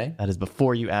love for the day. That is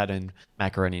before you add in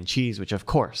macaroni and cheese, which of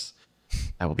course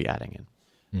I will be adding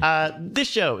in. This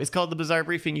show is called The Bizarre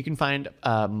Briefing. You can find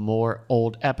more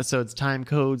old episodes, time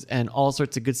codes, and all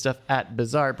sorts of good stuff at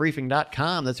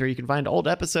bizarrebriefing.com. That's where you can find old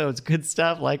episodes, good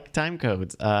stuff like time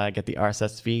codes, get the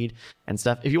RSS feed and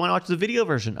stuff. If you want to watch the video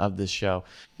version of this show,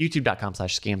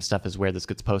 youtube.com/scamstuff is where this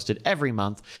gets posted every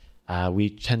month. We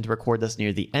tend to record this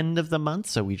near the end of the month,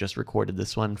 so we just recorded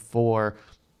this one for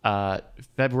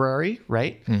February,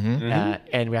 right?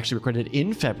 And we actually recorded it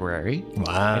in February.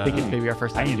 Wow. I think it's maybe our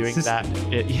first time doing that.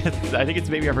 Yes, I think it's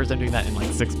maybe our first time doing that in like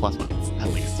 6+ months at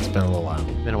least. It's been a little while.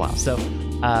 Been a while. So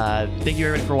thank you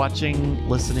everybody for watching,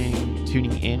 listening,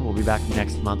 tuning in. We'll be back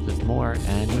next month with more.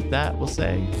 And with that, we'll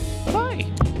say bye-bye.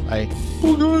 Bye.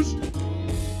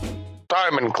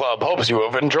 Diamond Club hopes you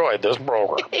have enjoyed this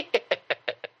program.